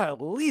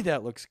 golly,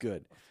 that looks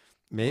good.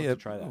 Maybe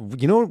try that.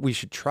 You know what we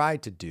should try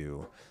to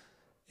do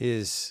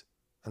is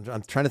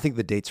I'm trying to think of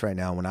the dates right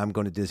now when I'm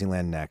going to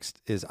Disneyland next.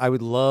 Is I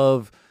would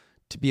love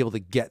to be able to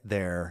get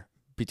there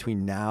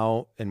between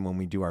now and when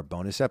we do our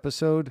bonus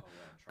episode,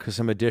 because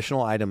some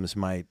additional items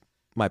might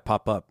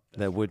pop up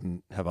that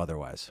wouldn't have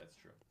otherwise. That's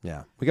true.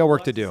 Yeah, we got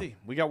work to do.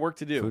 We got work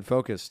to do. Food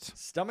focused.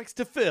 Stomachs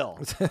to fill.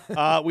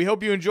 We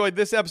hope you enjoyed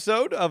this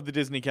episode of the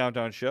Disney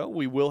Countdown Show.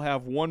 We will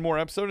have one more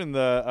episode in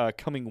the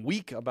coming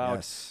week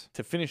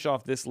to finish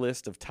off this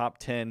list of top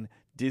 10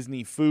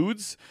 Disney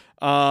foods.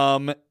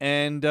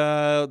 And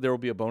there will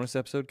be a bonus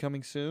episode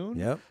coming soon.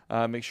 Yep.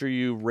 Make sure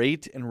you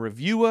rate and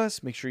review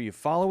us. Make sure you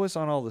follow us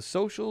on all the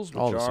socials.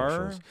 All the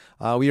socials.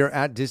 We are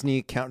at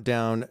Disney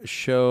Countdown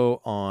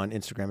Show on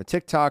Instagram and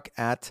TikTok,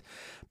 at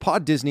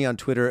Pod Disney on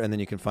Twitter, and then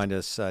you can find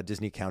us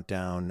Disney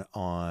Countdown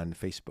on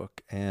Facebook,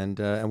 and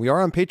we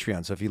are on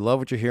Patreon. So if you love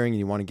what you're hearing and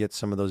you want to get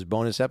some of those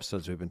bonus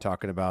episodes we've been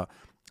talking about,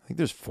 I think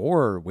there's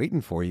 4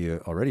 waiting for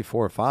you already,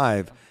 4 or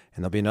 5,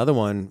 and there'll be another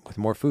one with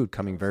more food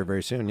coming very,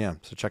 very soon. Yeah,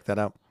 so check that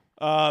out.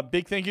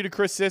 Big thank you to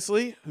Chris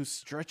Sisley, who's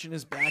stretching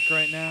his back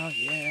right now.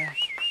 Yeah,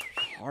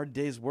 hard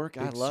day's work.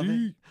 I love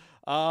it.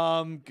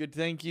 Good,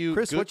 thank you,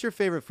 Chris. What's your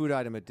favorite food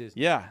item at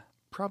Disney? Yeah.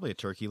 Probably a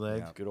turkey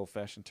leg. Good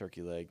old-fashioned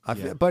turkey leg.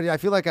 But I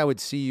feel like I would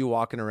see you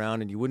walking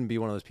around, and you wouldn't be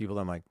one of those people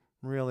that I'm like,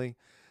 really?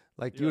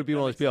 Like, you would be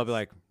one of those people I'd be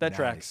like, that nice.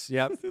 tracks.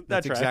 Yep.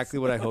 That's exactly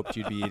what I hoped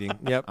you'd be eating.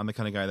 Yep. I'm the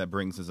kind of guy that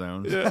brings his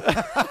own. Oh,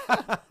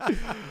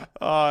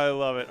 I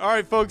love it. All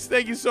right, folks,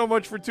 thank you so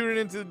much for tuning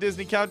into the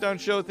Disney Countdown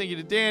Show. Thank you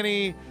to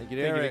Danny. Thank you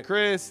to Thank you Eric. to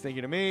Chris. Thank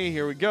you to me.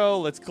 Here we go.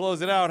 Let's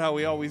close it out how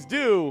we always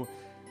do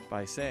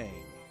by saying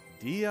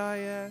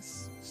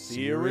DIS.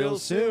 See you real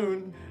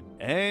soon.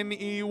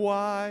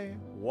 NEY.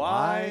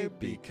 Why?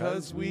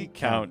 Because we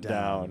count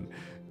down.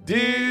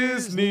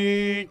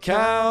 Disney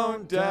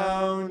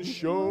Countdown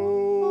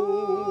Show.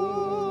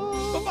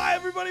 Bye-bye,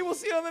 everybody. We'll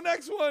see you on the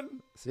next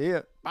one. See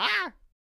ya. Bye.